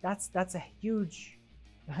 that's a huge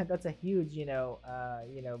that's a huge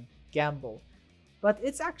gamble. But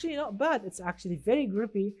it's actually not bad. It's actually very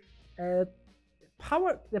grippy. The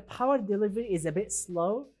power delivery is a bit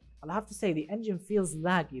slow. I'll have to say the engine feels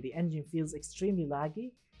laggy. The engine feels extremely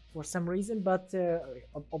laggy. for some reason, but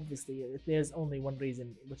obviously there's only one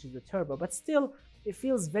reason, which is the turbo. But still, it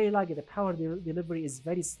feels very laggy. The power delivery is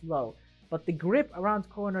very slow, but the grip around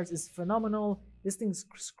corners is phenomenal. This thing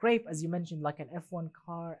scrape, as you mentioned, like an F1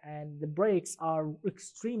 car, and the brakes are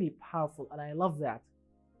extremely powerful, and I love that.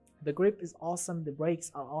 The grip is awesome, the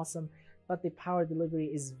brakes are awesome, but the power delivery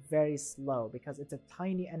is very slow because it's a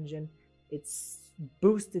tiny engine. It's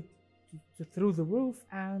boosted through the roof,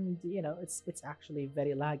 and you know, it's actually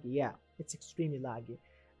very laggy. Yeah, it's extremely laggy,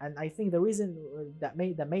 and I think the reason that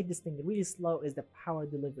made this thing really slow is the power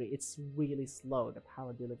delivery. It's really slow, the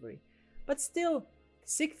power delivery, but still,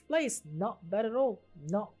 6th place, not bad at all.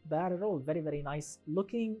 Not bad at all. Very, very nice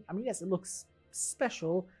looking. I mean, yes, it looks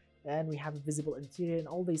special, and we have a visible interior, and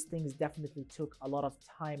all these things definitely took a lot of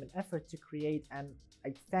time and effort to create, and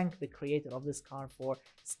I thank the creator of this car for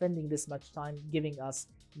spending this much time giving us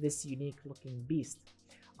this unique looking beast.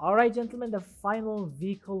 All right, gentlemen, the final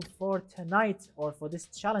vehicle for tonight, or for this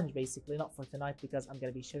challenge, basically, not for tonight, because I'm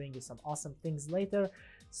going to be showing you some awesome things later.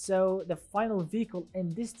 So the final vehicle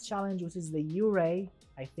in this challenge, which is the Uray,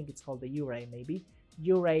 I think it's called the Uray, maybe,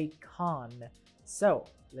 Uray Khan. So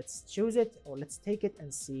let's choose it, or let's take it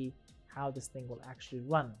and see how this thing will actually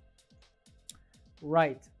run.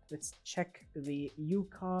 Right, let's check the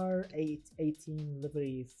UCAR 818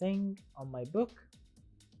 livery thing on my book.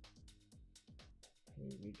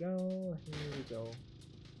 Here we go, here we go.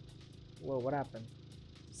 Whoa, what happened?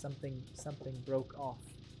 Something broke off.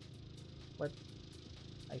 What?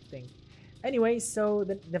 I think. Anyway, so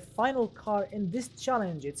the final car in this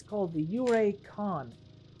challenge, it's called the Uray Khan.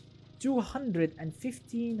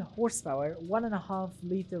 215 horsepower, 1.5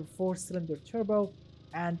 liter 4-cylinder turbo,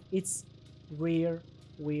 and it's rear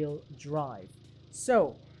wheel drive.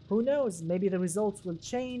 So who knows, maybe the results will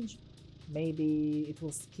change, maybe it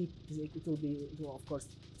will of course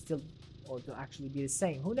still, or to actually be the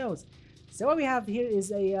same, who knows. So what we have here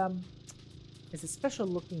is a special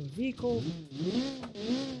looking vehicle.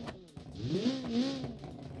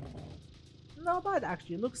 Not bad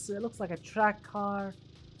actually. Looks like a track car.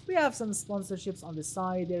 We have some sponsorships on the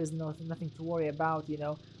side. There is nothing to worry about, you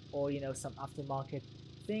know, or you know, some aftermarket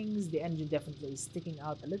things. The engine definitely is sticking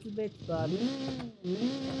out a little bit, but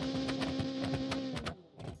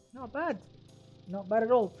not bad, not bad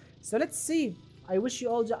at all. So let's see. I wish you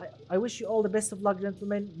all the best of luck,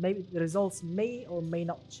 gentlemen. Maybe the results may or may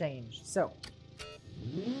not change. So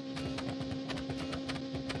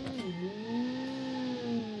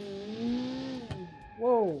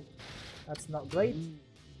whoa, that's not great.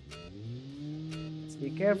 Let's be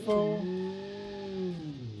careful.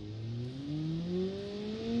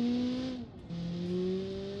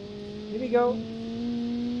 Here we go.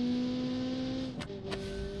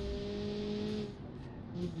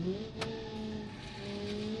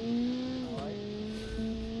 Alright.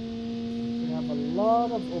 We have a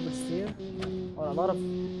lot of oversteer, or a lot of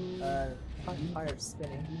tire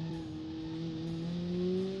spinning.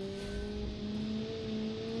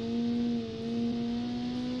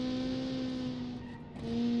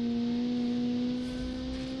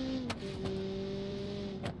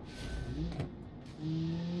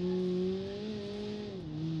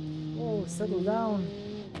 Oh, settle down.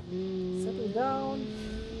 Settle down.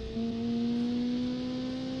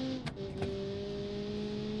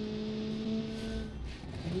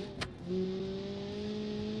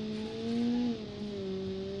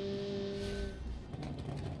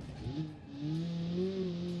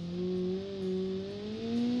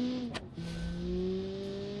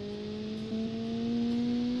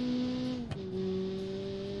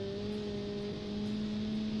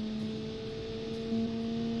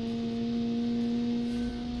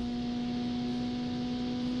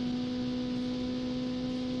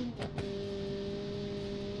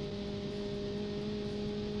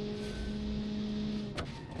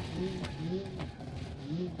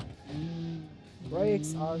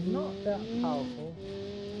 Brakes are not that powerful.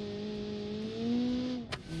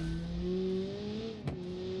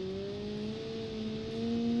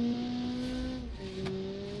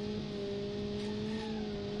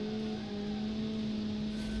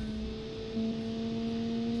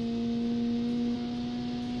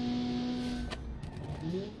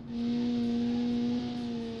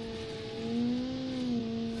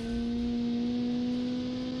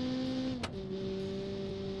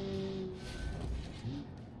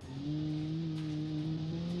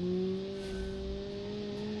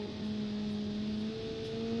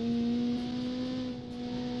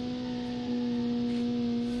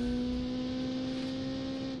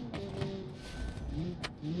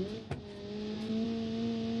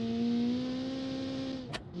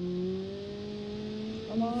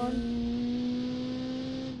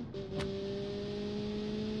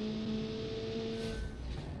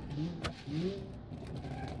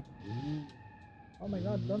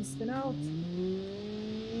 Don't spin out.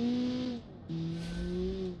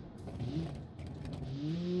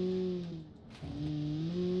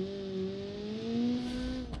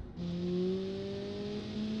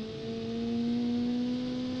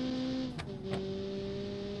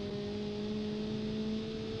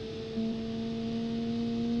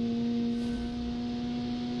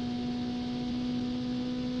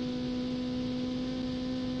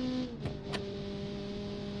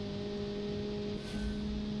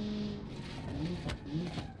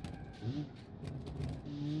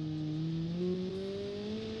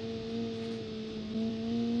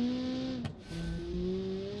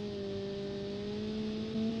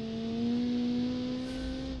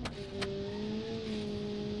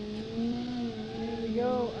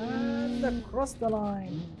 Across the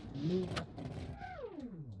line.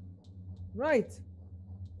 Right.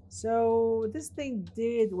 So this thing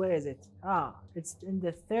did, where is it? Ah, it's in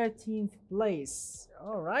the 13th place.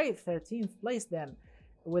 All right, 13th place then,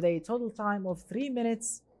 with a total time of 3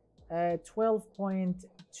 minutes,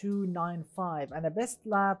 12.295, and a best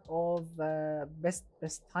lap of best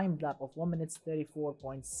timed lap of 1 minute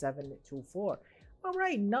 34.724. All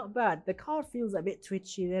right, not bad. The car feels a bit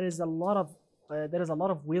twitchy. There is a lot of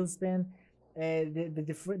wheel spin.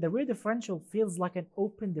 The rear differential feels like an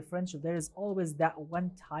open differential. There is always that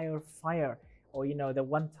one tire fire, or the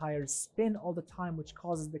one tire spin all the time, which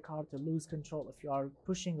causes the car to lose control if you are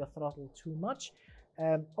pushing the throttle too much.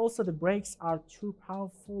 Also, the brakes are too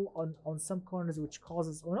powerful on some corners, which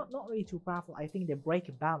causes, or not really too powerful. I think the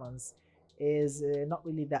brake balance is not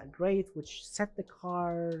really that great, which set the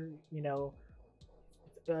car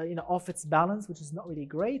off its balance, which is not really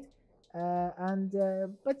great.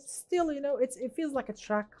 But still, it feels like a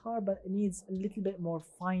track car, but it needs a little bit more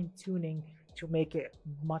fine tuning to make it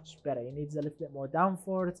much better. It needs a little bit more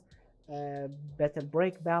downforce, better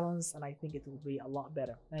brake balance, and I think it will be a lot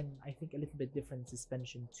better. And I think a little bit different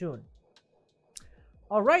suspension tune.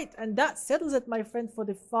 All right, and that settles it, my friend, for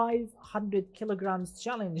the 500 kilograms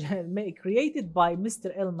challenge created by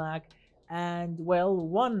Mr. Elmac, and well,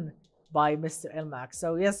 won by Mr. Elmac.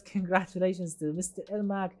 So yes, congratulations to Mr.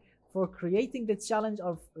 Elmac for creating the challenge,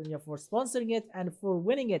 for sponsoring it, and for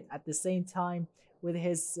winning it at the same time with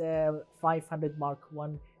his 500 Mark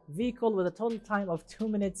 1 vehicle with a total time of 2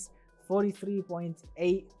 minutes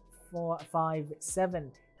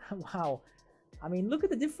 43.857. Wow. I mean, look at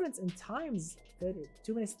the difference in times.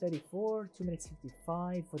 2 minutes 34, 2 minutes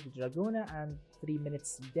 55 for the Draguna, and 3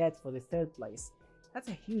 minutes dead for the third place. That's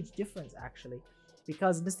a huge difference, actually,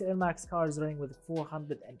 because Mr. Elmac's car is running with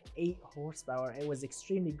 408 horsepower. It was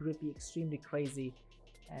extremely grippy, extremely crazy,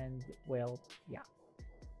 and well, yeah.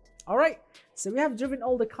 All right, so we have driven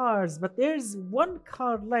all the cars, but there's one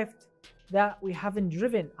car left that we haven't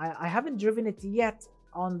driven. I haven't driven it yet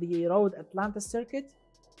on the Road Atlanta circuit.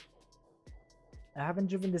 I haven't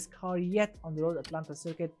driven this car yet on the Road Atlanta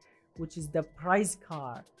circuit, which is the prize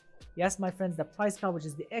car. Yes, my friends, the prize car, which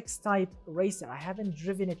is the X-Type Racer. I haven't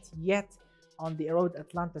driven it yet on the Road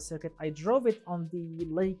Atlanta circuit. I drove it on the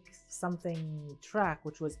Lake something track,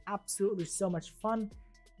 which was absolutely so much fun,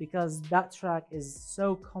 because that track is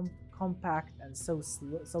so compact and so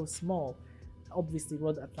small. Obviously,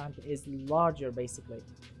 Road Atlanta is larger, basically.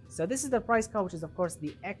 So this is the prize car, which is of course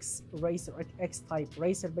the X Racer, X-Type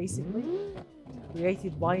Racer, basically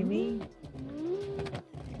created by me.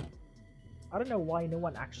 I don't know why no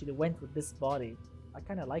one actually went with this body. I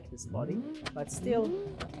kind of like this body, but still.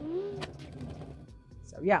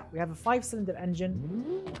 So yeah, we have a 5-cylinder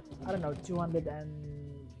engine. I don't know,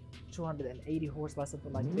 280 horsepower,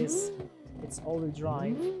 something like this. It's all-wheel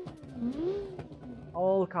drive.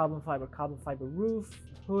 All carbon fiber roof,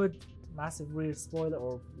 hood, massive rear spoiler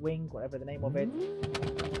or wing, whatever the name of it.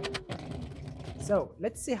 So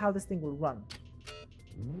let's see how this thing will run.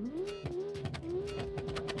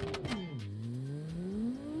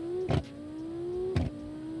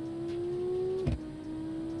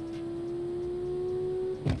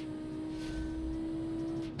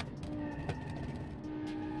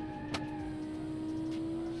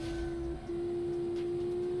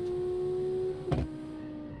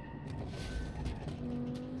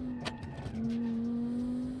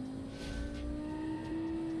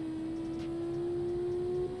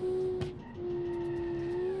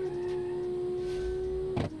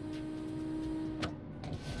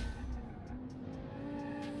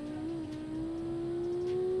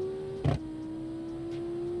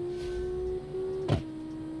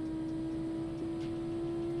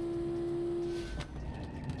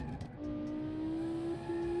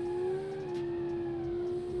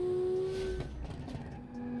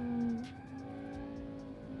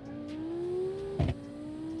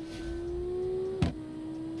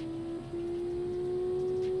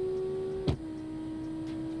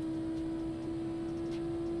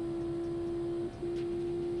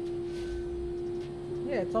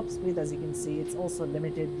 Yeah, top speed, as you can see, it's also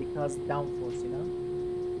limited because downforce, you know.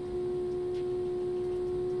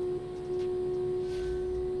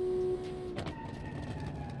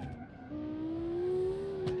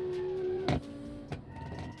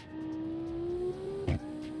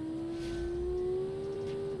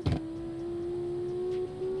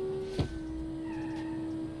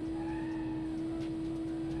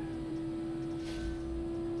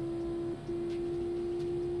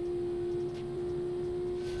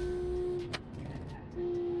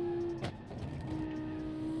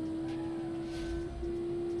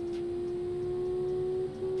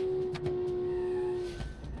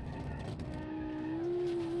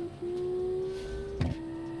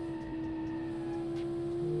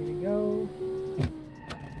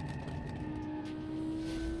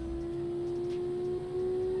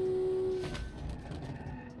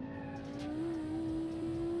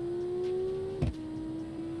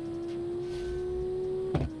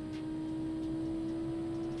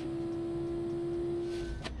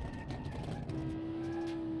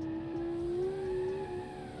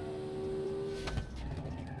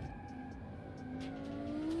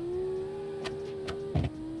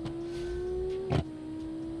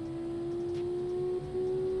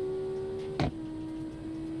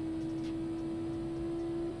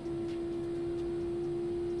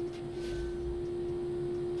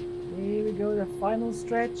 Go the final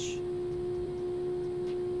stretch.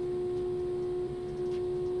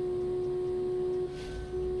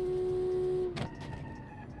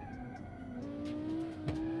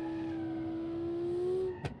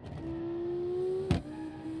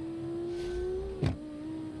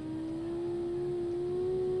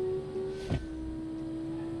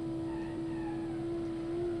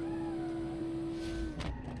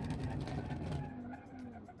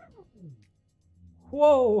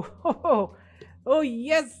 Whoa! Oh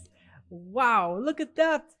yes! Wow! Look at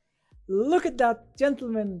that! Look at that,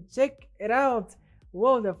 gentlemen! Check it out!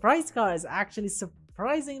 Whoa! The price car is actually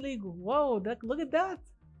surprisingly. Whoa! Look at that!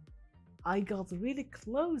 I got really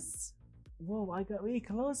close. Whoa! I got really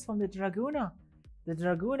close from the Draguna. The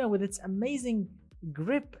Draguna with its amazing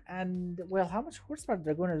grip and, well, how much horsepower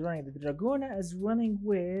the Draguna is running? The Draguna is running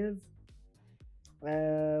with.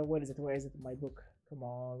 What is it? Where is it in my book? Come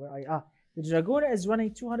on, where are you? The Draguna is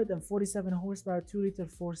running 247 horsepower, 2-liter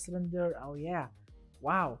 4-cylinder. Oh yeah,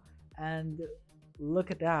 wow! And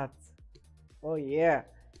look at that. Oh yeah,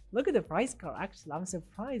 look at the price car. Actually, I'm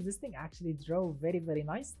surprised. This thing actually drove very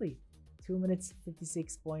nicely. 2 minutes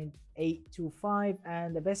 56.825,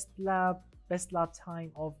 and the best lap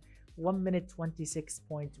time of 1 minute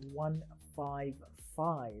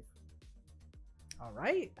 26.155. All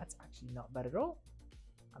right, that's actually not bad at all.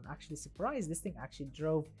 I'm actually surprised. This thing actually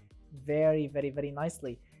drove very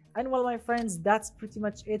nicely. And well, my friends, that's pretty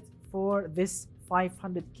much it for this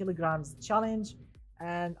 500 kilograms challenge,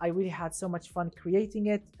 and I really had so much fun creating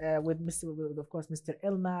it with of course Mr.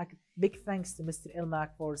 Elmac. Big thanks to Mr.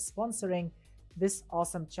 Elmac for sponsoring this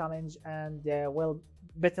awesome challenge, and well,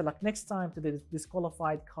 better luck next time to the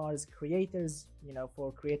Disqualified Cars creators, you know,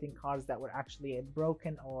 for creating cars that were actually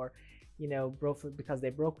broken, or you know, broke because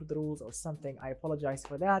they broke the rules or something. I apologize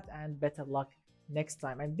for that, and better luck next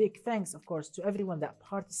time. And big thanks, of course, to everyone that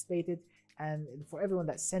participated, and for everyone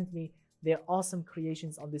that sent me their awesome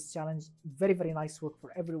creations on this challenge. Very nice work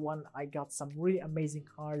for everyone. I got some really amazing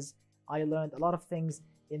cars. I learned a lot of things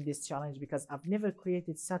in this challenge because I've never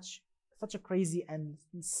created such a crazy and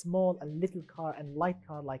small and little car and light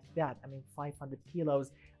car like that. I mean, 500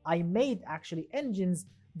 kilos. I made actually engines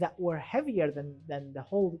that were heavier than the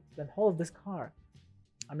whole of this car.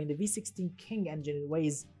 I mean, the V16 King engine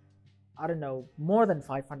weighs, I don't know, more than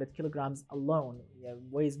 500 kilograms alone. Yeah,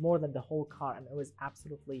 weighs more than the whole car, and it was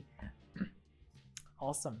absolutely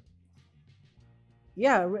awesome.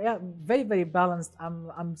 Yeah, very balanced.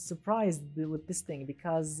 I'm surprised with this thing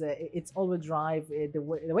because it's all-wheel drive. The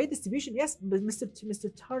weight distribution, yes, but Mr.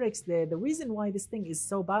 Tarex, the reason why this thing is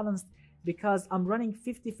so balanced because I'm running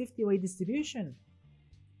 50-50 weight distribution.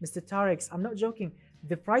 Mr. Tarex, I'm not joking.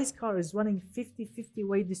 The price car is running 50-50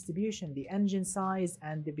 weight distribution, the engine size,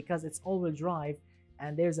 and because it's all-wheel drive,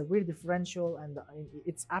 and there's a rear differential, and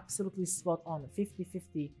it's absolutely spot on,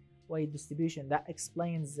 50-50 weight distribution. That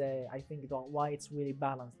explains, I think, why it's really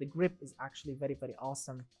balanced. The grip is actually very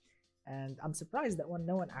awesome, and I'm surprised that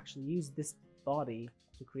no one actually used this body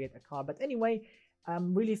to create a car. But anyway,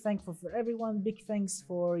 I'm really thankful for everyone. Big thanks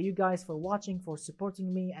for you guys for watching, for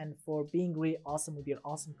supporting me, and for being really awesome with your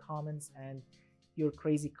awesome comments and your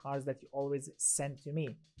crazy cars that you always send to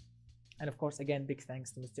me. And of course, again, big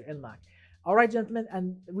thanks to Mr. Elmac. All right, gentlemen,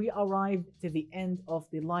 and we arrived to the end of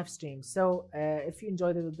the live stream. So if you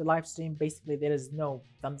enjoyed the live stream, basically there is no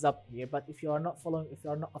thumbs up here. But if you are not following, if you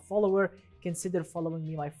are not a follower, consider following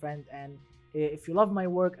me, my friend. And if you love my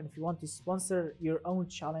work and if you want to sponsor your own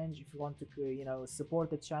challenge, if you want to, support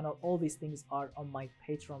the channel, all these things are on my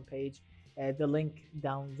Patreon page. The link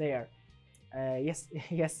down there. Yes,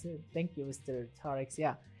 yes. Thank you, Mr. Tarek.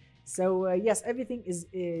 Yeah. So yes, everything is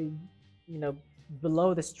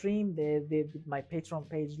below the stream, my Patreon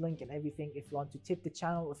page link and everything. If you want to tip the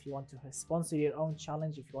channel, if you want to sponsor your own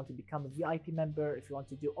challenge, if you want to become a VIP member, if you want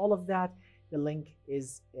to do all of that, the link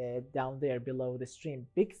is down there below the stream.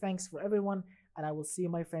 Big thanks for everyone, and I will see you,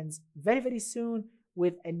 my friends, very, very soon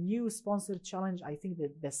with a new sponsored challenge. I think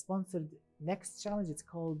that the sponsored next challenge, it's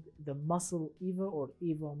called the Muscle Evo or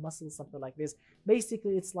Evo Muscle, something like this.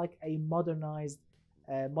 Basically, it's like a modernized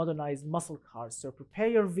muscle cars. So prepare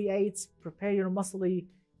your V8s, prepare your muscly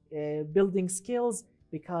building skills,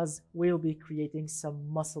 because we'll be creating some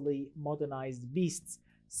muscly modernized beasts.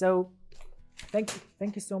 So thank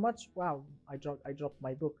you so much. Wow, I dropped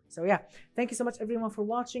my book. So yeah, thank you so much everyone for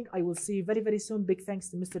watching. I will see you very, very soon. Big thanks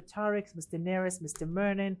to Mr. Tarek, Mr. Neris, Mr.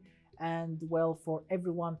 Mernon, and well, for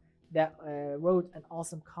everyone that wrote an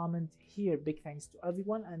awesome comment here. Big thanks to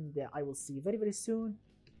everyone, and I will see you very, very soon.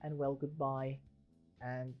 And well, goodbye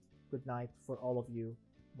and good night for all of you,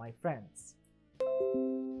 my friends.